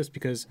it in my list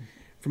because,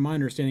 from my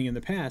understanding in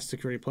the past,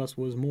 Security Plus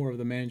was more of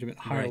the management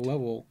higher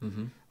level.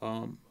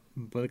 Mm-hmm.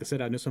 But like I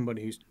said, I know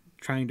somebody who's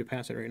trying to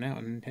pass it right now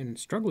and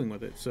struggling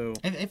with it. So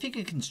I think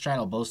it can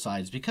straddle both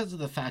sides because of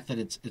the fact that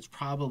it's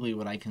probably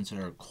what I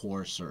consider a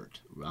core cert.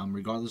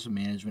 Regardless of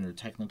management or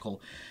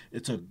technical,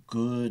 it's a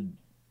good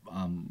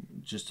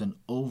just an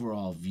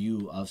overall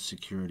view of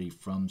security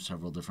from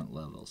several different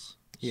levels.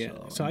 Yeah.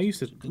 So I used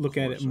to look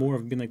at it more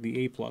of being like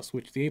the A+,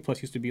 which the A+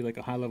 used to be like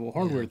a high-level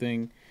hardware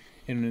thing,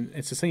 and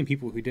it's the same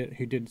people who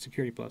did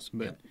Security Plus.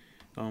 But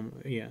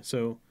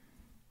so.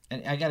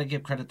 And I got to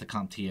give credit to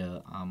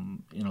CompTIA.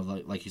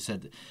 Like you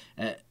said,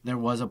 there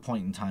was a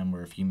point in time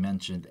where if you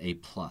mentioned A+,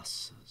 Net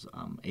Plus,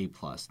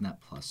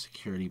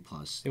 Security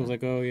Plus, it was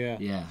like, oh yeah,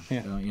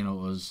 it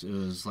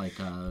was like,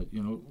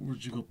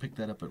 where'd you go pick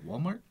that up at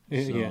Walmart?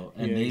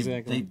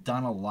 They've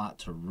done a lot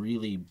to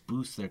really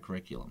boost their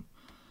curriculum.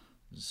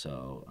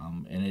 So,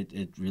 and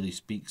it really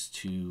speaks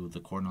to the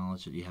core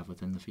knowledge that you have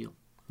within the field.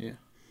 Yeah.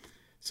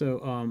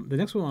 So the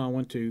next one I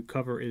want to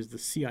cover is the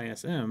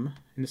CISM,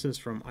 and this is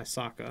from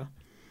ISACA.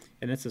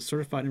 And that's a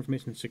Certified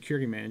Information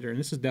Security Manager, and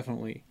this is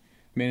definitely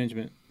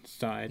management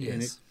side. Yes.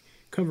 And it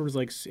covers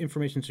like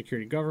information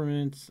security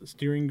governance,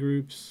 steering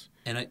groups,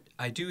 And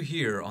I do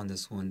hear on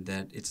this one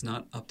that it's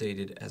not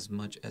updated as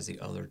much as the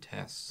other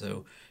tests.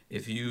 So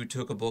if you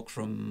took a book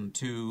from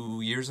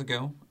 2 years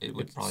ago, it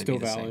would It's probably still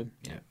be the valid.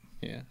 same.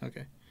 Yeah. Yeah.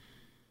 Okay.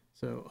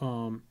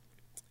 So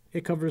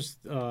it covers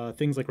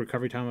things like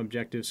recovery time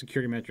objectives,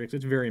 security metrics.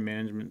 It's very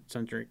management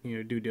centric.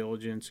 Due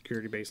diligence,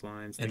 security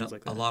baselines, And things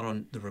like that. a lot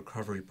on the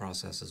recovery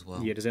process as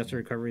well. Yeah, disaster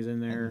recovery is in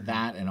there. And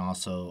that and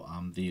also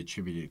the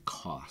attributed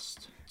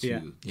cost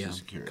to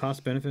security.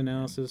 Cost benefit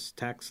analysis,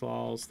 tax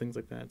laws, things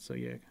like that. So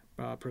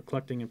for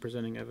collecting and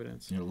presenting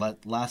evidence.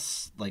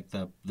 Less like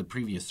the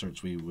previous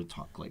search, we would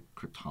talk like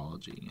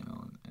cryptology,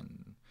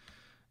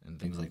 and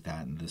things like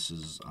that. And this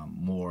is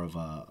more of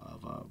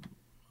a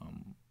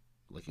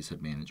like you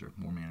said,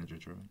 more manager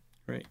driven.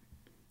 Right.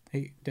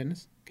 Hey,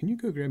 Dennis, can you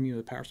go grab me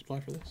the power supply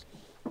for this?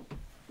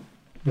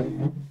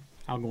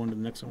 I'll go on to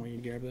the next one when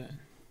you grab that.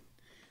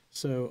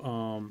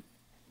 So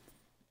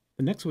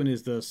the next one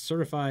is the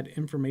Certified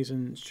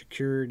Information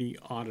Security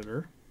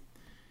Auditor.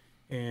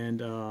 And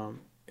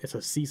it's a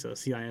CISA,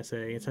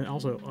 C-I-S-A. It's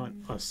also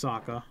a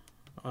SOCA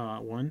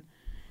one.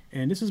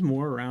 And this is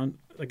more around,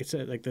 like I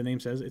said, like the name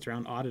says, it's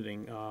around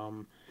auditing.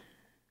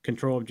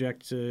 Control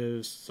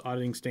objectives,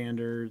 auditing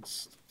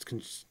standards,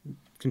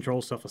 control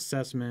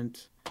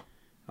self-assessment,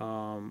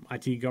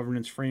 IT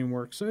governance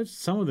framework. So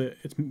it's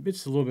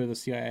it's a little bit of the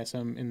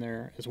CISM in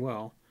there as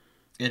well.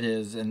 It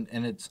is, and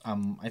it's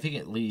I think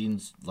it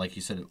leans, like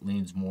you said, it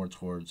leans more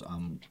towards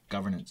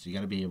governance. You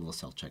got to be able to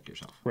self-check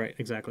yourself. Right,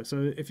 exactly.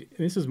 So if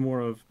this is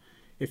more of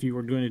if you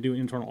were going to do an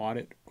internal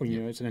audit, or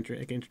it's an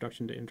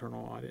introduction to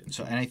internal audit.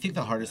 So, and I think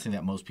the hardest thing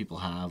that most people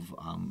have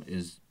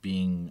is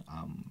being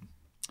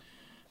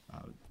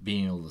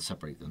able to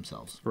separate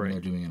themselves when they're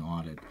doing an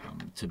audit,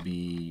 to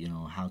be,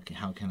 how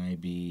can I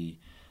be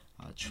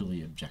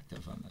truly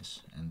objective on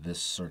this? And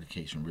this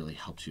certification really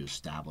helps you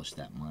establish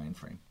that mind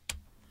frame.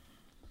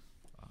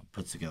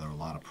 Puts together a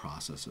lot of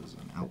processes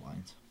and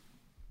outlines.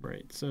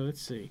 Right. So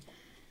let's see.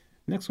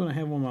 Next one I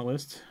have on my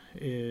list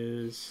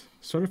is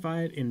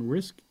Certified in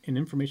Risk and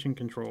Information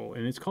Control,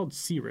 and it's called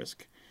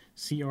CRISC.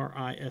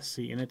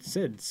 CRISC, and it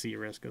said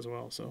C-RISC as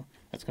well, so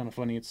that's kind of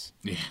funny. It's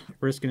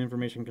Risk and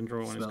Information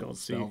Control, and it's called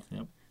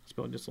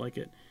spelled just like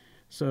it.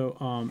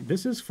 So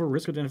this is for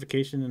risk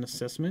identification and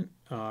assessment,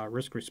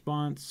 risk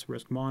response,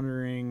 risk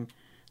monitoring.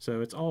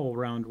 So it's all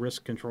around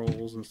risk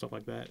controls and stuff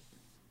like that.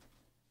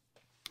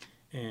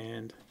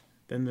 And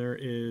then there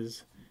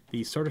is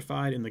the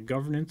Certified in the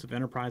Governance of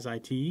Enterprise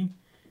IT,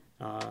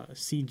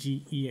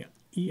 CGEIT,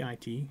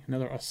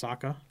 another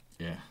OSACA.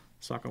 Yeah.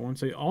 OSACA one.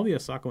 So all the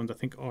OSACA ones, I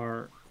think,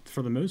 are,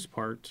 for the most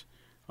part,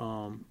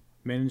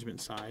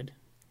 management side.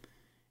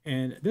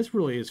 And this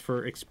really is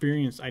for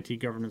experienced IT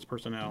governance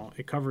personnel.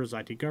 It covers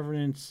IT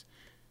governance,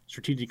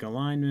 strategic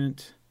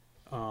alignment,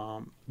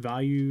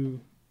 value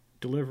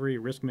delivery,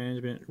 risk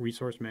management,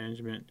 resource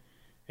management,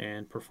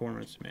 and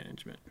performance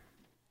management.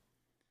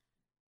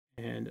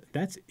 And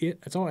that's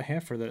it. That's all I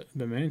have for the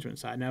management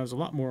side. Now, there's a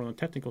lot more on the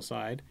technical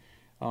side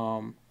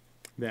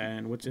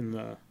than what's in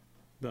the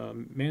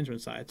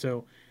management side.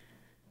 So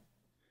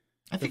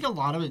I think a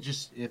lot of it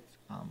just if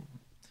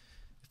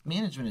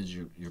management is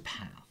your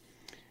path.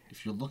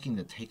 If you're looking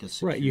to take a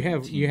security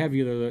right, team, you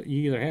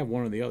either have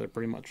one or the other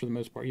pretty much for the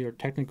most part, either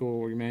technical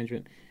or your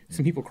management.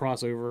 Some people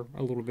cross over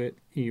a little bit.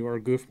 You are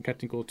go from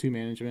technical to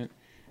management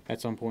at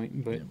some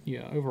point, but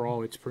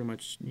overall it's pretty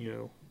much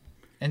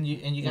And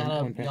you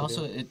gotta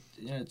also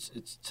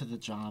it's to the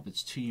job,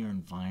 it's to your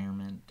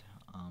environment.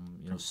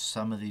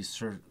 Some of these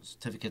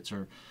certificates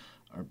are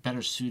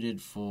better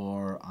suited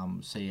for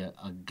say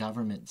a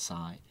government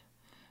side,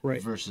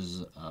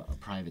 versus a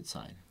private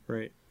side.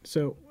 Right.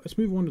 So let's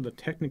move on to the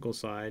technical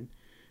side,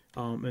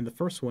 and the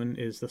first one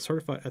is the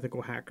Certified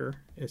Ethical Hacker.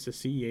 It's a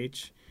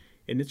CEH,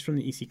 and it's from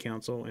the EC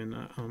Council, and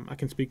I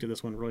can speak to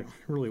this one really,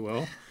 really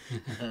well.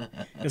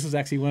 This is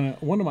actually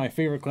one of my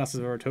favorite classes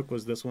I ever took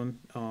was this one,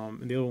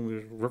 and the other one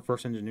was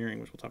reverse engineering,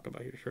 which we'll talk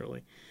about here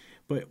shortly.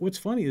 But what's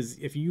funny is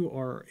if you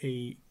are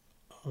a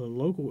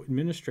local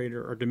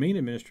administrator or domain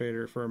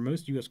administrator for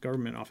most U.S.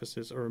 government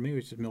offices, or maybe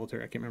it's just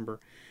military, I can't remember,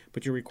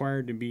 but you're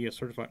required to be a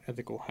certified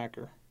ethical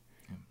hacker.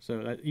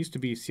 So that used to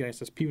be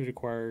CISSP was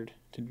required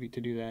to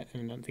do that,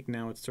 and I think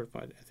now it's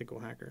certified ethical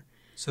hacker.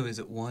 So is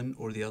it one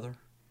or the other,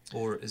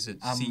 or is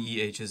it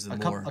CEH is the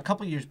more? A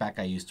couple years back,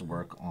 I used to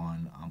work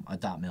on a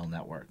 .mil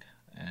network,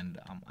 and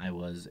I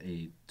was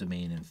a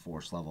domain and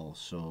force level.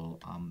 So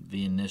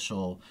the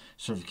initial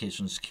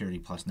certification was Security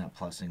Plus, Net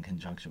Plus in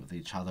conjunction with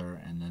each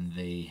other, and then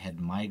they had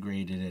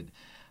migrated it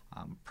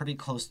pretty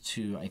close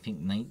to, I think,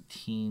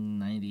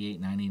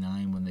 1998,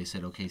 99, when they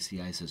said, okay,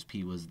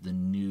 CISSP was the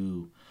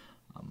new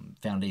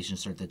foundation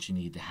cert that you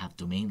need to have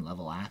domain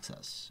level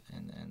access,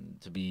 and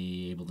to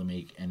be able to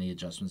make any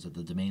adjustments at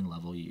the domain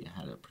level, you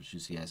had to pursue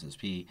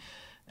CISSP.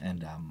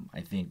 And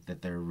I think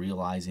that they're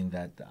realizing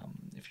that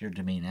if you're a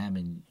domain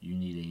admin, you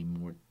need a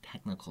more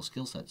technical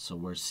skill set. So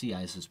where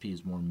CISSP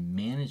is more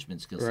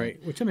management skill set,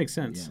 right, which makes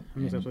sense.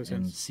 Makes absolutely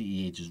sense. And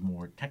CEH is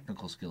more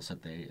technical skill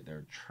set.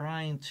 They're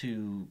trying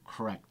to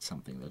correct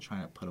something. They're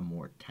trying to put a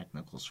more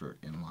technical cert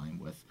in line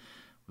with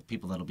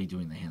people that'll be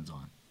doing the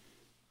hands-on.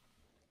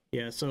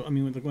 Yeah, so I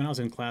mean, when I was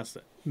in class,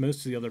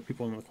 most of the other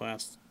people in the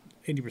class,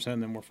 80% of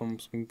them were from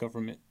some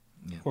government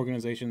Yeah.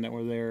 organization that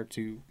were there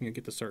to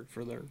get the cert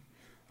for their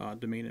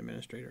domain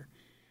administrator.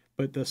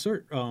 But the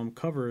cert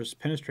covers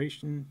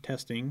penetration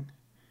testing,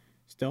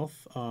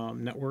 stealth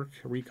network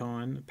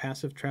recon,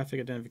 passive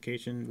traffic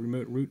identification,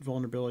 remote route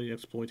vulnerability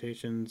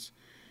exploitations,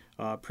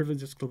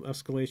 privilege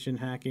escalation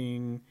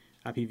hacking,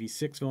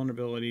 IPv6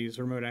 vulnerabilities,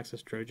 remote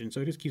access Trojan.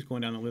 So it just keeps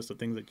going down the list of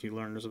things that you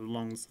learn. There's a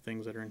long list of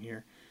things that are in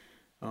here.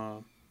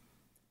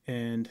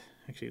 And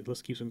actually, the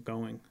list keeps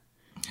going.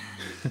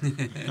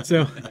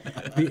 So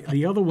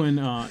the other one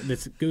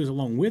that goes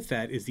along with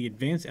that is the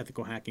advanced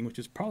ethical hacking, which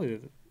is probably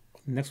the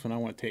next one I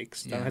want to take.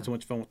 I had so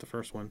much fun with the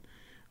first one.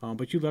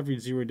 But you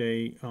leverage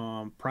zero-day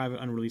private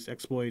unreleased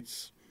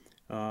exploits.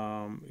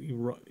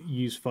 You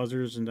use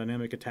fuzzers and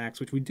dynamic attacks,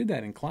 which we did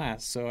that in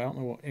class. So I don't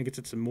know. I guess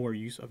it's some more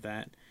use of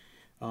that.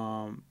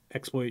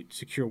 Exploit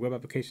secure web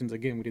applications.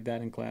 Again, we did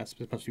that in class.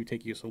 But must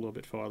take use a little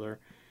bit farther.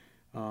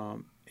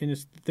 And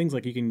it's things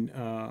like you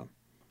can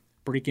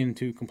break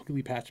into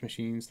completely patched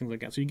machines, things like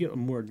that. So you get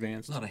more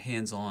advanced. A lot of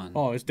hands-on.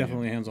 Oh, it's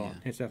definitely hands-on. Yeah.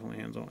 It's definitely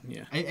hands-on,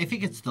 yeah. I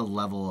think it's the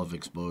level of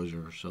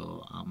exposure.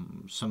 So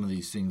some of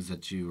these things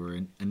that you were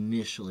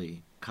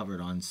initially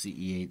covered on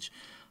CEH,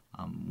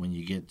 when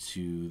you get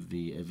to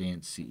the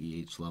advanced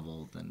CEH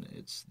level, then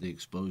it's the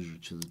exposure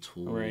to the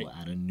tool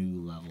at a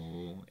new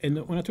level. And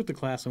when I took the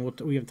class, and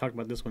we haven't talked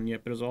about this one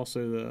yet, but it was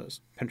also the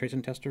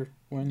penetration tester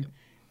one. Yep.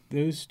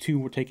 Those two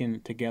were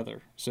taken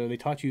together. So they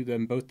taught you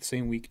them both the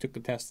same week, took the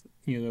test,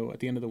 at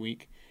the end of the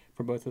week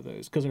for both of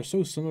those because they're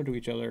so similar to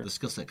each other. The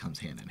skill set comes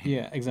hand in hand.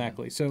 Yeah,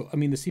 exactly. So, I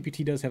mean, the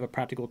CPT does have a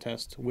practical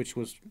test, which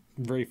was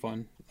very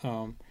fun.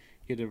 You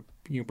had to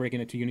break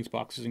into Unix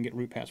boxes and get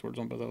root passwords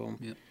on both of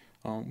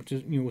them, which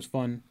is was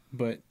fun.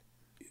 But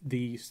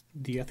the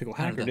ethical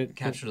hacker did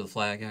capture the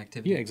flag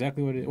activity. Yeah,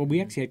 exactly what it is. Well,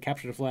 we actually had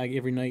capture the flag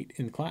every night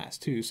in class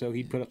too. So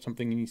he'd put up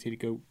something and he'd say to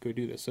go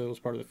do this. So it was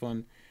part of the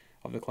fun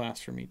of the class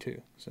for me too.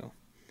 So.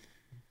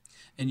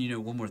 And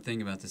one more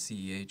thing about the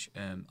CEH,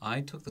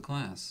 I took the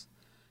class,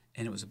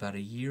 and it was about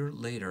a year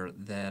later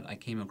that I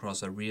came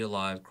across a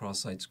real-live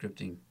cross-site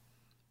scripting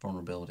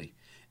vulnerability,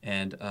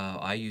 and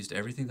I used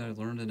everything that I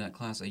learned in that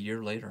class a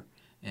year later,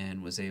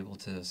 and was able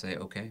to say,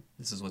 okay,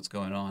 this is what's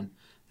going on,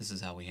 this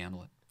is how we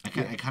handle it.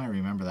 I kind of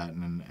remember that,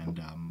 and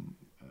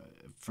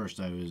at first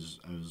I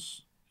was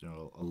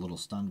a little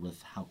stunned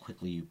with how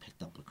quickly you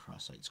picked up a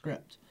cross-site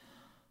script.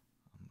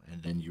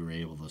 And then you were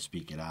able to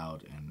speak it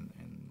out,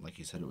 and like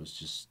you said, it was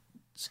just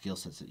skill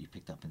sets that you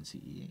picked up in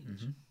CEH.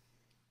 Mm-hmm.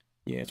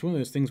 Yeah, it's one of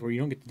those things where you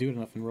don't get to do it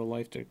enough in real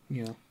life to,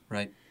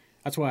 Right.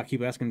 That's why I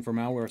keep asking for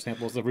malware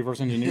samples to reverse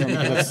engineer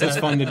them, because that's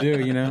fun to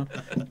do,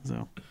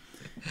 So,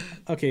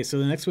 okay, so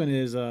the next one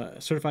is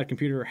certified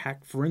computer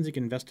hack forensic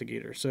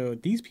investigator. So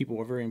these people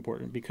are very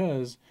important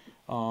because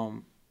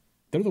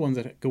they're the ones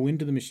that go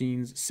into the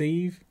machines,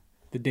 save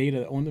the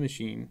data on the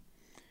machine,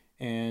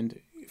 and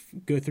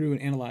go through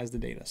and analyze the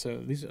data. So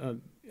these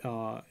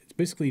it's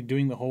basically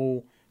doing the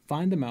whole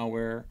find the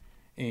malware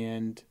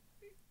and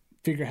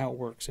figure out how it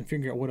works and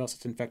figure out what else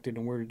it's infected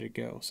and where did it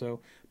go.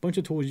 So a bunch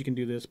of tools you can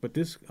do this, but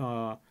this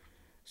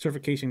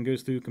certification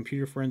goes through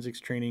computer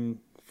forensics training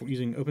for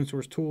using open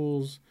source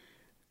tools,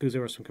 goes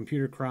over some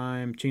computer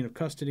crime, chain of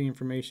custody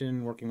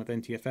information, working with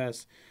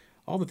NTFS,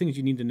 all the things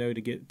you need to know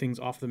to get things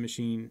off the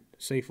machine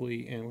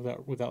safely and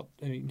without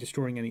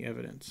destroying any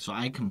evidence. So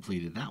I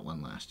completed that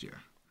one last year.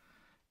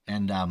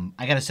 And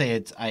I got to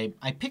say,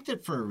 I picked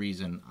it for a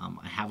reason.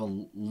 I have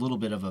a little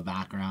bit of a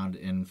background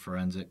in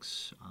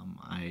forensics.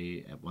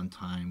 I, at one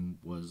time,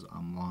 was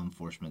law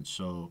enforcement.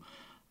 So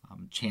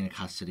chain of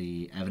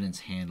custody, evidence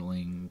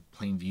handling,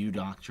 plain view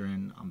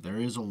doctrine. There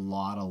is a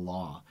lot of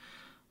law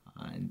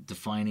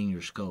defining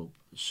your scope.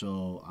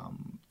 So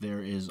there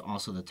is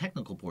also the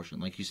technical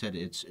portion. Like you said,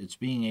 it's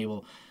being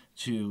able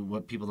to,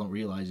 what people don't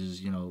realize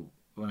is,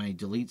 when I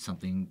delete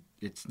something,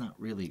 it's not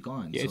really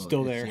gone. Yeah, so it's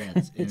still there. Yeah,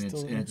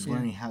 it's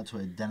learning how to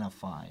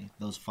identify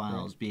those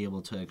files, be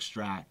able to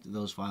extract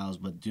those files,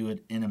 but do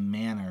it in a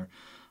manner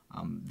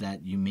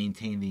that you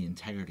maintain the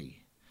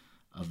integrity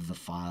of the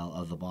file,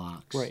 of the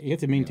box. Right. You have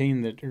to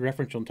maintain the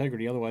referential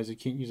integrity, otherwise you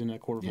can't use it in a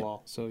court of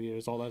law. So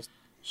there's all that.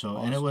 So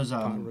and it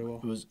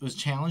was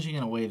challenging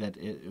in a way that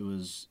it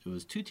was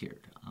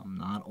two-tiered.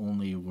 Not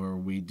only were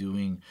we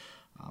doing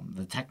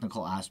the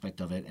technical aspect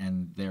of it,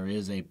 and there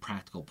is a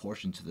practical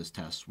portion to this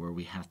test where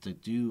we have to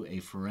do a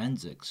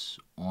forensics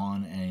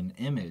on an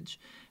image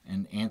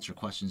and answer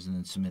questions and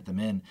then submit them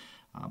in.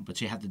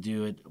 But you have to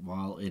do it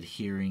while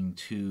adhering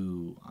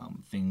to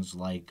things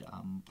like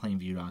plain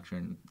view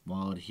doctrine,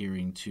 while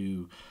adhering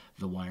to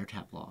the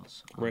wiretap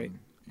laws. Right.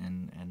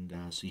 And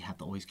so you have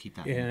to always keep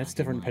that. Yeah, and that's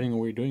different depending on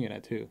where you're doing it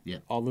at too. Yeah.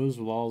 All those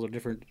laws are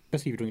different,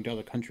 especially if you're doing it to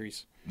other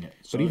countries. Yeah.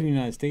 So but even in the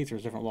United States,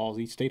 there's different laws.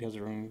 Each state has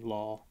their own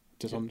law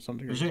to some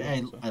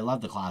degree. I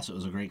loved the class. It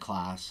was a great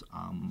class.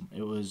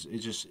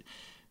 It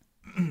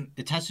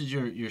tested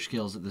your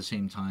skills at the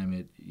same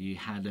time. You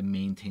had to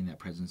maintain that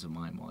presence of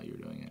mind while you're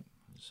doing it.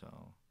 So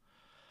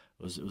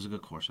it was a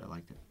good course. I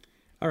liked it.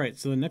 All right,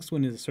 so the next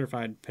one is a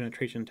certified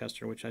penetration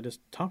tester, which I just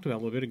talked about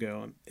a little bit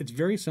ago. It's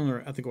very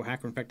similar to ethical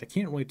hacker. In fact, I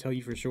can't really tell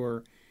you for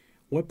sure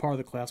what part of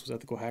the class was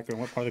ethical hacker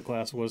and what part of the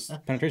class was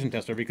penetration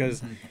tester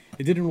because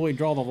it didn't really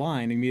draw the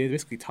line. I mean, they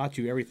basically taught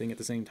you everything at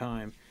the same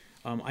time.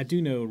 I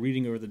do know,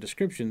 reading over the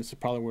description, this is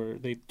probably where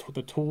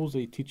the tools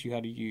they teach you how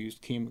to use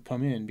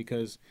come in,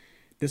 because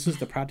this is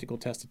the practical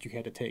test that you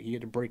had to take. You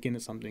had to break into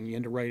something. You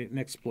had to write an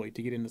exploit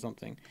to get into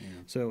something. Yeah.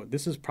 So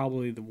this is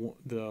probably the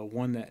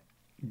one that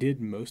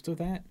did most of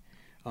that.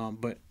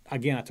 But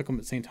again, I took them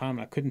at the same time,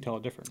 and I couldn't tell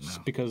a difference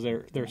because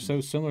they're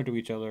so similar to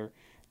each other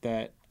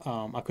that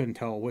I couldn't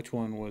tell which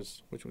one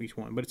was each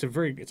one. But it's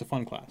a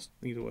fun class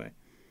either way.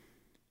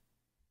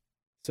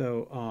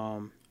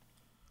 So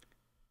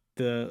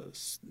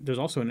there's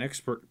also an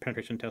expert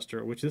penetration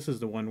tester, which this is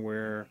the one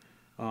where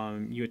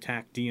you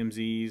attack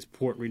DMZs,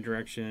 port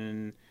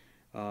redirection.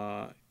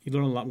 You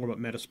learn a lot more about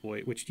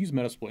Metasploit, which you use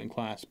Metasploit in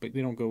class, but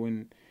they don't go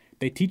in.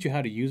 They teach you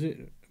how to use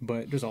it,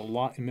 but there's a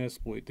lot in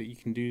Metasploit that you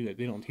can do that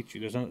they don't teach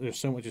you. There's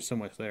so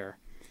much there,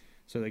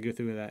 so they go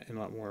through that in a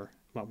lot more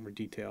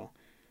detail.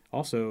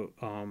 Also,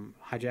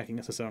 hijacking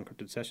SSL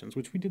encrypted sessions,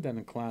 which we did that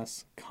in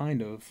class,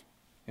 kind of,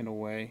 in a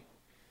way.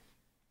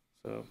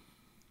 So,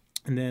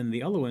 and then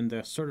the other one,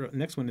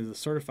 next one is the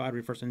certified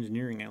reverse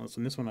engineering analyst,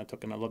 and this one I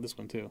took, and I love this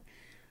one too.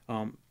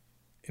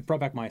 It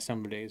brought back my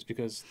assembler days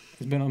because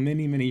it's been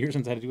many years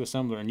since I had to do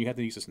assembler, and you had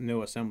to use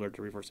no assembler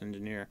to reverse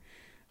engineer.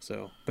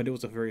 So, but it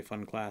was a very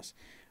fun class.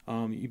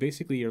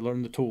 You're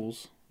learning the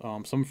tools,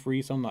 some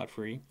free, some not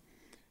free,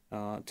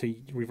 to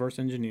reverse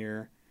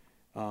engineer.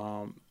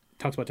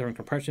 Talks about different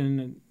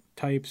compression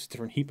types,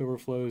 different heap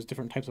overflows,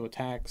 different types of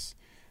attacks.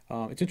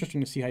 It's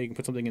interesting to see how you can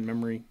put something in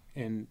memory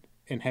and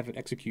have it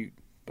execute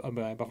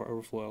by buffer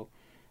overflow,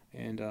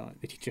 and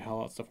they teach you how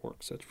all that stuff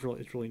works. So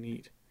it's really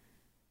neat.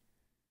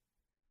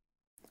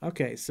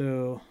 Okay,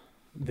 so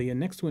the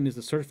next one is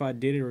the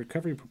certified data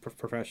recovery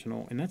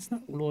professional, and that's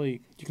not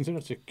really, you consider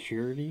it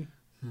security?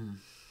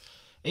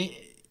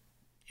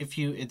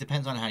 It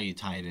depends on how you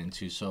tie it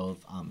into. So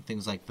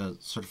things like the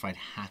certified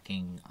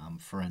hacking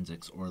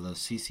forensics or the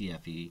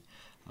CCFE,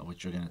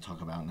 which we're going to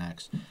talk about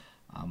next,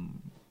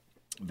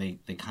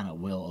 they kind of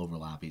will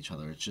overlap each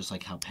other. It's just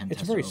like how pen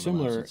tester overlaps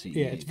with CEH.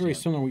 Yeah, it's very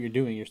similar what you're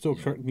doing. You're still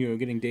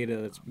getting data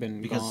that's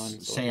been gone.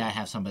 Say I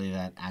have somebody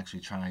that actually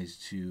tries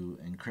to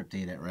encrypt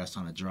data at rest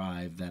on a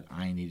drive that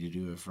I need to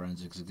do a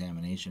forensics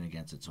examination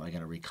against it, so I got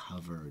to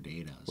recover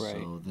data. Right.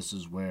 So this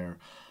is where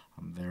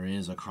there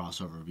is a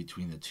crossover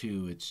between the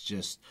two. It's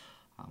just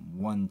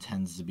one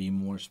tends to be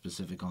more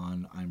specific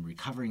on I'm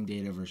recovering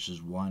data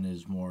versus one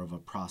is more of a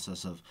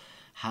process of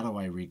how do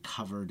I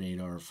recover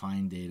data or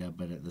find data,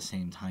 but at the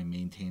same time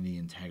maintain the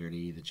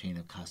integrity, the chain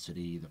of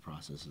custody, the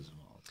processes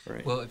involved.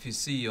 Right. Well, if you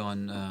see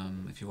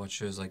if you watch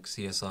shows like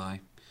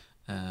CSI,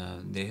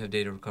 they have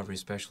data recovery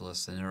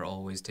specialists, and they're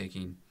always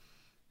taking,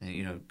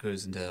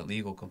 goes into that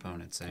legal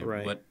component, saying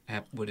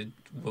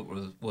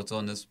what's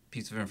on this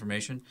piece of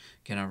information,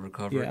 can I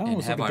recover it,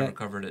 and have I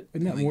recovered it?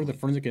 Isn't that legally more the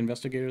forensic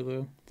investigator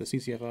though, the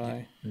CCFI?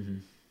 Yeah. Mm-hmm.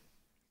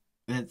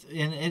 And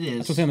it is.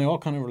 That's what I'm saying. They all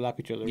kind of overlap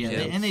each other.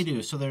 Yeah, they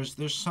do. So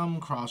there's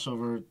some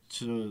crossover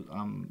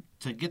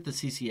to get the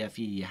CCFE.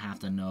 You have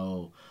to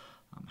know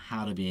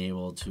how to be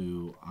able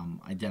to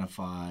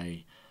identify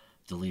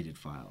deleted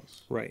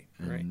files. Right.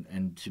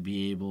 And to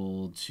be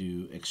able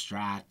to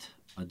extract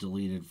a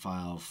deleted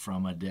file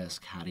from a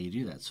disk. How do you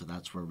do that? So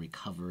that's where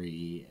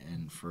recovery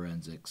and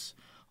forensics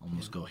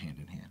almost go hand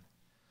in hand.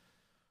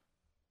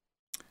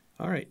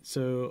 All right,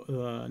 so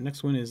the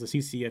next one is the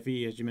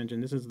CCFE, as you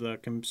mentioned. This is the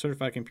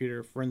Certified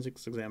Computer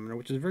Forensics Examiner,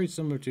 which is very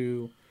similar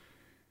to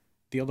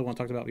the other one I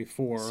talked about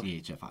before.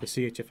 CHFI. The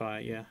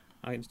CHFI, yeah.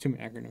 It's too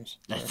many acronyms.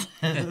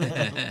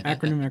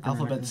 acronym.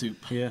 Alphabet soup.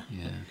 Yeah.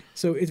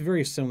 So it's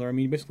very similar. I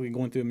mean, basically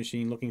going through a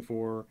machine looking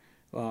for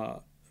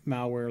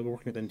malware,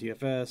 working with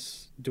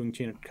NTFS, doing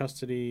chain of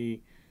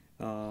custody,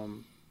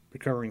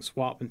 recovering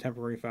swap and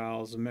temporary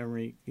files,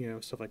 memory,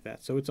 stuff like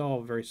that. So it's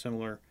all very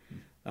similar.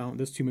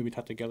 Those two may be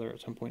taught together at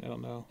some point. I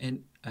don't know.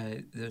 And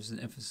there's an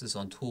emphasis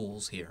on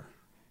tools here.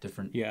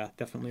 Different. Yeah,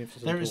 definitely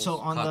emphasis on tools. So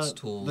on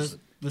tools.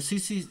 The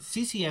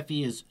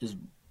CCFE is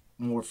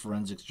more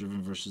forensics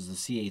driven versus the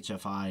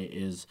CHFI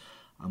is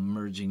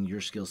merging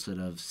your skill set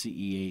of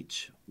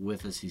CEH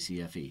with a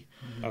CCFE.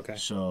 Mm-hmm. Okay.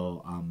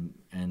 So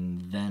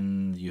and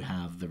then you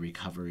have the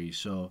recovery.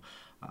 So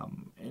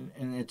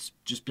and it's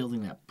just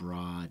building that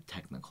broad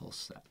technical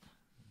set.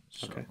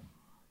 So, okay.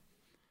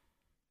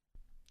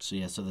 So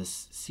yeah, so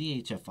this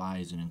CHFI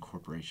is an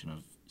incorporation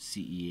of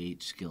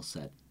CEH skill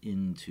set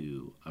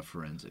into a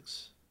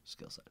forensics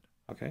skill set.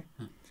 Okay.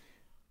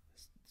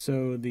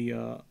 So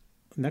the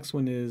next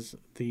one is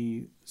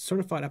the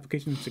Certified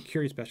Application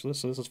Security Specialist.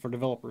 So this is for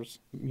developers.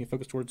 You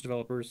focus towards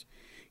developers.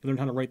 You learn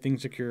how to write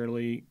things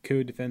securely,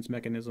 code defense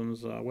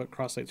mechanisms, what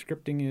cross-site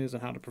scripting is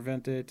and how to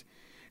prevent it,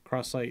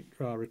 cross-site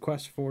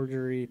request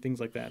forgery, things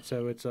like that.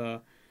 So it's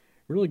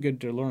really good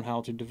to learn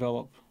how to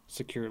develop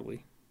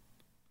securely.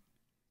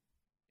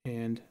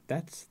 And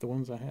that's the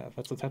ones I have.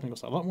 That's the technical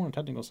side. A lot more on the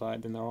technical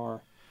side than there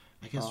are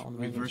I guess on the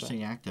vending side.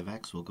 reversing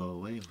ActiveX will go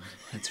away.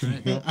 That's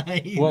right.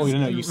 Well, you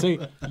know, you say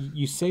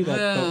that.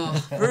 Well,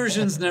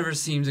 versions never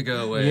seem to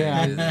go away.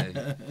 Yeah. Do they?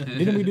 But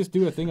didn't we just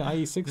do a thing at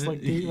IE6 like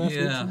last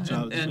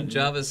Yeah, week? and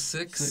Java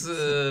 6,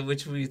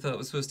 which we thought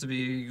was supposed to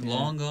be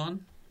long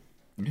gone.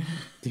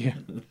 Yeah.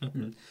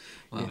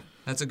 Wow,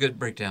 that's a good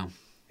breakdown.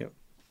 Yep.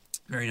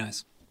 Very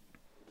nice.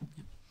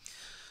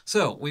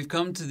 So we've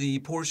come to the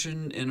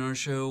portion in our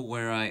show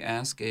where I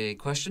ask a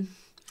question,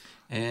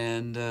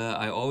 and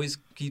I always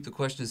keep the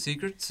question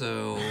secret.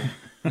 So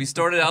we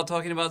started out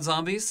talking about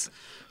zombies,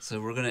 so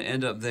we're going to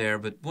end up there.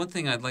 But one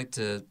thing I'd like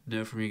to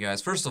know from you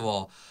guys, first of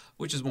all,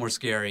 which is more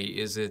scary?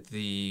 Is it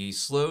the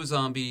slow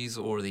zombies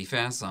or the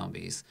fast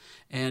zombies?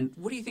 And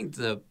what do you think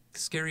the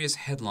scariest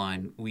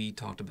headline we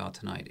talked about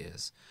tonight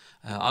is?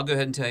 I'll go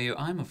ahead and tell you,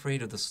 I'm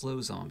afraid of the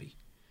slow zombie,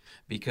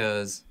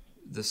 because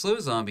the slow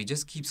zombie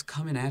just keeps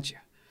coming at you.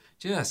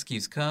 Just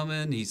keeps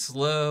coming. He's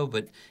slow,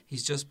 but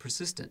he's just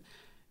persistent.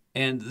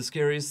 And the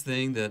scariest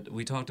thing that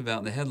we talked about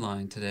in the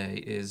headline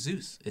today is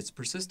Zeus. It's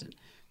persistent.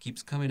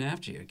 Keeps coming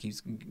after you.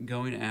 Keeps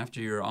going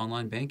after your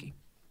online banking.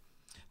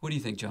 What do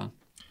you think, John?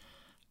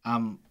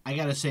 I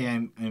gotta say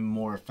I'm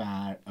more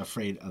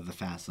afraid of the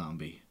fast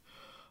zombie.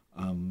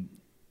 I'm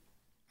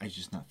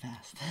just not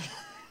fast.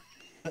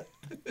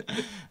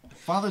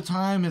 Father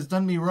Time has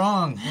done me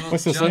wrong.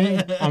 What's the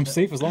saying? I'm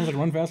safe as long as I can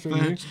run faster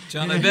than you.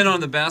 John, I've been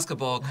on the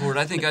basketball court.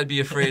 I think I'd be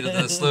afraid of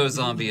the slow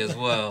zombie as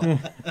well.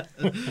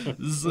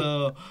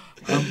 So,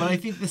 but I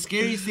think the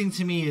scariest thing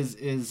to me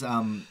is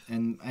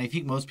and I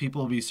think most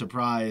people will be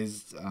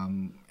surprised,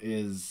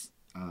 is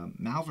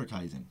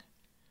malvertising.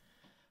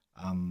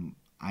 I'm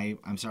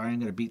sorry, I'm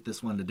going to beat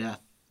this one to death.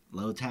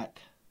 Low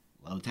tech.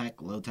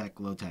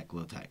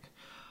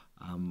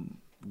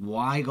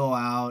 Why go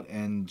out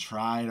and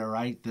try to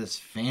write this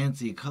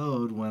fancy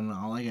code when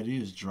all I got to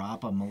do is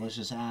drop a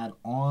malicious ad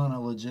on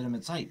a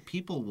legitimate site?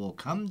 People will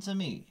come to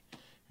me,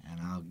 and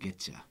I'll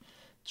get you.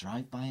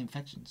 Drive-by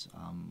infections.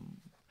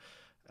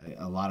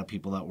 A lot of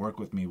people that work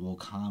with me will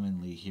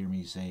commonly hear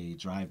me say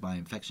drive-by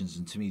infections,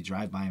 and to me,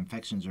 drive-by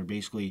infections are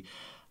basically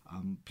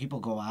people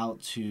go out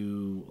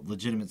to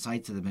legitimate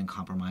sites that have been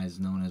compromised,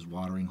 known as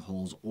watering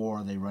holes,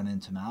 or they run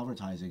into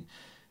malvertising.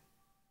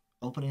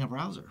 Opening a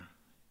browser,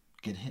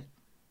 get hit.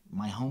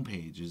 My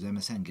homepage is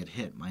MSN, get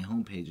hit. My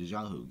homepage is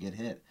Yahoo, get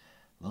hit.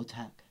 Low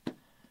tech,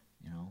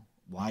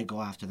 why go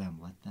after them?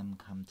 Let them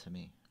come to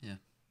me. Yeah.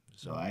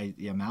 So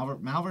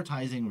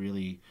malvertising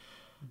really,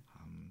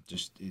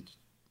 it's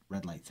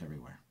red lights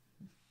everywhere.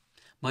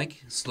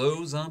 Mike,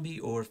 slow zombie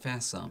or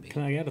fast zombie?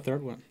 Can I add a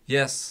third one?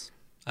 Yes.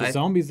 The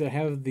zombies that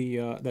have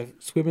that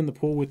swim in the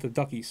pool with the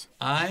duckies.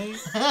 I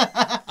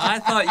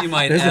thought you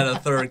might add a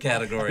third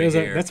category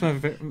here. That's my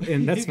favorite.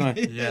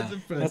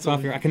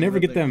 I can never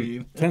get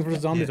them.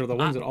 Transport zombies are the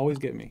ones that always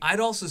get me.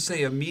 I'd also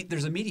say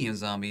there's a medium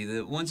zombie.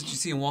 The ones that you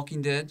see in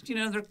Walking Dead,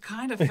 they're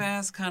kind of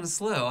fast, kind of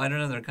slow. I don't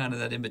know. They're kind of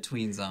that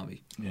in-between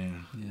zombie. Yeah.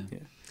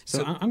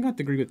 So I'm going to have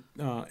to agree with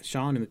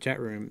Sean in the chat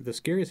room. The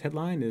scariest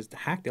headline is the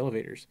hacked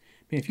elevators.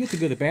 I mean, if you have to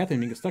go to the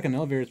bathroom and you get stuck in an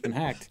elevator that's been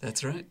hacked,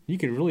 that's right. You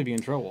could really be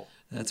in trouble.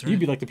 That's right. You'd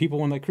be like the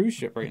people on that cruise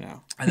ship right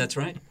now. That's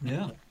right.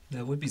 Yeah,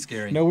 that would be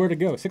scary. Nowhere to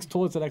go. 6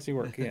 toilets that actually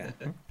work. Yeah.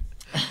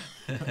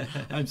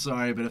 I'm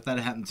sorry, but if that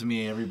happened to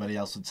me, everybody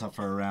else would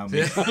suffer around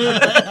me.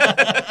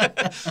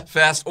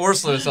 Fast or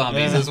slow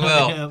zombies as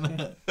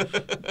well.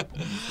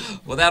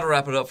 Well, that'll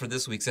wrap it up for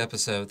this week's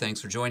episode.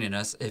 Thanks for joining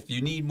us. If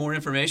you need more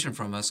information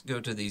from us, go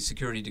to the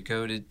Security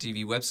Decoded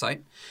TV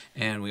website,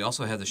 and we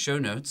also have the show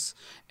notes.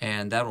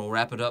 And that'll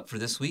wrap it up for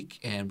this week,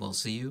 and we'll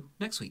see you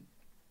next week.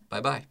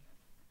 Bye-bye.